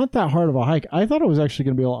 And it's not that hard of a hike. I thought it was actually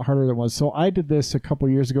going to be a lot harder than it was. So I did this a couple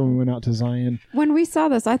years ago when we went out to Zion. When we saw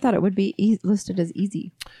this, I thought it would be listed as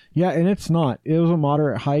easy. Yeah, and it's not. It was a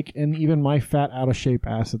moderate hike, and even my fat, out-of-shape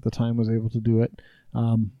ass at the time was able to do it.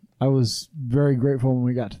 I was very grateful when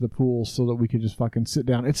we got to the pool so that we could just fucking sit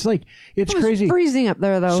down. It's like, it's It was crazy. freezing up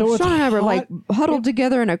there, though. So it's Sean and I were like hot. huddled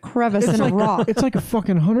together in a crevice in a rock. It's like a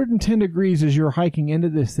fucking 110 degrees as you're hiking into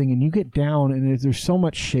this thing, and you get down, and there's so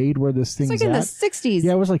much shade where this It's thing's like in the at. 60s.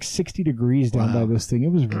 Yeah, it was like 60 degrees down by this thing.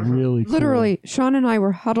 It was really cool. Literally, Sean and I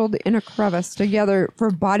were huddled in a crevice together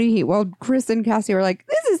for body heat while Chris and Cassie were like,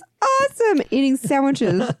 "This is awesome," eating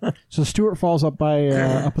sandwiches. So Stewart Falls up by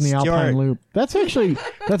up in the Stuart. Alpine Loop. That's actually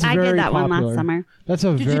I very did that popular. one last summer. That's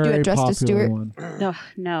a Did you do very it justice, popular Stuart? one. Oh,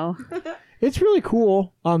 no. It's really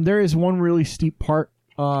cool. There is one really steep part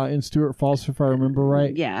in Stewart Falls, if I remember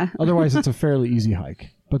right. Yeah. Otherwise, it's a fairly easy hike.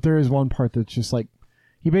 But there is one part that's just like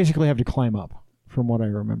you basically have to climb up, from what I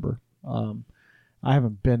remember. I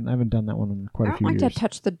haven't done that one in quite I a don't few like years. to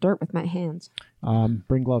touch the dirt with my hands.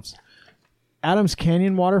 Bring gloves. Adams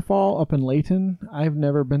Canyon waterfall up in Layton. I've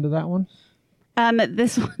never been to that one.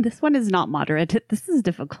 This one is not moderate. This is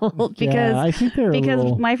difficult because Yeah, I think they're a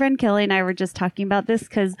little... my friend Kelly and I were just talking about this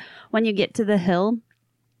because when you get to the hill,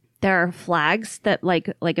 there are flags that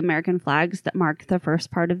like American flags that mark the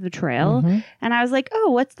first part of the trail. Mm-hmm. And I was like,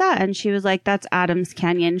 "Oh, what's that?" And she was like, "That's Adams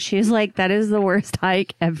Canyon." She was like, "That is the worst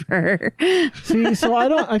hike ever." See, so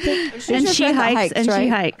I think and your she friend that hikes hikes, and she right?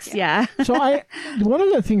 hikes. Yeah. so one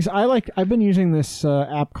of the things I like, I've been using this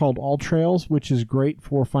app called All Trails, which is great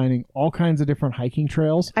for finding all kinds of different hiking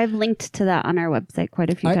trails. I've linked to that on our website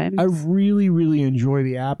quite a few times. I really, really enjoy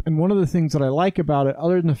the app. And one of the things that I like about it,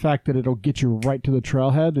 other than the fact that it'll get you right to the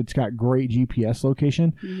trailhead, it's got great GPS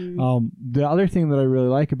location. The other thing that I really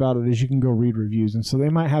like about it is you can go read reviews. And so they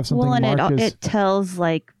might have something well, and marked as... it tells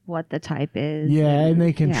like what the type is. Yeah, and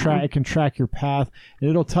they can yeah. it can track your path, and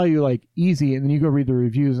it'll tell you like easy, and then you go read the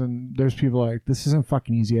reviews, and there's people like, this isn't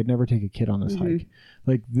fucking easy. I'd never take a kid on this hike.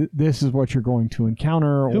 Like this is what you're going to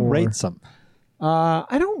encounter. Who or rates them?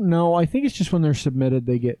 I don't know. I think it's just when they're submitted,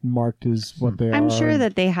 they get marked as what they are. I'm sure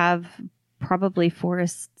that they have probably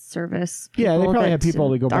Forest Service. Yeah, they people probably have that people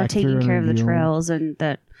that go are back through taking and care of the review 'em. trails and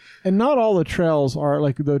that. And not all the trails are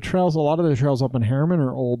like the trails. A lot of the trails up in Harriman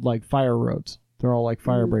are old like fire roads. They're all like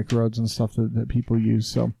fire break roads and stuff that people use.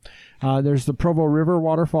 So there's the Provo River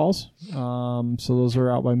waterfalls. So those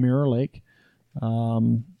are out by Mirror Lake.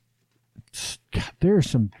 God, there are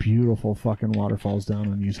some beautiful fucking waterfalls down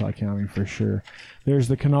in Utah County for sure. There's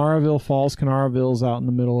the Canaraville Falls. Canaraville's out in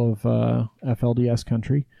the middle of FLDS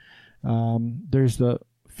country. There's the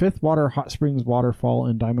Fifth Water Hot Springs Waterfall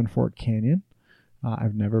in Diamond Fork Canyon.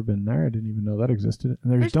 I've never been there. I didn't even know that existed.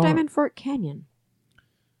 And Where's Diamond Fork Canyon?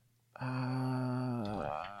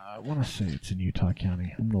 want to say it's in Utah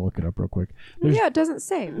County. I'm gonna look it up real quick. There's, Yeah, it doesn't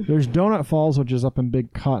say. there's Donut Falls, which is up in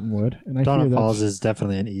Big Cottonwood, and I hear Donut that's, Falls is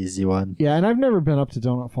definitely an easy one. Yeah, and I've never been up to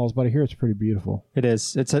Donut Falls, but I hear it's pretty beautiful. It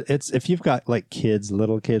is. It's if you've got like kids,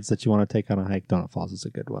 little kids that you want to take on a hike, Donut Falls is a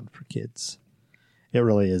good one for kids. It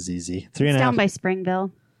really is easy. It's down by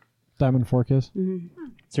Springville. Diamond Fork is.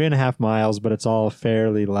 3.5 miles, but it's all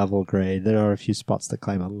fairly level grade. There are a few spots that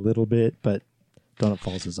climb a little bit, but Donut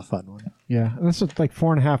Falls is a fun one. Yeah, and that's like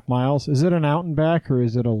 4.5 miles. Is it an out and back or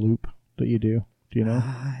is it a loop that you do? Do you know?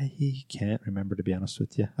 I can't remember, to be honest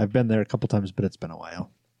with you. I've been there a couple times, but it's been a while.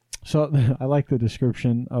 So I like the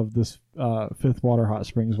description of this Fifth Water Hot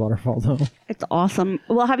Springs waterfall, though. It's awesome.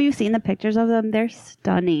 Well, have you seen the pictures of them? They're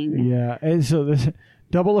stunning. Yeah, and so this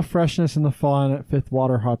double the freshness in the fun at Fifth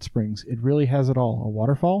Water Hot Springs. It really has it all: a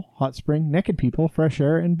waterfall, hot spring, naked people, fresh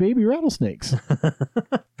air, and baby rattlesnakes.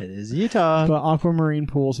 It is Utah. The aquamarine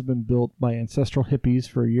pools have been built by ancestral hippies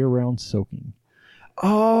for year-round soaking.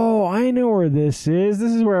 Oh, I know where this is.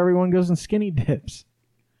 This is where everyone goes and skinny dips.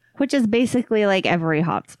 Which is basically like every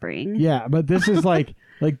hot spring. Yeah, but this is like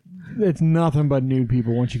it's nothing but nude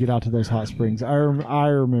people once you get out to those hot springs. I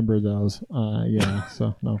remember those. Yeah,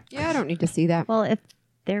 so no. Yeah, I don't need to see that. Well, if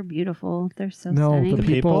they're beautiful, they're so No, stunning. the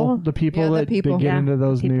people Yeah, the that people. get Yeah, into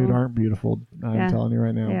those people. nude aren't beautiful. I'm Yeah, telling you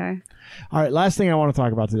right now. They are. All right, last thing I want to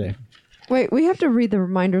talk about today. Wait, we have to read the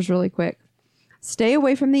reminders really quick. Stay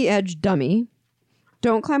away from the edge, dummy.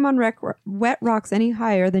 Don't climb on wet rocks any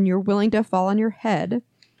higher than you're willing to fall on your head.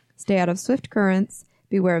 Stay out of swift currents.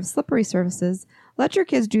 Beware of slippery surfaces. Let your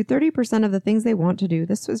kids do 30% of the things they want to do.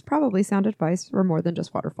 This is probably sound advice for more than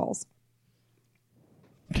just waterfalls.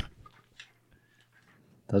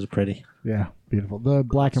 Those are pretty. Yeah, beautiful. The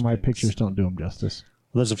black and white pictures don't do them justice.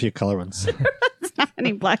 Well, there's a few color ones.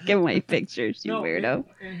 Any black and white pictures, you weirdo.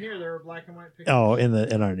 And here there are black and white pictures. Oh, in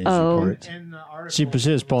our news Oh. report. And the article. She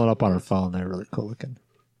was pulling up on her phone. They're really cool looking.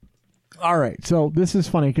 All right, so this is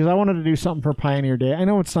funny because I wanted to do something for Pioneer Day. I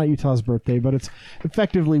know it's not Utah's birthday, but it's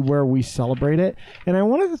effectively where we celebrate it. And I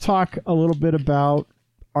wanted to talk a little bit about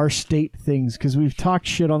our state things because we've talked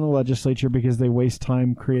shit on the legislature because they waste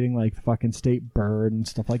time creating like the fucking state bird and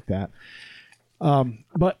stuff like that.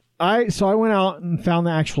 But I went out and found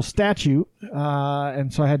the actual statute,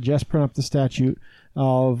 and so I had Jess print up the statute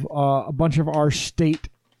of a bunch of our state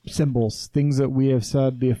symbols, things that we have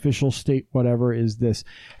said the official state whatever is this.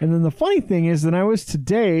 And then the funny thing is that I was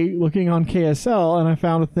today looking on KSL and I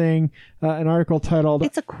found a thing, an article titled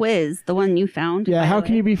It's a quiz, the one you found. yeah, by how the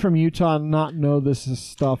can way. you be from Utah and not know this is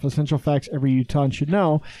stuff? Essential facts every Utahn should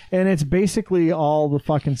know. And it's basically all the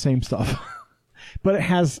fucking same stuff. But it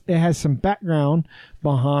has some background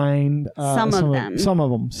behind Some of them. Some of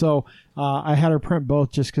them. So I had her print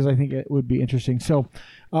both just because I think it would be interesting. So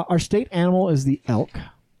our state animal is the elk.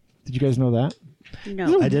 Did you guys know that?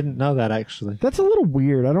 No. I didn't know that, actually. That's a little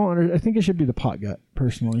weird. I think it should be the potgut,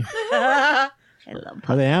 personally. I love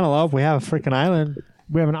Are they antelope? We have a freaking island.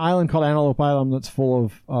 We have an island called Antelope Island that's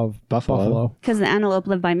full of Buffalo. because the antelope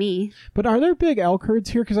live by me. But are there big elk herds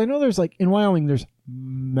here? Because I know there's like in Wyoming, there's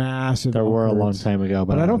massive. There elk were a long herds. time ago,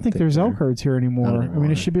 But I don't think there's there- elk herds here anymore. Not I mean,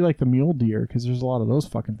 anymore. it should be like the mule deer because there's a lot of those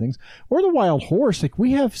fucking things. Or the wild horse. Like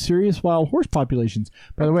we have serious wild horse populations.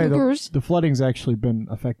 By the way, cougars. the flooding's actually been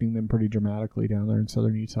affecting them pretty dramatically down there in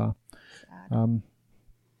southern Utah.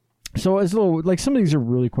 So it's a little like some of these are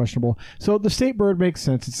really questionable. So the state bird makes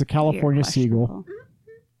sense. It's the California Very seagull. questionable.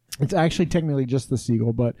 It's actually technically just the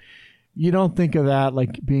seagull, but you don't think of that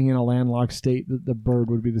like being in a landlocked state that the bird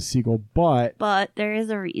would be the seagull. But But there is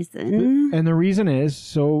a reason. and the reason is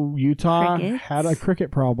so Utah Crickets. had a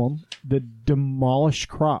cricket problem that demolished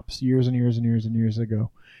crops years and years and years and years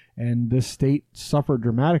ago. And this state suffered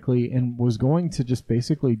dramatically and was going to just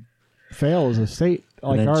basically fail as a state.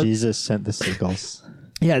 And then Jesus sent the seagulls.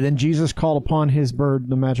 Yeah, then Jesus called upon his bird,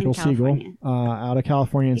 the magical In seagull, California. out of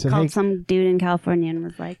California and He said, called "Hey, some dude in California and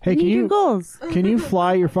was like, Hey, "We can need you- your goals?" can you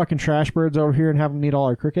fly your fucking trash birds over here and have them eat all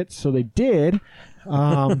our crickets?" So they did.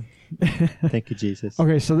 Thank you, Jesus.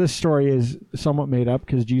 Okay, so this story is somewhat made up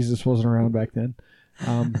because Jesus wasn't around back then.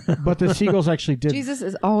 But the seagulls actually did. Jesus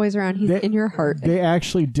is always around. He's They- in your heart. They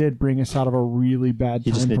actually did bring us out of a really bad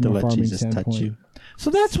You time just need from to a let farming Jesus touch standpoint. you.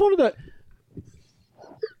 So that's one of the.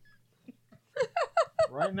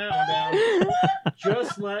 Right now, down.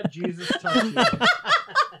 Just let Jesus touch you.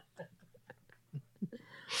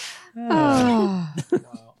 Oh.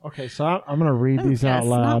 Okay, so I'm going to read these out Yes,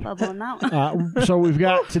 loud. not bubble, not So we've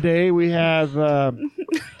got today, we have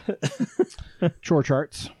chore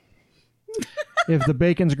charts. If the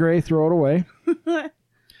bacon's gray, throw it away.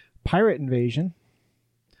 Pirate invasion.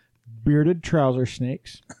 Bearded trouser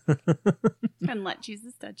snakes. and let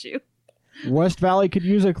Jesus touch you. West Valley could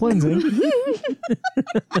use a cleansing.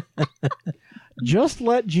 Just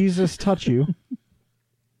let Jesus touch you.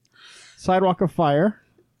 Sidewalk of Fire.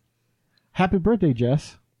 Happy birthday,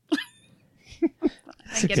 Jess.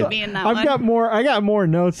 I get me in that one. I got more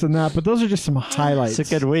notes than that, but those are just some highlights.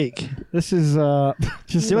 It's a good week. This is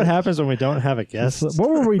just See what happens when we don't have a guest. What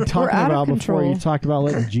were we talking out of about before control. you talked about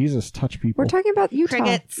letting Jesus touch people? We're talking about Utah.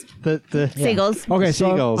 Crickets, The seagulls. Okay, so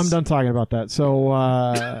Seagulls. I'm done talking about that. So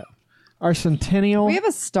our centennial We have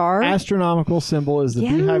a star. astronomical symbol is the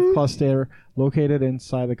Yeah. Beehive cluster located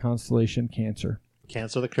inside the constellation Cancer.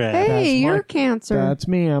 Cancel the crab. Hey, That's you're my- Cancer. That's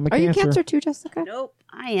me. I'm a Are Cancer. you Cancer too, Jessica? Nope,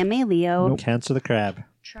 I am a Leo. Nope. Cancel the crab.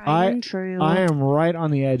 Tried and true. I am right on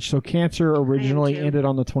the edge. So Cancer originally too. ended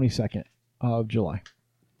on the 22nd of July.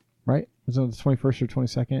 Right? It was on the 21st or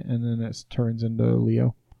 22nd, and then it turns into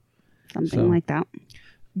Leo. Something so- like that.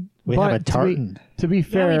 We But have a tartan. To be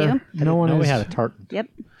fair, we do. no one No, is. we had a tartan. Yep.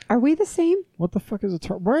 Are we the same? What the fuck is a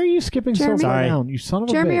tartan? Why are you skipping Jeremy? so far Sorry. down? You son of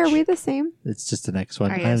a Jeremy, bitch. are we the same? It's just the next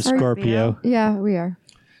one. Are you I'm a Scorpio. Yeah, we are.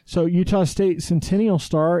 So Utah State Centennial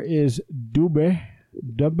Star is Dubhe.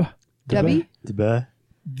 Dubby?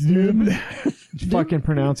 Fucking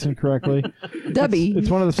pronouncing correctly. Dubby. It's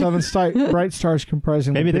one of the 7 bright stars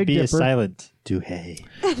comprising Maybe the the Big B Dipper. is silent. Do hey.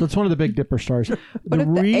 So it's one of the Big Dipper stars. What if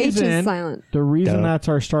the H is silent? The reason Duh. that's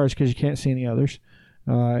our star is because you can't see any others.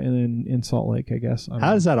 And then in Salt Lake, I guess. I don't How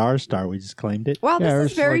know. is that our star? We just claimed it. Wow, Yeah, this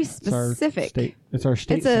it's is very like- it's our specific. state- It's our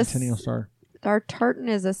state It's a centennial star. Our tartan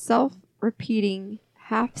is a self-repeating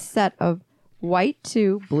half set of white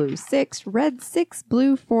 2, blue 6, red 6,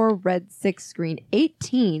 blue 4, red 6, green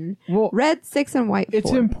 18, Well, red 6, and white 4.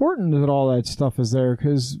 it's important that all that stuff is there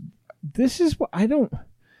because this is what I don't.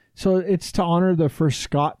 So it's to honor the first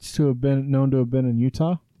Scots to have been known to have been in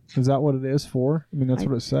Utah. Is that what it is for? I mean, that's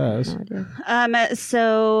what it says. No idea.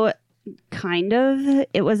 So kind of.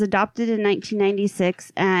 It was adopted in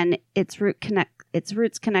 1996, and its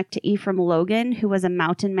roots connect to Ephraim Logan, who was a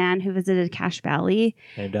mountain man who visited Cache Valley.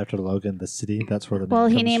 Named after Logan, the city. That's where the name Well,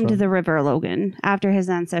 he comes named from. the river Logan after his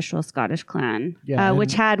ancestral Scottish clan, Yeah,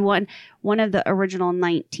 which had one of the original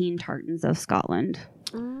 19 tartans of Scotland.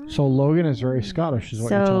 So Logan is very Scottish, is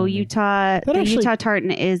what you're So telling me. Utah, the actually- Utah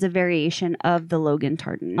tartan is a variation of the Logan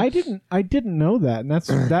tartan. I didn't know that, and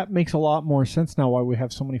that makes a lot more sense now. Why we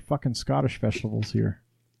have so many fucking Scottish festivals here.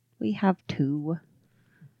 We have 2.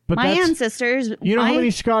 But My that's, ancestors. you know how my-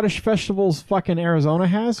 many Scottish festivals fucking Arizona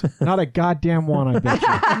has? Not a goddamn one, I bet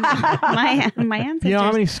you. my ancestors. You know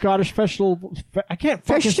how many Scottish festivals? I can't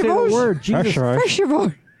fucking say the Festivals? word. Jesus. First of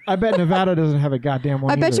all, I bet Nevada doesn't have a goddamn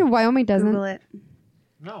one. I bet either. you Wyoming doesn't. Google it.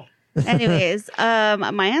 No. Anyways,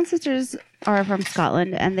 my ancestors are from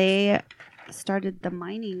Scotland, and they started the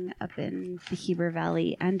mining up in the Heber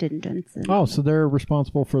Valley and in Jensen. Oh, so they're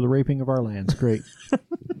responsible for the raping of our lands. Great.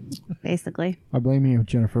 Basically. I blame you,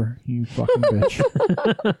 Jennifer. You fucking bitch.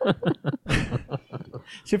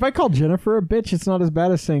 See, if I call Jennifer a bitch, it's not as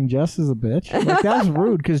bad as saying Jess is a bitch. Like, that's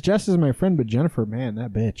rude because Jess is my friend, but Jennifer, man,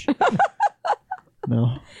 that bitch.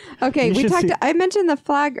 No. Okay, You we should talked. see- I mentioned the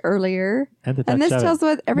flag earlier, And the and Dutch this oven. tells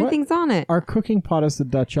what everything's on it. Our cooking pot is the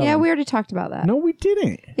Dutch oven. Yeah, we already talked about that. No, we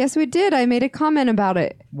didn't. Yes, we did. I made a comment about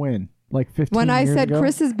it When? Like 15 when I years said ago?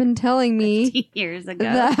 Chris has been telling me Years ago.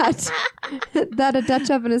 that that a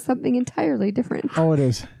Dutch oven is something entirely different. Oh, it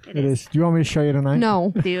is. It is. Do you want me to show you tonight?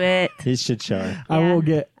 No. Do it. He should show her. I Yeah. will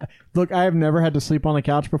get. Look, I have never had to sleep on the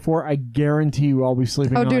couch before. I guarantee you I'll be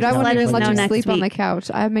sleeping Oh, on dude, the I couch. wouldn't even us let know you next sleep on the week.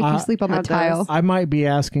 couch. I'd make you sleep on how the it tile. goes. I might be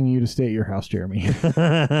asking you to stay at your house, Jeremy. We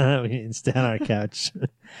can stay on our couch.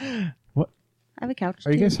 I have a couch.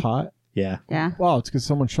 Are you too. guys hot? Yeah. Yeah. Wow, it's because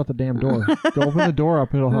someone shut the damn door. Go open the door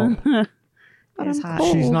up. It'll help. But It is I'm hot.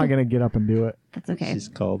 cold. She's not going to get up and do it. That's okay. She's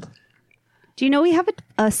cold. Do you know we have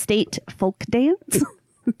a state folk dance?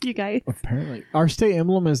 You guys. Apparently. Our state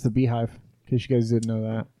emblem is the beehive, in case you guys didn't know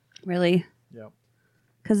that. Really? Yep.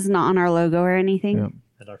 Because it's not on our logo or anything? Yep.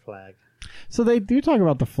 And our flag. So they do talk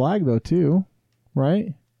about the flag, though, too,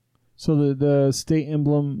 right? So the state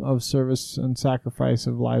emblem of service and sacrifice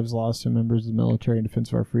of lives lost to members of the military in defense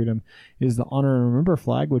of our freedom is the Honor and Remember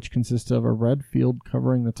flag, which consists of a red field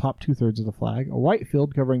covering the top 2/3 of the flag, a white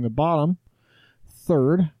field covering the bottom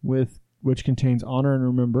third, which contains Honor and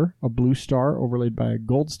Remember, a blue star overlaid by a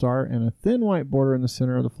gold star, and a thin white border in the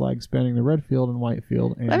center of the flag spanning the red field and white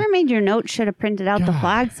field. And Whoever made your note should have printed out the God.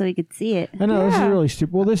 flag so we could see it. I know this is Yeah. really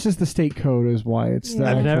stupid. Well, this is the state code, is why it's the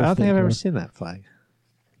I actual don't think state I've ever code. seen that flag.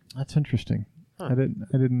 That's interesting. I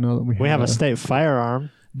didn't know that We have a state firearm,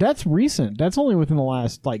 That's recent. That's only within the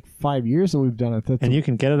last 5 years that we've done it. That's and you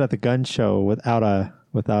can get it at the gun show without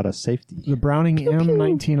a safety. the Browning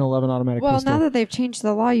M1911 automatic Well, pistol. now that they've changed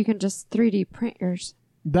the law, you can just 3D print yours.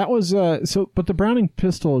 That was but the Browning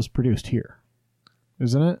pistol is produced here,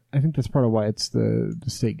 isn't it? I think that's part of why it's the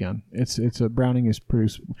state gun. It's a Browning is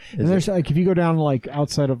produced, and there's like if you go down like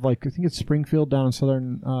outside of like I think it's Springfield down in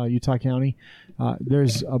southern Utah County,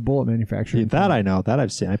 there's a bullet manufacturer. That I know. That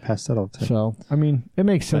I've seen. I passed that all the time. So I mean, it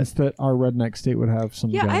makes sense that our redneck state would have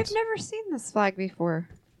some. Yeah, guns. I've never seen this flag before.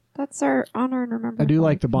 That's our honor and remember. I do flag.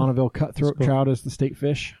 like the Bonneville cutthroat trout as the state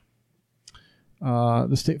fish.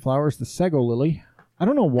 The state flower is the Sego lily. I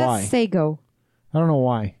don't know why. That's Sago. I don't know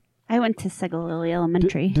why. I went to Sego Lily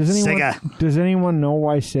Elementary. Does anyone know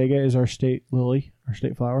why Sega is our state lily, our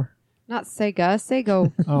state flower? Not Sega,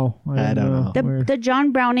 Sago. Oh, I don't know. The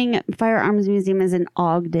John Browning Firearms Museum is in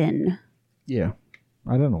Ogden. Yeah,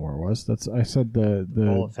 I don't know where it was. I said the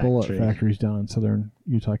bullet factories down in southern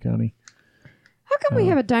Utah County. How come we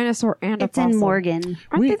have a dinosaur and It's a fossil? in Morgan.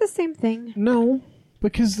 Aren't they the same thing? No,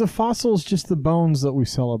 because the fossil is just the bones that we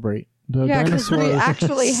celebrate. The Yeah, because we dinosaur.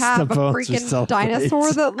 actually have The a bones we freaking celebrate.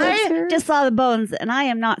 dinosaur that lives I here. just saw the bones, and I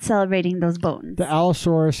am not celebrating those bones. The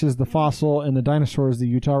Allosaurus is the fossil, and the dinosaur is the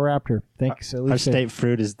Utah raptor. Thanks. At Our least state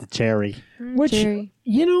fruit is the cherry. which Cherry.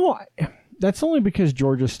 you know, that's only because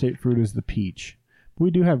Georgia's state fruit is the peach.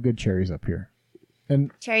 We do have good cherries up here,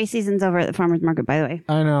 and Cherry season's over at the farmer's market, by the way.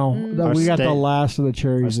 I know that Our we got the state- last of the Our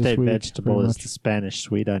cherries this state week, vegetable pretty is much. the Spanish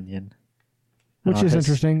sweet onion. Which is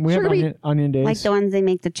interesting. We have Sugar beet. onion days. Like the ones they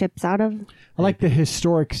make the chips out of. I like the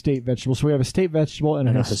historic state vegetable. So we have a state vegetable and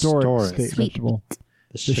a historic state Sweet vegetable. The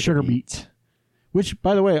The sugar beet. Which,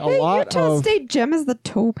 by the way, Hey, Utah State gem is the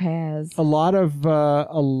topaz. a lot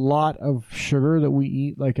of sugar that we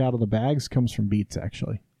eat, like out of the bags, comes from beets.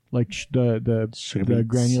 Actually, like the Sugar the beets.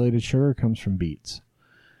 granulated sugar comes from beets.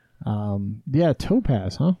 Yeah,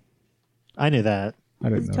 topaz, huh? I knew that. I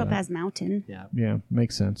didn't It's know that. Topaz Mountain. Yeah. Yeah,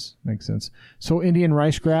 makes sense. Makes sense. So Indian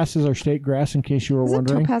rice grass is our state grass, in case you were Isn't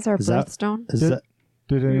wondering. topaz our Is that- birthstone? Is Did- that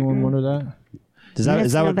Did anyone wonder that? is that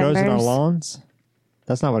Yes, what grows in our Novembers. lawns?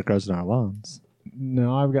 That's not what grows in our lawns.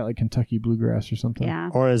 No, I've got like Kentucky bluegrass or something. Yeah.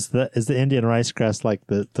 Or is the Indian rice grass like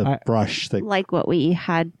the brush that Like what we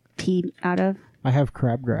had tea out of. I have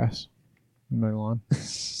crabgrass in my lawn.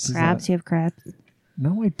 Crabs. You have crabs.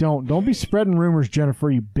 No, I don't. Don't be spreading rumors, Jennifer,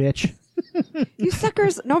 you bitch. You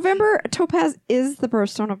suckers! November topaz is the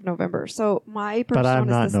birthstone of November, so my birthstone I'm is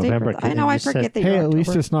not the state November, birth. I know. I you said- forget that Hey, you're at least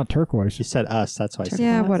October. it's not turquoise. you said us? That's why I said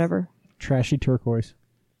Yeah, us. whatever. Trashy turquoise.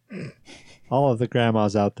 all of the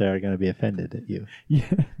grandmas out there are going to be offended at you. Yeah,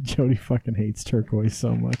 Jody fucking hates turquoise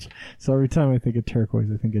so much. So every time I think of turquoise,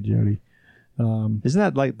 I think of Jody. Isn't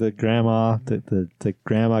that like the grandma the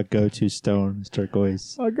grandma go to stone is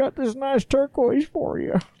turquoise? I got this nice turquoise for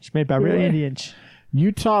you. It's made by real Yeah. Indians.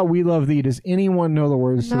 Utah, we love thee. Does anyone know the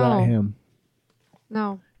words to No. that hymn?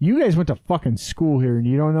 No, You guys went to fucking school here and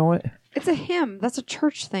you don't know it? it's a hymn. That's a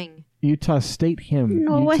church thing. Utah State Hymn.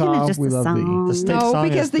 No, Utah, hymn is just we a love song. The state No, song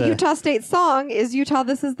because is the Utah State song is Utah.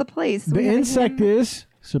 This is the place. thee. We The have a insect hymn. is,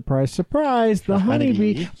 surprise, surprise, the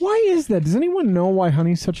honeybee. honeybee. Why is that? Does anyone know why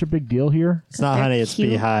honey's such a big deal here? It's not they're honey, it's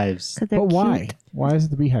cute. beehives. Because they're But why? cute. Why is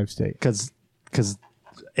it the beehive state? Because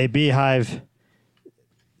a beehive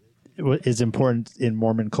is important in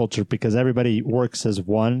Mormon culture because everybody works as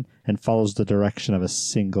one and follows the direction of a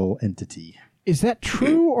single entity. Is that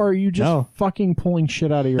true, or are you just No. fucking pulling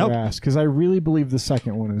shit out of your Nope. ass? Because I really believe the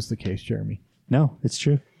second one is the case, Jeremy. No, it's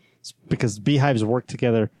true. It's because beehives work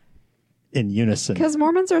together in unison. Because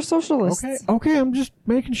Mormons are socialists. Okay, I'm just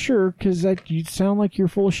making sure because you sound like you're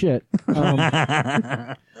full of shit.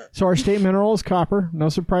 So our state mineral is copper. No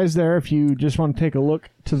surprise there. If you just want to take a look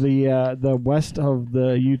to the west of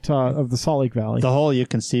the Utah of the Salt Lake Valley, The hole you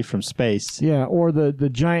can see from space. yeah, or the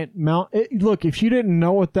giant mount. Look, if you didn't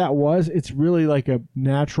know what that was, it's really like a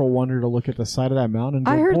natural wonder to look at the side of that mountain. And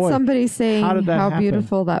go, I heard "Boy, somebody saying how did that how happen?"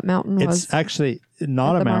 beautiful that mountain was. It's actually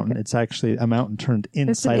not At a the mountain. market. It's actually a mountain turned It's an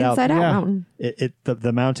inside out. inside out Yeah. mountain.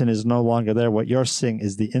 The mountain is no longer there. What you're seeing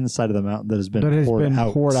is the inside of the mountain that has been that has poured been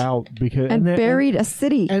out. poured out because And then- buried a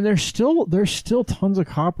city. And there's still tons of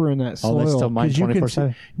copper in that soil. Oh, they still mine 'Cause you can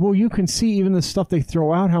 24/7? see- Well, you can see even the stuff they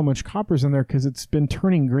throw out how much copper's in there because it's been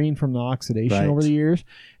turning green from the oxidation Right. over the years.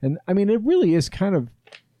 And I mean, it really is kind of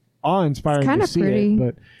awe-inspiring It's kind to of see pretty. it.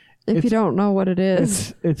 But if you it's- don't know what it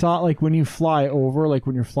is. it's all like when you fly over, like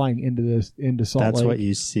when you're flying into Salt That's Lake, what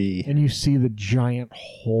you see. and you see the giant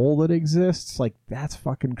hole that exists. Like that's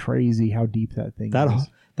fucking crazy how deep that thing That is.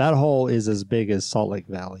 that hole is as big as Salt Lake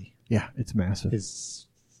Valley. Yeah, it's massive. It's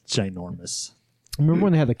ginormous. Remember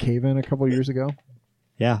when they had the cave in a couple years ago?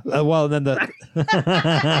 Yeah. Well, then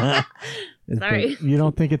the It's Sorry. big. You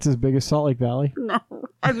don't think it's as big as Salt Lake Valley? No,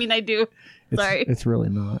 I mean I do. Sorry. It's really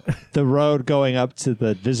not. The road going up to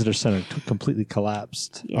the visitor center completely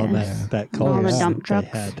collapsed on Yes. that All the cul-de-sac dump they trucks.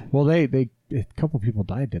 had. Well, a couple people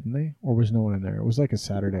died, didn't they? Or was no one in there? It was like a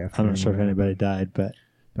Saturday afternoon. I'm not sure if anybody died, but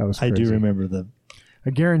That was I crazy. do remember them, I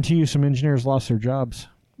guarantee you some engineers lost their jobs.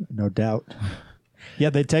 no doubt.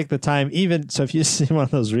 Yeah, they take the time. Even so, if you see one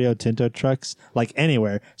of those Rio Tinto trucks, like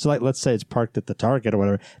anywhere, so like let's say it's parked at the Target or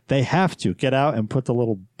whatever, they have to get out and put the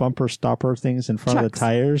little bumper stopper things in front of the Trucks.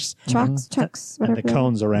 tires Chucks, and whatever. the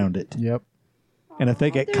cones around it. Yep. And if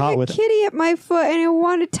they get There's caught a with kitty at my foot and I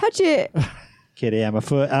want to touch it. kitty, I'm a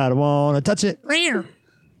foot, I don't want to touch it. Meow,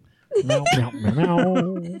 meow,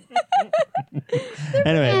 meow.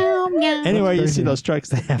 Anyway, anywhere you see crazy. those trucks,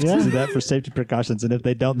 they have Yeah. to do that for safety precautions. And if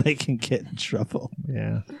they don't, they can get in trouble.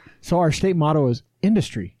 Yeah. So our state motto is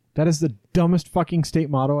industry. That is the dumbest fucking state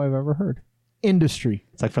motto I've ever heard. Industry.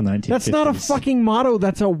 It's like from the 1950s. That's not a fucking motto.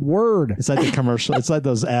 That's a word. It's like the commercial. It's like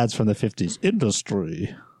those ads from the 50s.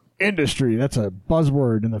 Industry. Industry. That's a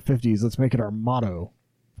buzzword in the 50s. Let's make it our motto.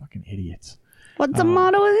 Fucking idiots. What's the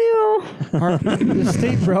motto with you? The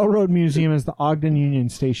State Railroad Museum is the Ogden Union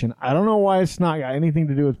Station. I don't know why it's not got anything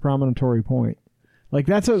to do with Promontory Point. Like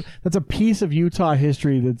that's a piece of Utah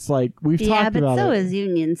history that's like we've Yeah, talked but about so it. is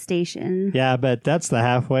Union Station. Yeah, but that's the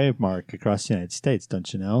halfway mark across the United States,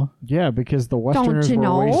 don't you know? Yeah, because the Westerners you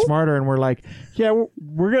were way know? smarter and we're like, yeah,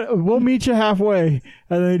 we'll meet you halfway,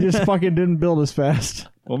 and they just fucking didn't build as fast.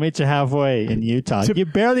 We'll meet you halfway in Utah. You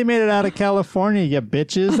barely made it out of California, you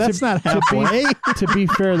bitches. That's not halfway. To be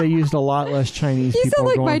fair, they used a lot less Chinese You people. sound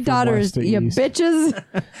like going my from daughters, west to you east. bitches.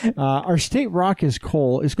 Our state rock is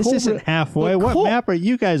coal. Is This coal isn't halfway. But What coal- map are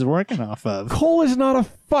you guys working off of? Coal is not a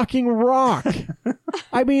fucking rock.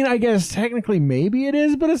 I mean, I guess technically maybe it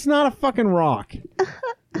is, but it's not a fucking rock.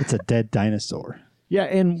 It's a dead dinosaur. Yeah,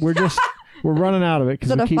 and we're running out of it because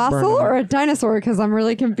Is it we a keep fossil burning or it. a dinosaur? Because I'm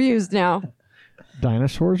really confused now.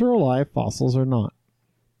 Dinosaurs are alive, fossils are not.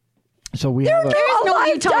 So we have There are no alive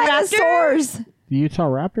Utah raptor? dinosaurs. the Utah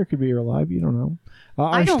raptor could be alive. You don't know.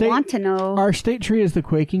 I don't want to know. Our state tree is the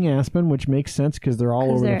quaking aspen, which makes sense because they're all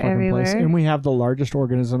 'Cause over the they're fucking place. everywhere. And we have the largest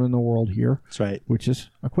organism in the world here, That's right. which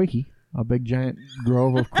is a quakey, a big giant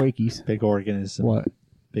grove of quakies. Big organism. What?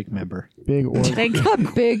 Big member. Big Big, A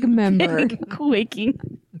big member. big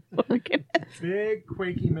quaking. Big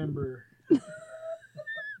quaky member.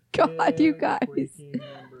 God, you guys.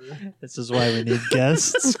 This is why we need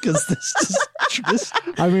guests, because this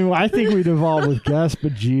I mean, I think we'd evolve with guests,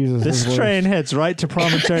 but Jesus. this is worse. train heads right to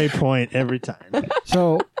Promontory Point every time.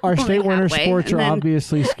 So our state winter halfway, sports are and then-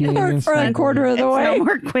 obviously skiing and Or a snowboarding. quarter of the It's way. no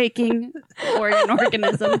more quaking or an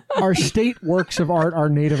organism. Our state works of art are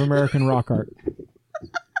Native American rock art.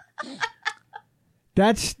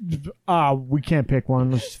 That's we can't pick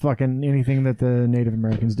one. Let's fucking anything that the Native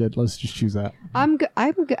Americans did. Let's just choose that. I'm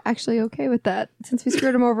actually okay with that. Since we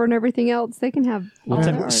screwed them over and everything else, they can have all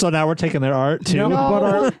their art. So now we're taking their art too. No,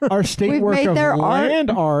 but our state We've work made of their art. land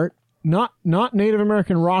art, not Native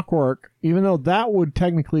American rock work, even though that would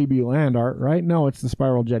technically be land art, right? No, it's the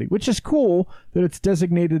Spiral Jetty, which is cool that it's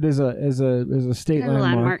designated as a state Kind of landmark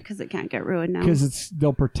landmark because it can't get ruined now. because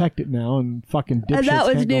they'll protect it now and fucking dipshits And that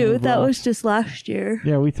was can't go new. move That rocks. was just last year.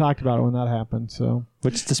 Yeah, we talked about it when that happened. So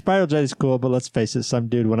Which the spiral jet is cool, but let's face it, some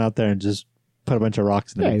dude went out there and just put a bunch of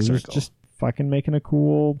rocks in a yeah, big he was circle. just fucking making a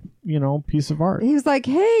cool, piece of art. He was like,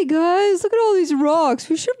 "Hey guys, look at all these rocks.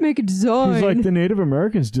 We should make a design." He's like, the Native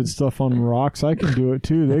Americans did stuff on rocks. I can do it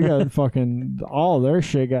too. They got fucking all of their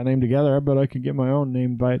shit got named together. I bet I could get my own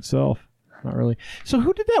named by itself. Not really. So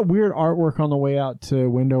who did that weird artwork on the way out to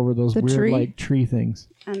Wendover? Those The weird tree? like tree things.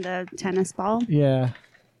 And the tennis ball. Yeah.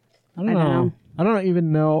 I don't I don't know. know. I don't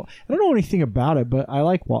even know. I don't know anything about it, but I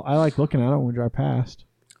like looking at it when we drive past.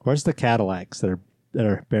 Where's the Cadillacs that are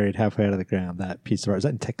buried halfway out of the ground? That piece of art, is that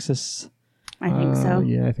in Texas? I think so.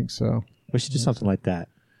 Yeah, I think so. We should do something like that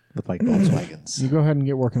with like Volkswagens. You go ahead and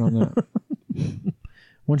get working on that.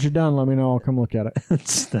 Once you're done, let me know. I'll come look at it.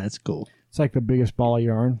 That's cool. It's like the biggest ball of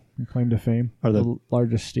yarn, claim to fame, Or the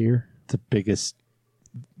largest steer. The biggest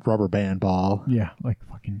rubber band ball. Yeah, like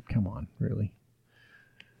fucking come on, really.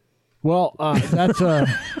 Well, that's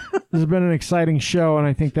this has been an exciting show, and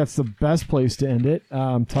I think that's the best place to end it.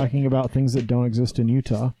 Talking about things that don't exist in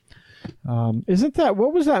Utah. Isn't that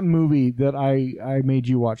what was that movie that I made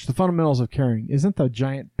you watch? The Fundamentals of Caring. Isn't the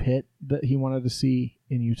giant pit that he wanted to see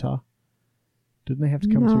in Utah? Didn't they have to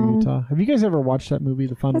come through No. Utah? Have you guys ever watched that movie,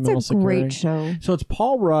 The Fundamentals That's a of Caring? great show. So it's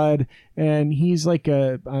Paul Rudd, and he's like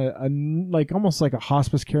a like almost like a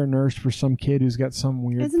hospice care nurse for some kid who's got some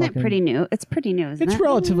weird. Isn't it fucking- pretty new? It's pretty new, isn't It's it?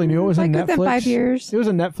 relatively new. It was on Like Netflix. within 5 years. It was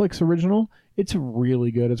a Netflix original, It's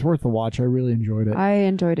really good. It's worth the watch. I really enjoyed it. I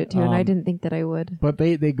enjoyed it too, and I didn't think that I would. But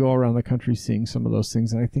they go around the country seeing some of those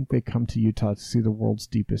things, and I think they come to Utah to see the world's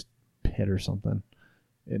deepest pit or something.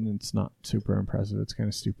 And it's not super impressive. It's kind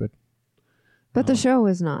of stupid. But the show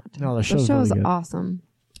was not. No, the the show's show really is good. awesome.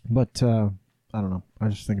 But I don't know. I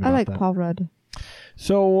was just thinking about I like that. Paul Rudd.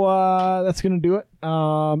 So that's going to do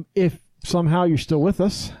it. If somehow you're still with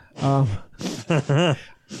us,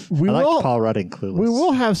 we I like will Paul Rudd in Clueless. we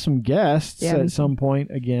will have some guests Yeah, me at some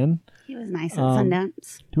point again. He was nice at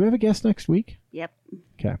Sundance. Do we have a guest next week? Yep.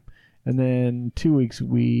 Okay. And then 2 weeks, I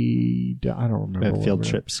don't remember. We have what field we're-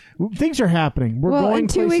 trips. Things are happening. We're going in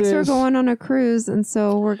 2 weeks we're places. going on a cruise, and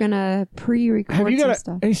so we're gonna pre-record Have you some got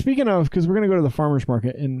stuff. Hey, speaking of, because we're going to go to the farmer's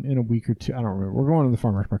market in a week or two. I don't remember. We're going to the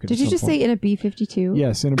farmer's market. Did at you some just point. say in a B-52?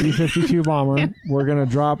 Yes, in a B-52 bomber. We're going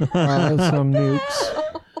to drop some nukes.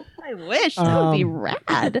 I wish. That would be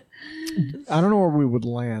rad. I don't know where we would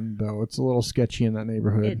land, though. It's a little sketchy in that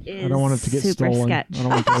neighborhood. It I don't want it to get super stolen. sketch. I don't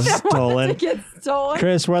want to. Stolen. Get stolen.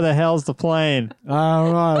 Chris, where the hell's the plane? I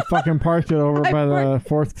don't know. I fucking parked it over by the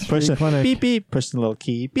 4th Street Push the Clinic. beep beep. Push the little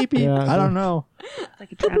key. Beep beep. Yeah, I don't know. It's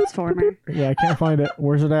like a transformer. Yeah, I can't find it.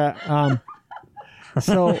 Where's it at?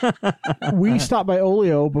 So we stopped by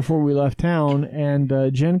Olio before we left town,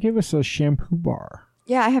 and Jen gave us a shampoo bar.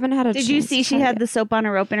 Yeah, I haven't had a Did you chance see to she try had it. the soap on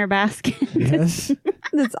a rope in her basket? Yes,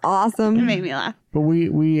 That's It awesome. made me laugh.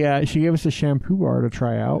 but she gave us a shampoo bar to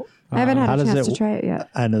try out. I haven't how had a does chance it- to try it yet.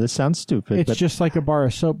 I know this sounds stupid, It's but just like a bar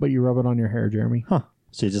of soap, but you rub it on your hair, Jeremy. huh?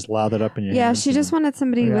 So you just lather it up in your Yeah, hands she and- just wanted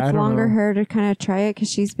somebody Yeah, I with don't longer know. hair to kind of try it because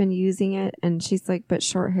she's been using it, and she's like, but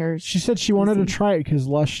short hair. She said she wanted to Easy. try it because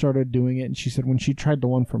Lush started doing it, and she said when she tried the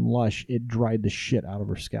one from Lush, it dried the shit out of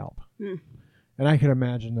her scalp. And I could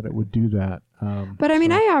imagine that it would do that. But I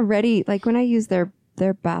mean, I already like when I use their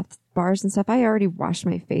bath bars and stuff. I already washed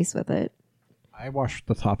my face with it. I wash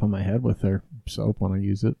the top of my head with their soap when I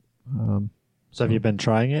use it. So have you been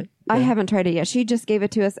trying it? I haven't tried it yet. She just gave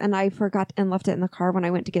it to us, and I forgot and left it in the car when I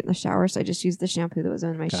went to get in the shower. So I just used the shampoo that was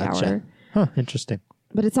in my shower. Huh? Interesting.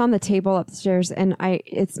 But it's on the table upstairs, and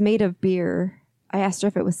it's made of beer. I asked her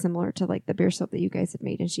if it was similar to like the beer soap that you guys had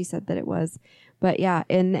made, and she said that it was. But yeah,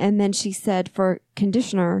 and then she said for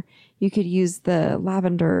conditioner you could use the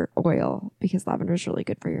lavender oil because lavender is really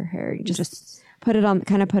good for your hair. You just put it on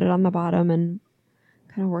the bottom and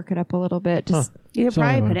kind of work it up a little bit. Just You could So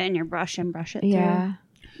probably anyway. put it in your brush and brush it yeah.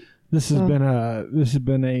 This has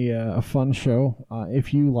been a fun show.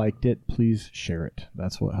 If you liked it, please share it.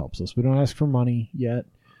 That's what helps us. We don't ask for money yet.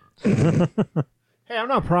 Hey, I'm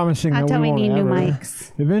not promising That's that how we we won't need new ever.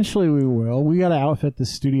 mics. Eventually, we will. We got to outfit the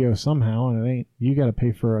studio somehow, and it ain't. You got to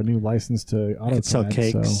pay for a new license to AutoCAD. Could sell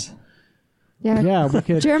cakes. So. Yeah. Yeah, we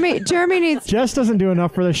could. Jeremy needs Jess doesn't do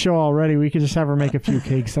enough for the show already. We could just have her make a few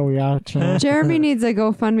cakes. So we out. Jeremy needs a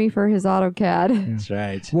GoFundMe for his AutoCAD. That's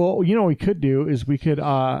right. Well, you know what we could do is we could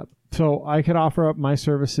so I could offer up my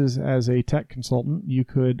services as a tech consultant. You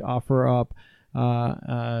could offer up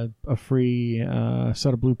a free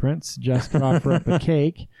set of blueprints. Jess could offer up a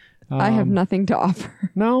cake. I have nothing to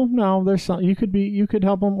offer. No, there's some you could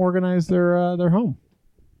help them organize their home.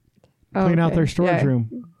 Clean out Okay. their storage Yeah,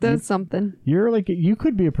 room. That's something. You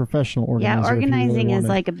could be a professional organizer. Yeah, if you really organizing is wanted.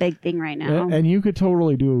 like a big thing right now. And you could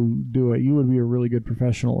totally do it. You would be a really good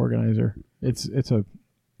professional organizer. It's a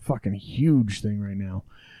fucking huge thing right now.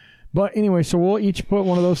 But anyway, so we'll each put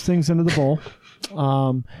one of those things into the bowl,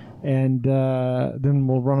 and then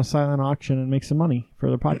we'll run a silent auction and make some money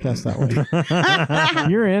for the podcast that way.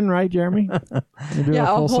 You're in, right, Jeremy? We'll do a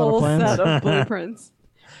full set of plans. of blueprints.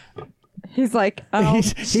 He's like,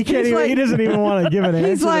 He can't even. He doesn't even want to give an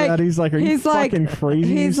answer to that. He's like, "Are you fucking crazy?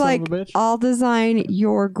 you He's son like, of a bitch?" I'll design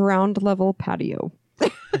your ground level patio.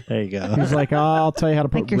 There you go. He's like, I'll tell you how to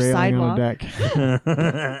put Like your railing on a sidewalk.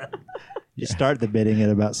 deck. You start the bidding at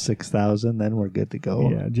about 6,000, then we're good to go.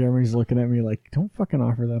 Yeah, Jeremy's looking at me like, don't fucking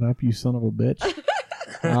offer that up, you son of a bitch.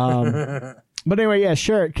 But anyway, yeah,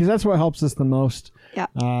 share it, because that's what helps us the most.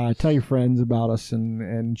 Yeah. Tell your friends about us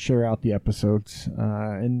and share out the episodes.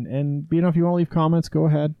 And you know, if you want to leave comments, go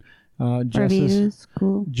ahead. Reviews,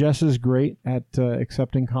 cool. Jess is great at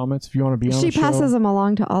accepting comments. If you want to be on She the show. passes them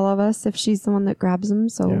along to all of us if she's the one that grabs them,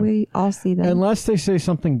 so Yeah. we all see them. Unless they say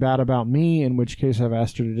something bad about me, in which case I've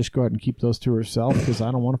asked her to just go ahead and keep those to herself because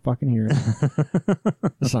I don't want to fucking hear it.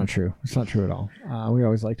 That's not true. It's not true at all. We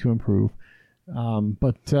always like to improve.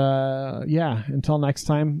 Yeah, until next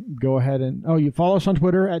time, go ahead and... Oh, you follow us on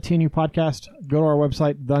Twitter at TNU Podcast. Go to our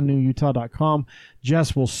website, thenewutah.com.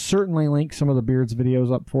 Jess will certainly link some of the Beards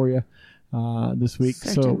videos up for you. this week.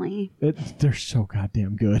 Certainly. So they're so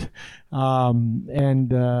goddamn good.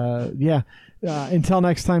 Until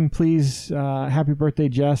next time, please, happy birthday,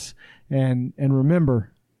 Jess. And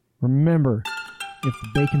remember, if the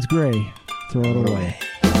bacon's gray, throw it away.